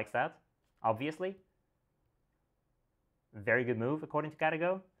 Computer likes that, obviously. Very good move, according to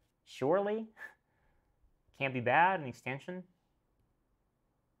Katago. Surely. Can't be bad, an extension.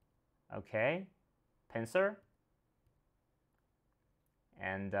 Okay. Pincer.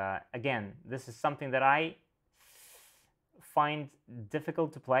 And again, this is something that I find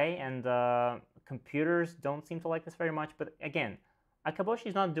difficult to play, and computers don't seem to like this very much. But again, Akaboshi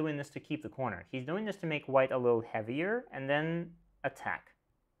is not doing this to keep the corner. He's doing this to make White a little heavier and then attack.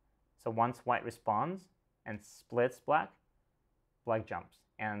 So once White responds, and splits black, black jumps.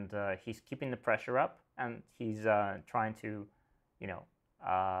 And he's keeping the pressure up, and he's trying to, you know,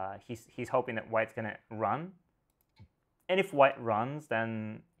 he's hoping that white's going to run. And if white runs,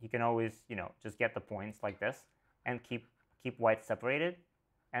 then he can always, you know, just get the points like this and keep white separated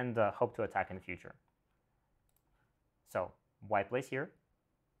and hope to attack in the future. So white plays here,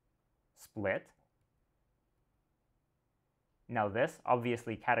 split. Now this,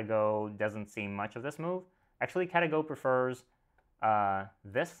 obviously Katago doesn't see much of this move. Actually, Katago prefers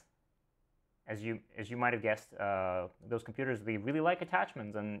this. As you might have guessed, those computers, they really like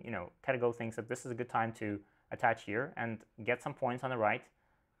attachments, and you know, Katago thinks that this is a good time to attach here and get some points on the right,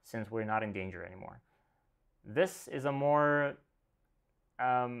 since we're not in danger anymore. This is a more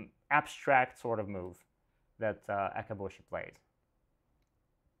abstract sort of move that Akaboshi plays,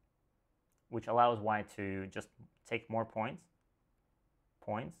 which allows white to just take more points.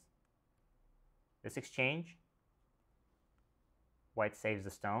 This exchange, white saves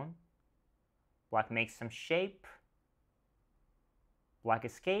the stone. Black makes some shape. Black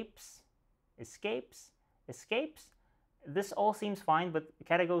escapes. This all seems fine, but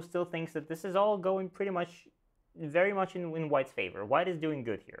Katago still thinks that this is all going pretty much, very much in white's favor. White is doing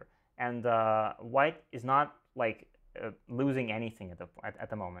good here, and white is not like losing anything at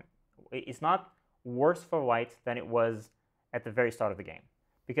the moment. It's not worse for white than it was at the very start of the game,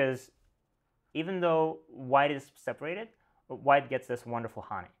 because even though white is separated, white gets this wonderful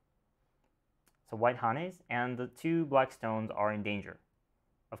Hane. So white Hanes, and the two black stones are in danger.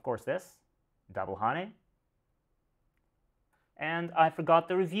 Of course, this double Hane. And I forgot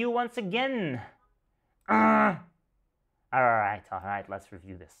the review once again. All right, let's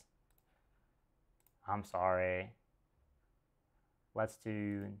review this. I'm sorry. Let's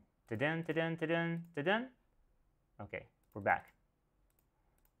do ta-dun. Okay, we're back.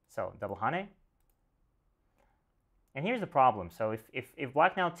 So double Hane. And here's the problem. So if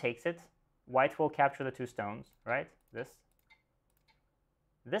black now takes it, white will capture the two stones, right? This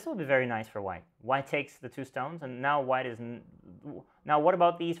will be very nice for white. White takes the two stones, and now white is. Now what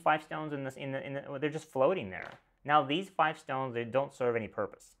about these 5 stones in this? They're just floating there. Now these 5 stones, they don't serve any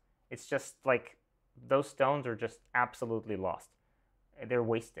purpose. It's just like those stones are just absolutely lost. They're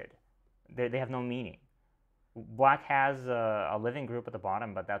wasted. They have no meaning. Black has a living group at the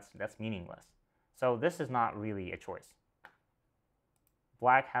bottom, but that's meaningless. So this is not really a choice.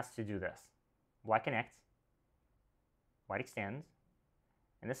 Black has to do this. Black connects. White extends.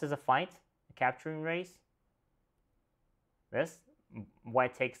 And this is a fight, a capturing race. This,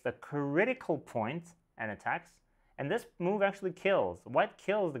 white takes the critical point and attacks. And this move actually kills. White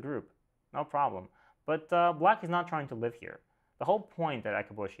kills the group, no problem. But black is not trying to live here. The whole point that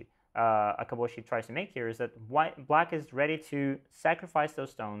Akaboshi tries to make here is that black is ready to sacrifice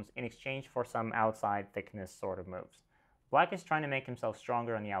those stones in exchange for some outside thickness sort of moves. Black is trying to make himself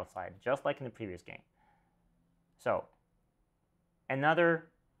stronger on the outside, just like in the previous game. So, another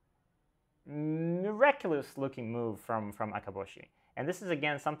miraculous-looking move from Akaboshi. And this is,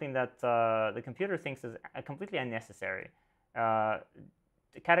 again, something that the computer thinks is completely unnecessary.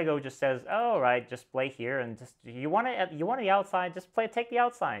 Katago just says, "Oh, right, just play here, and just you want the outside, just take the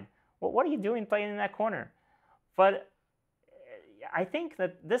outside. Well, what are you doing playing in that corner?" But I think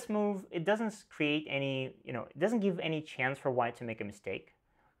that this move, it doesn't create any, it doesn't give any chance for white to make a mistake.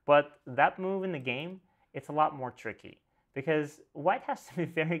 But that move in the game, it's a lot more tricky, because white has to be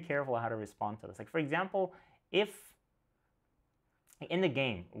very careful how to respond to this. Like, for example, if in the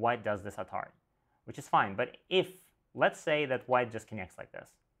game white does this Hatari, which is fine, but if, let's say that white just connects like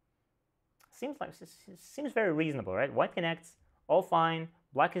this, seems very reasonable, right? White connects, all fine,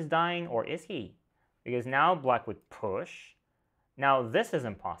 black is dying, or is he? Because now black would push. Now this is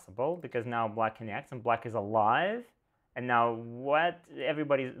impossible, because now black connects and black is alive, and now white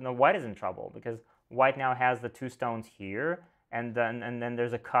is in trouble, because white now has the 2 stones here, and then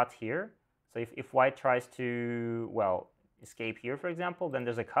there's a cut here. So if white tries to, well, escape here, for example, then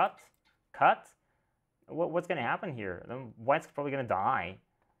there's a cut. What's going to happen here? Then white's probably going to die.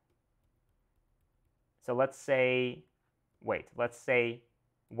 So let's say white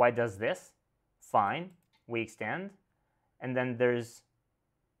does this. Fine, we extend. And then there's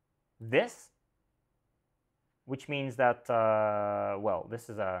this, which means that, well, this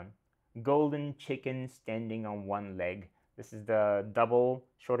is a golden chicken standing on one leg. This is the double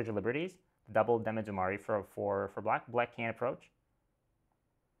shortage of liberties, double Demizumari for black. Black can't approach.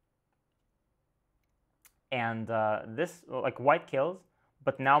 And this, like, white kills,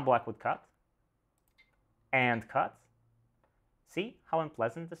 but now black would cut. And cut. See how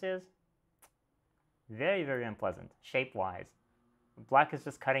unpleasant this is? Very, very unpleasant, shape-wise. Black is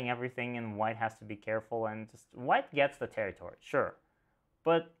just cutting everything, and white has to be careful, and just white gets the territory, sure.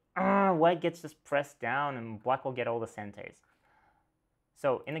 But white gets just pressed down, and black will get all the senteis.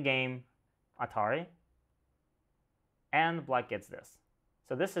 So in the game, Atari, and black gets this.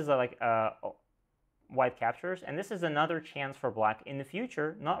 So this is white captures, and this is another chance for black in the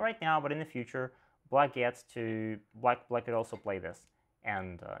future, not right now, but in the future, black could also play this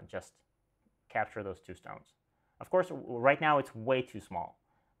and just capture those 2 stones. Of course, right now it's way too small,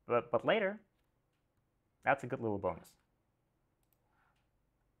 but later, that's a good little bonus.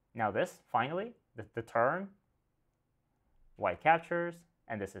 Now this, finally, the turn, white captures,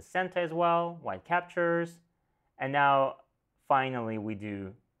 and this is sentei as well, white captures, and now finally we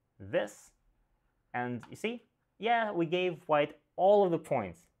do this, and you see, yeah, we gave white all of the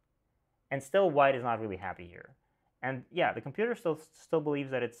points, and still white is not really happy here. And yeah, the computer still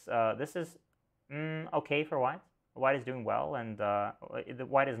believes that it's this is okay for white. White is doing well, and the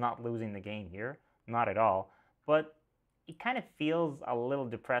white is not losing the game here, not at all. But it kind of feels a little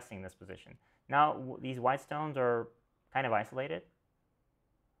depressing, this position. Now these white stones are kind of isolated.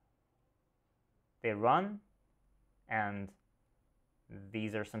 They run, and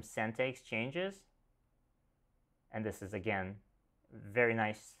these are some sentei exchanges. And this is, again, very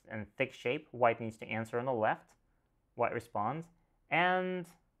nice and thick shape. White needs to answer on the left. White responds. And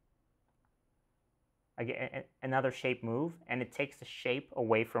again, another shape move, and it takes the shape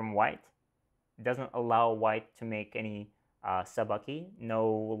away from white. It doesn't allow white to make any sabaki, no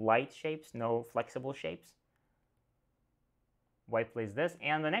light shapes, no flexible shapes. White plays this,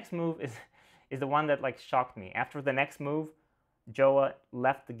 and the next move is the one that shocked me. After the next move, Jowa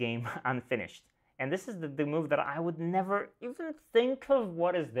left the game unfinished. And this is the move that I would never even think of.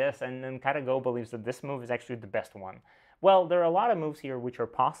 What is this? And then Katago believes that this move is actually the best one. Well, there are a lot of moves here which are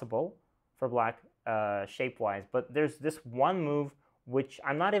possible for black shape-wise, but there's this one move which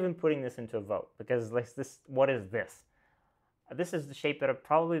I'm not even putting this into a vote, because what is this? This is the shape that I've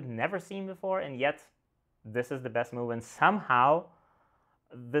probably never seen before, and yet this is the best move, and somehow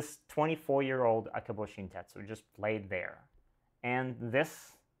this 24-year-old Akaboshi Intetsu just played there. And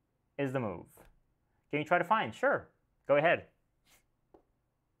this is the move. Can you try to find? Sure. Go ahead.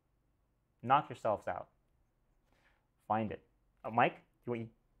 Knock yourselves out. Find it. Mike,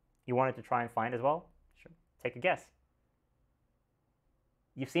 you wanted to try and find as well? Sure. Take a guess.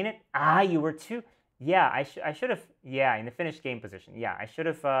 You've seen it? Ah, you were too. Yeah, I should have. Yeah, in the finished game position. Yeah, I should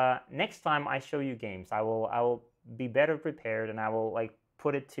have. Next time I show you games, I will be better prepared, and I will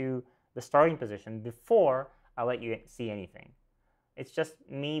put it to the starting position before I let you see anything. It's just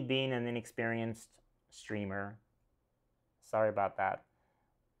me being an inexperienced streamer. Sorry about that.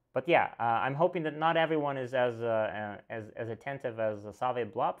 But yeah, I'm hoping that not everyone is as attentive as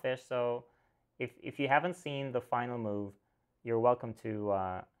Save Blobfish. So if you haven't seen the final move, you're welcome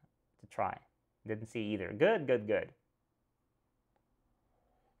to try. Didn't see either. Good, good, good.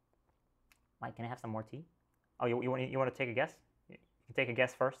 Mike, can I have some more tea? Oh, you want to take a guess? You can take a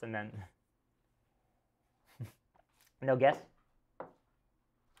guess first, and then no guess.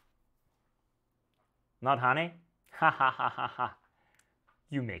 Not Hane? Ha ha ha ha ha.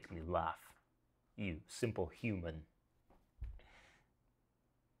 You make me laugh, you simple human.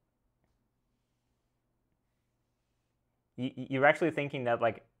 You're actually thinking that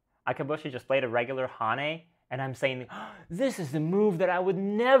Akaboshi just played a regular Hane, and I'm saying, oh, this is the move that I would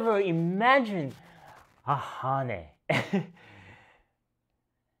never imagine. A Hane.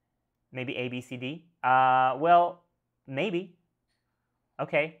 Maybe A, B, C, D? Well, maybe.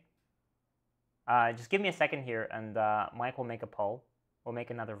 Okay. Just give me a second here, and Mike will make a poll. We'll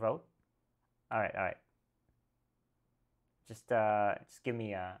make another vote. All right, all right. Just give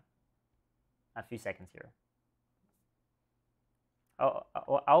me a few seconds here. Oh,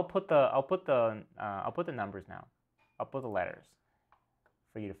 I'll put the numbers now. I'll put the letters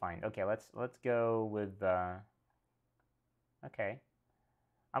for you to find. Okay, let's go with. Okay.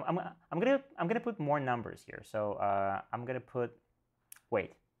 I'm gonna put more numbers here. So I'm gonna put.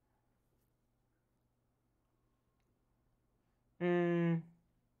 Wait.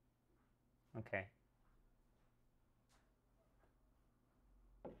 Okay.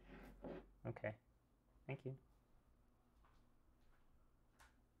 Okay. Thank you.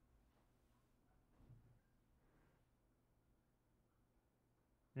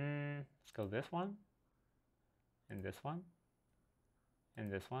 Let's go this one, and this one,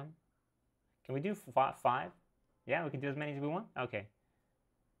 and this one. Can we do 5? Yeah, we can do as many as we want. Okay.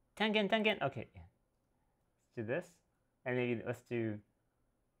 Tengen, Tengen. Okay. Let's do this, and maybe let's do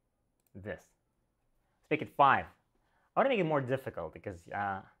this. Let's make it 5. I want to make it more difficult because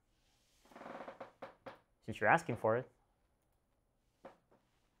since you're asking for it.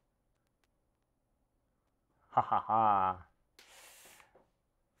 Ha ha ha.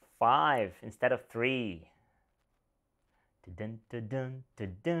 5 instead of 3. Dun dun dun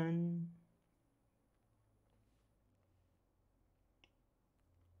dun dun.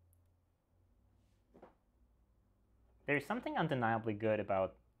 There's something undeniably good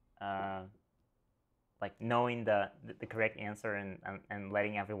about like knowing the correct answer and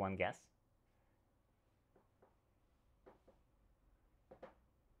letting everyone guess.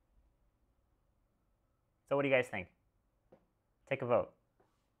 So what do you guys think? Take a vote.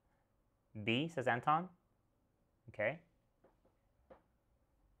 B, says Anton. Okay.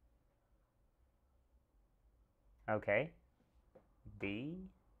 Okay. B.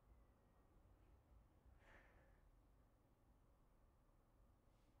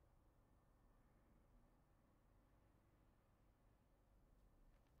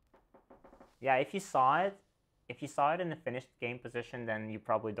 Yeah, if you saw it in the finished game position, then you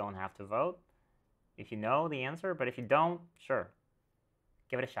probably don't have to vote if you know the answer. But if you don't, sure,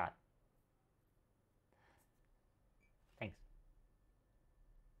 give it a shot. Thanks.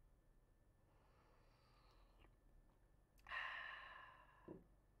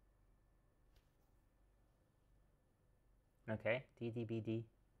 Okay, DDBD,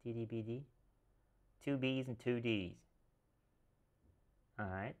 DDBD. 2 B's and 2 D's. All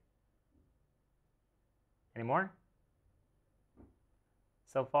right. Any more?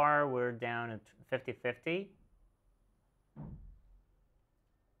 So far, we're down at 50-50.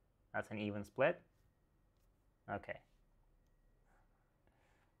 That's an even split. Okay.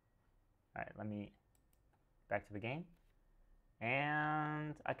 All right, let me back to the game.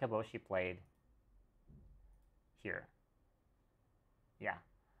 And Akaboshi played here. Yeah,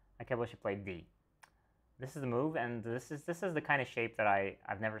 Akaboshi played D. This is the move, and this is the kind of shape that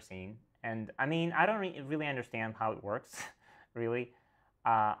I've never seen. And I mean, I don't really understand how it works, really.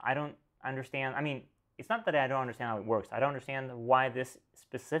 I don't understand. I mean, it's not that I don't understand how it works. I don't understand why this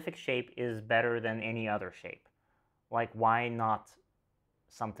specific shape is better than any other shape. Like, why not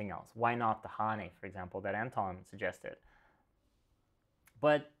something else? Why not the Hane, for example, that Anton suggested?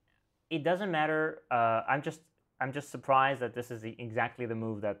 But it doesn't matter. I'm just surprised that this is exactly the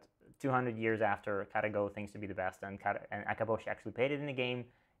move that 200 years after Katago thinks to be the best, and Akaboshi actually played it in the game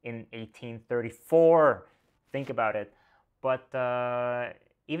in 1834. Think about it. But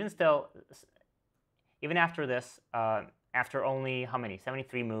even still, even after this, after only, how many,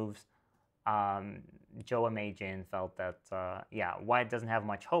 73 moves, Jowa Meijin felt that, yeah, white doesn't have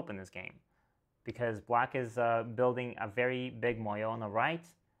much hope in this game. Because black is building a very big moyo on the right,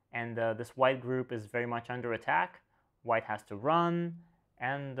 and this white group is very much under attack. White has to run,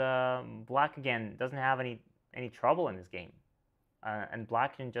 and black, again, doesn't have any trouble in this game. And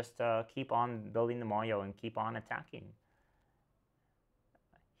black can just keep on building the moyo and keep on attacking.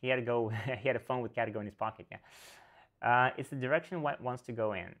 He had to go. He had a phone with Katago in his pocket. Yeah, it's the direction white wants to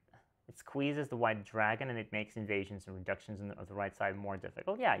go in. It squeezes the white dragon, and it makes invasions and reductions of the right side more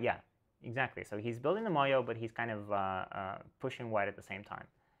difficult. Yeah, exactly. So he's building the moyo, but he's kind of pushing white at the same time.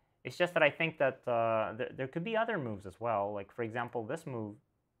 It's just that I think that there could be other moves as well. Like, for example, this move.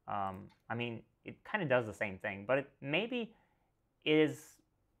 I mean, it kind of does the same thing, but it maybe is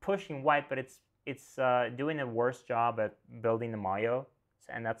pushing white, but it's doing a worse job at building the moyo.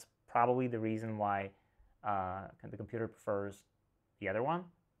 And that's probably the reason why the computer prefers the other one.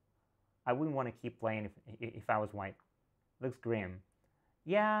 I wouldn't want to keep playing if I was white. Looks grim.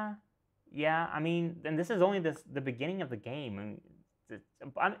 Yeah. I mean, and this is only the beginning of the game. And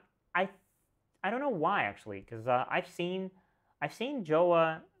I don't know why, actually, because I've seen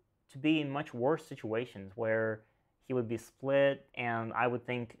Jowa to be in much worse situations where he would be split, and I would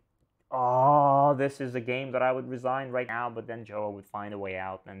think, oh, this is a game that I would resign right now, but then Jowa would find a way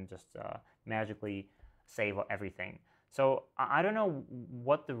out and just magically save everything. So I don't know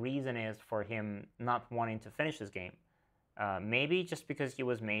what the reason is for him not wanting to finish this game. Maybe just because he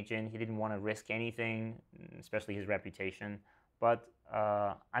was Meijin, he didn't want to risk anything, especially his reputation. But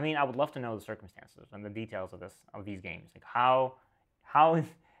I mean, I would love to know the circumstances and the details of these games, like how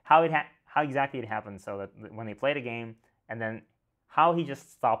exactly it happened, so that when they played a game and then how he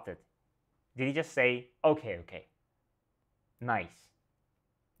just stopped it. Did he just say, okay, nice,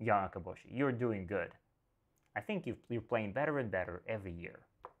 young Akaboshi, you're doing good. I think you're playing better and better every year.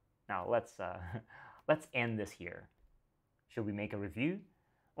 Now let's end this here. Should we make a review?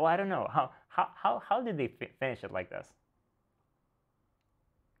 Well, I don't know. How did they finish it like this?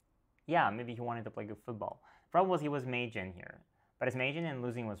 Yeah, maybe he wanted to play good football. The problem was he was Meijin here. But as Meijin, and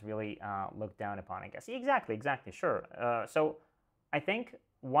losing was really looked down upon, I guess. Exactly, sure. So I think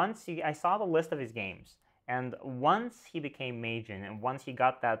once I saw the list of his games, and once he became Meijin, and once he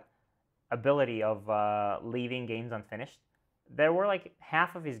got that ability of leaving games unfinished, there were like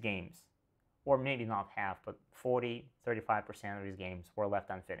half of his games, or maybe not half, but 35% of his games were left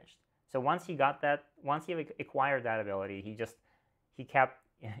unfinished. So once he got that, once he acquired that ability, he kept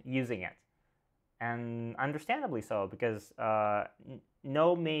using it, and understandably so, because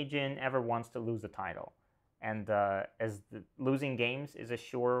no Meijin ever wants to lose a title, and as losing games is a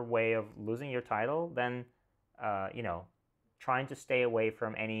sure way of losing your title, then trying to stay away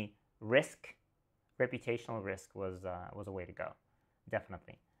from any risk, reputational risk, was a way to go,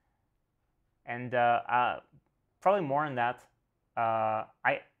 definitely. And probably more on that.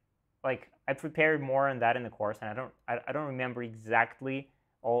 I prepared more on that in the course, and I don't remember exactly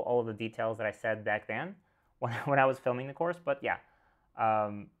all of the details that I said back then when I was filming the course. But yeah,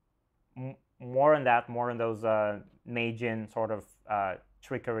 more on that, more on those Meijin sort of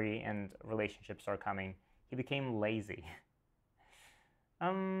trickery and relationships are coming. He became lazy.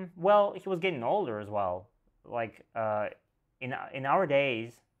 Well, he was getting older as well. Like in our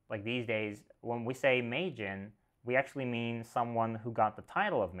days, like these days, when we say Meijin, we actually mean someone who got the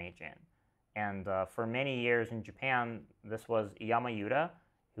title of Meijin. And for many years in Japan, this was Yamayuda,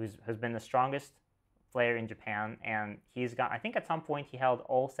 who has been the strongest player in Japan, and he's got, I think at some point he held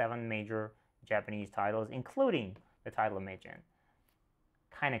all 7 major Japanese titles, including the title of Meijin.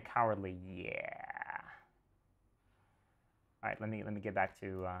 Kind of cowardly, yeah. All right, let me get back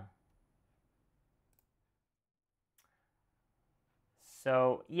to.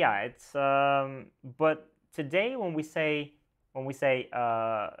 So yeah, it's but today when we say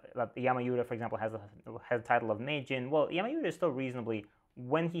that Yamayuda, for example, has a title of Meijin, well, Yamayuda is still reasonably,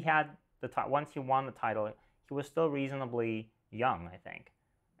 when he had once he won the title, he was still reasonably young, I think.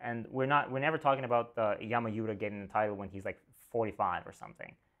 And we're never talking about Yamayuda getting the title when he's like 45 or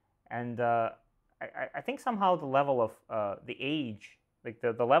something. And I think somehow the level of the age, like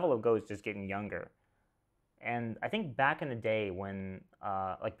the level of Go is just getting younger. And I think back in the day when,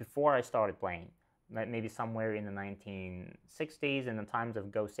 like before I started playing, maybe somewhere in the 1960s, in the times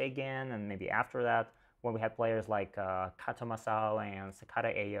of Go Seigen, and maybe after that, when we had players like Kato Masao and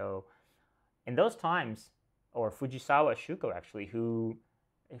Sakata Eyo, in those times, or Fujisawa Shuko actually, who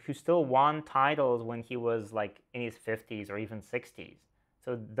still won titles when he was like in his 50s or even 60s.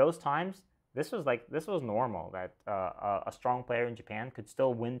 So those times, this was normal, that a strong player in Japan could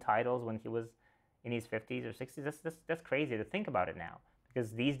still win titles when he was in his 50s or 60s. That's crazy to think about it now,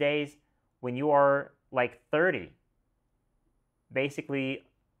 because these days, when you are like 30, basically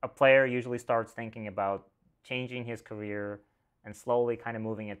a player usually starts thinking about changing his career and slowly kind of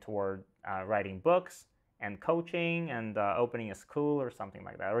moving it toward writing books and coaching and opening a school or something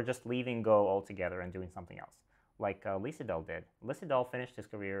like that, or just leaving Go altogether and doing something else, like Lisadel did. Lisadel finished his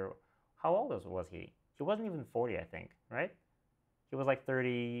career. How old was he? He wasn't even 40, I think, right? He was like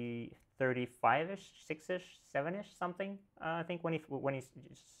 30, 35-ish, 6-ish, 7-ish, something. I think when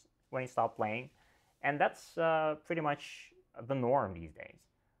he stopped playing, and that's pretty much the norm these days.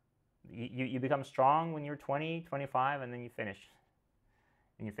 You become strong when you're 20, 25, and then you finish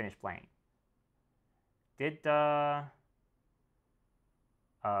playing. Did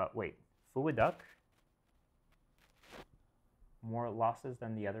wait, Fuwaduk more losses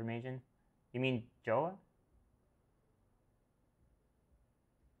than the other Meijin? You mean Jowa?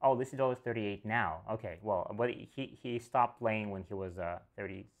 Oh, Lisadol is 38 now. Okay, well, but he stopped playing when he was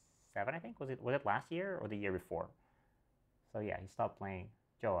 37, I think. Was it last year or the year before? So yeah, he stopped playing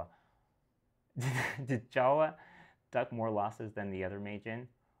Jowa. Did Jowa duck more losses than the other Meijin?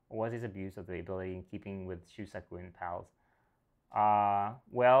 Or was his abuse of the ability in keeping with Shusaku and pals?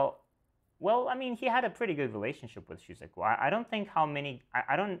 Well, I mean, he had a pretty good relationship with Shusaku. I don't think how many.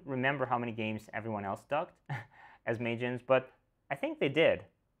 I don't remember how many games everyone else ducked as Meijins, but I think they did.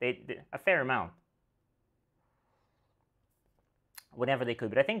 They did a fair amount, whenever they could.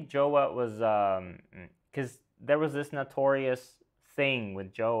 But I think Jowa was because there was this notorious thing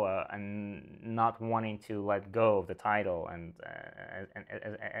with Jowa and not wanting to let go of the title, and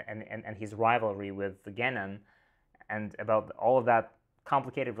his rivalry with Genin, and about all of that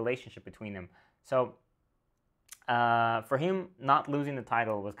complicated relationship between them. So for him, not losing the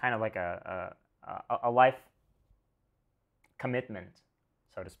title was kind of like a life commitment,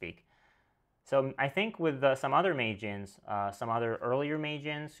 so to speak. So I think with some other Meijins, some other earlier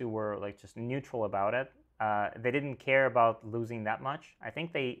Meijins who were like just neutral about it, they didn't care about losing that much. I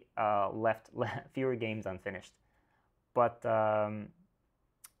think they left fewer games unfinished. But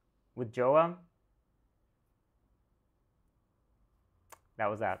with Jowa, that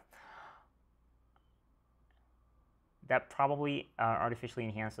was that. That probably artificially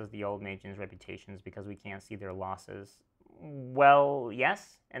enhances the old Meijin's reputations because we can't see their losses. Well,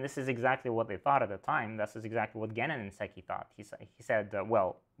 yes, and this is exactly what they thought at the time. This is exactly what Genin and Seki thought. He said,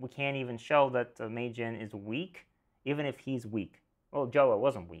 well, we can't even show that Meijin is weak, even if he's weak. Well, Jowa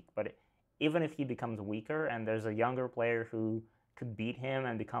wasn't weak, but even if he becomes weaker and there's a younger player who could beat him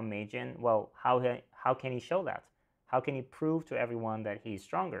and become Meijin, well, how can he show that? How can he prove to everyone that he's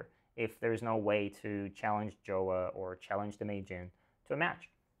stronger if there's no way to challenge Jowa or challenge the Meijin to a match?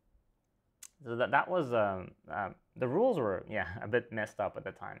 So that was the rules were a bit messed up at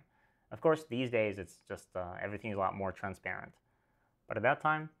the time. Of course, these days it's just everything is a lot more transparent. But at that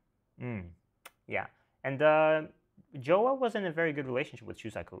time, yeah. And Jowa was in a very good relationship with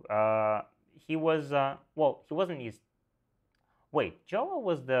Shusaku. He was well, he wasn't his. Wait, Jowa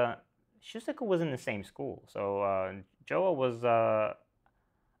was the Shusaku was in the same school, so Jowa was.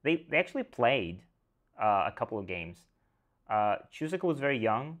 They actually played a couple of games. Shusaku was very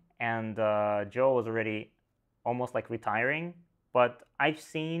young, and Joe was already almost like retiring. But I've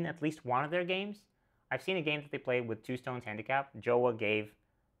seen at least one of their games. I've seen a game that they played with 2 stones handicap. Joa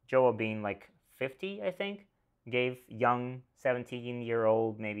being like 50, I think, gave young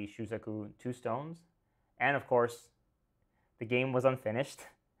 17-year-old maybe Shusaku 2 stones. And of course, the game was unfinished.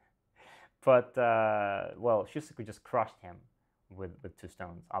 But, well, Shusaku just crushed him with 2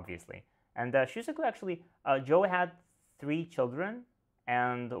 stones, obviously. And Shusaku actually, Joe had 3 children,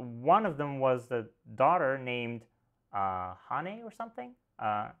 and one of them was the daughter named Hane or something,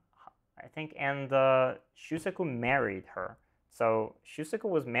 I think, and Shusaku married her. So Shusaku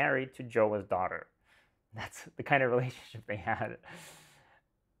was married to Joa's daughter. That's the kind of relationship they had.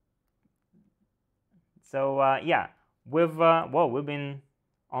 So yeah, we've been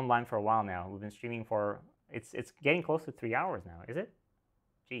online for a while now. We've been streaming for it's getting close to 3 hours now. Is it?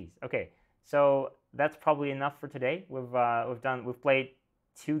 Jeez. Okay. So that's probably enough for today. We've played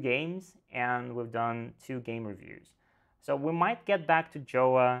 2 games and we've done 2 game reviews. So we might get back to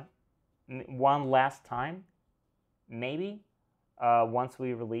Joa one last time, maybe, once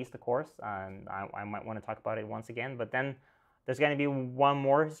we release the course. And I might want to talk about it once again. But then there's going to be one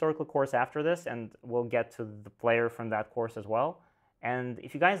more historical course after this, and we'll get to the player from that course as well. And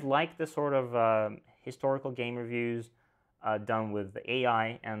if you guys like this sort of historical game reviews done with the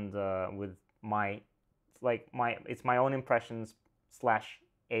AI and with it's my own impressions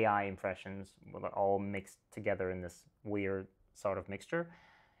 / AI impressions all mixed together in this weird sort of mixture.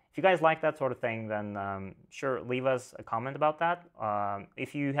 If you guys like that sort of thing, then sure, leave us a comment about that.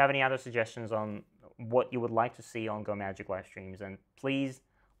 If you have any other suggestions on what you would like to see on Go Magic live streams, then please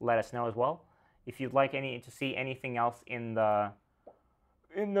let us know as well. If you'd like to see anything else in the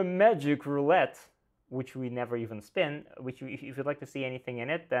Magic Roulette, which we never even spin, if you'd like to see anything in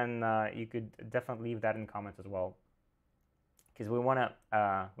it, then you could definitely leave that in comments as well. Because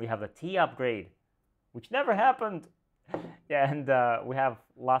we have the T upgrade, which never happened. Yeah, and we have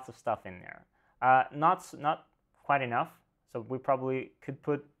lots of stuff in there. Not quite enough, so we probably could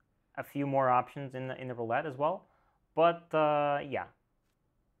put a few more options in the roulette as well. But yeah,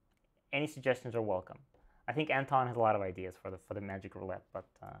 any suggestions are welcome. I think Anton has a lot of ideas for the Magic Roulette, but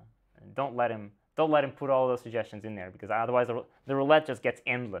don't let him put all those suggestions in there, because otherwise the roulette just gets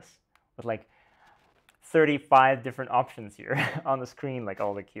endless with like 35 different options here on the screen, like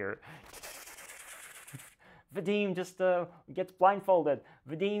all here. Vadim just gets blindfolded.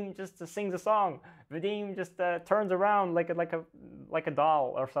 Vadim just sings a song. Vadim just turns around like a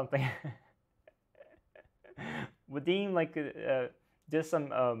doll or something. Vadim does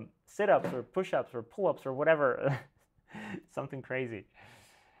some sit-ups or push-ups or pull-ups or whatever, something crazy.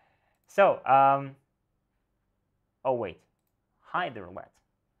 So, oh wait, hide the roulette.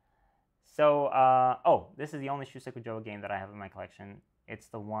 So, oh, this is the only Shusaku Jowa game that I have in my collection. It's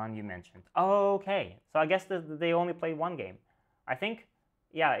the one you mentioned. Oh, okay. So I guess they only played 1 game. I think,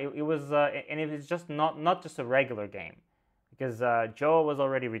 yeah, it was, and it was just not just a regular game, because Joa was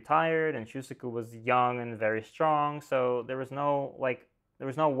already retired and Shusaku was young and very strong. So there was no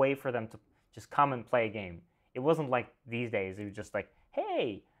way for them to just come and play a game. It wasn't like these days. It was just like,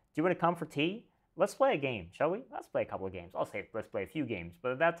 hey, do you want to come for tea? Let's play a game, shall we? Let's play a couple of games. I'll say let's play a few games.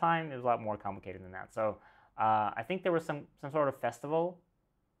 But at that time, it was a lot more complicated than that. So I think there was some sort of festival,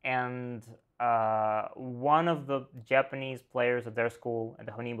 and one of the Japanese players at their school, at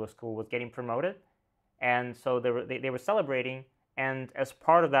the Honinbo school, was getting promoted, and so they were celebrating. And as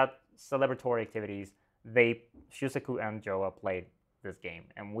part of that celebratory activities, Shusaku and Joa played this game,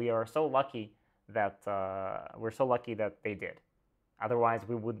 and we are so lucky that they did. Otherwise,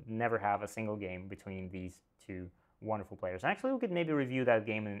 we would never have a single game between these 2 wonderful players. Actually, we could maybe review that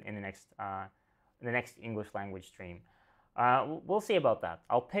game in the next English language stream. We'll see about that.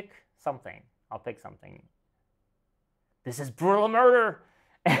 I'll pick something. This is brutal murder.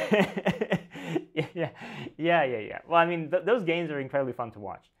 Yeah. Well, I mean, those games are incredibly fun to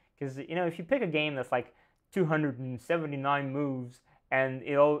watch because if you pick a game that's like 279 moves and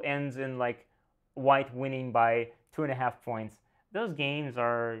it all ends in like white winning by 2.5 points, those games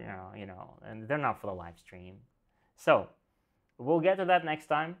are and they're not for the live stream. So we'll get to that next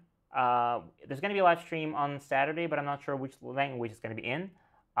time. There's going to be a live stream on Saturday, but I'm not sure which language it's going to be in.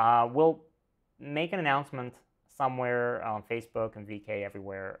 We'll make an announcement somewhere on Facebook and VK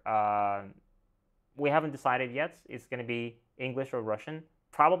everywhere. We haven't decided yet. It's going to be English or Russian.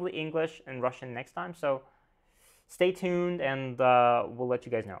 Probably English and Russian next time. So stay tuned, and we'll let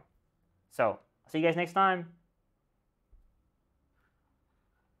you guys know. So see you guys next time.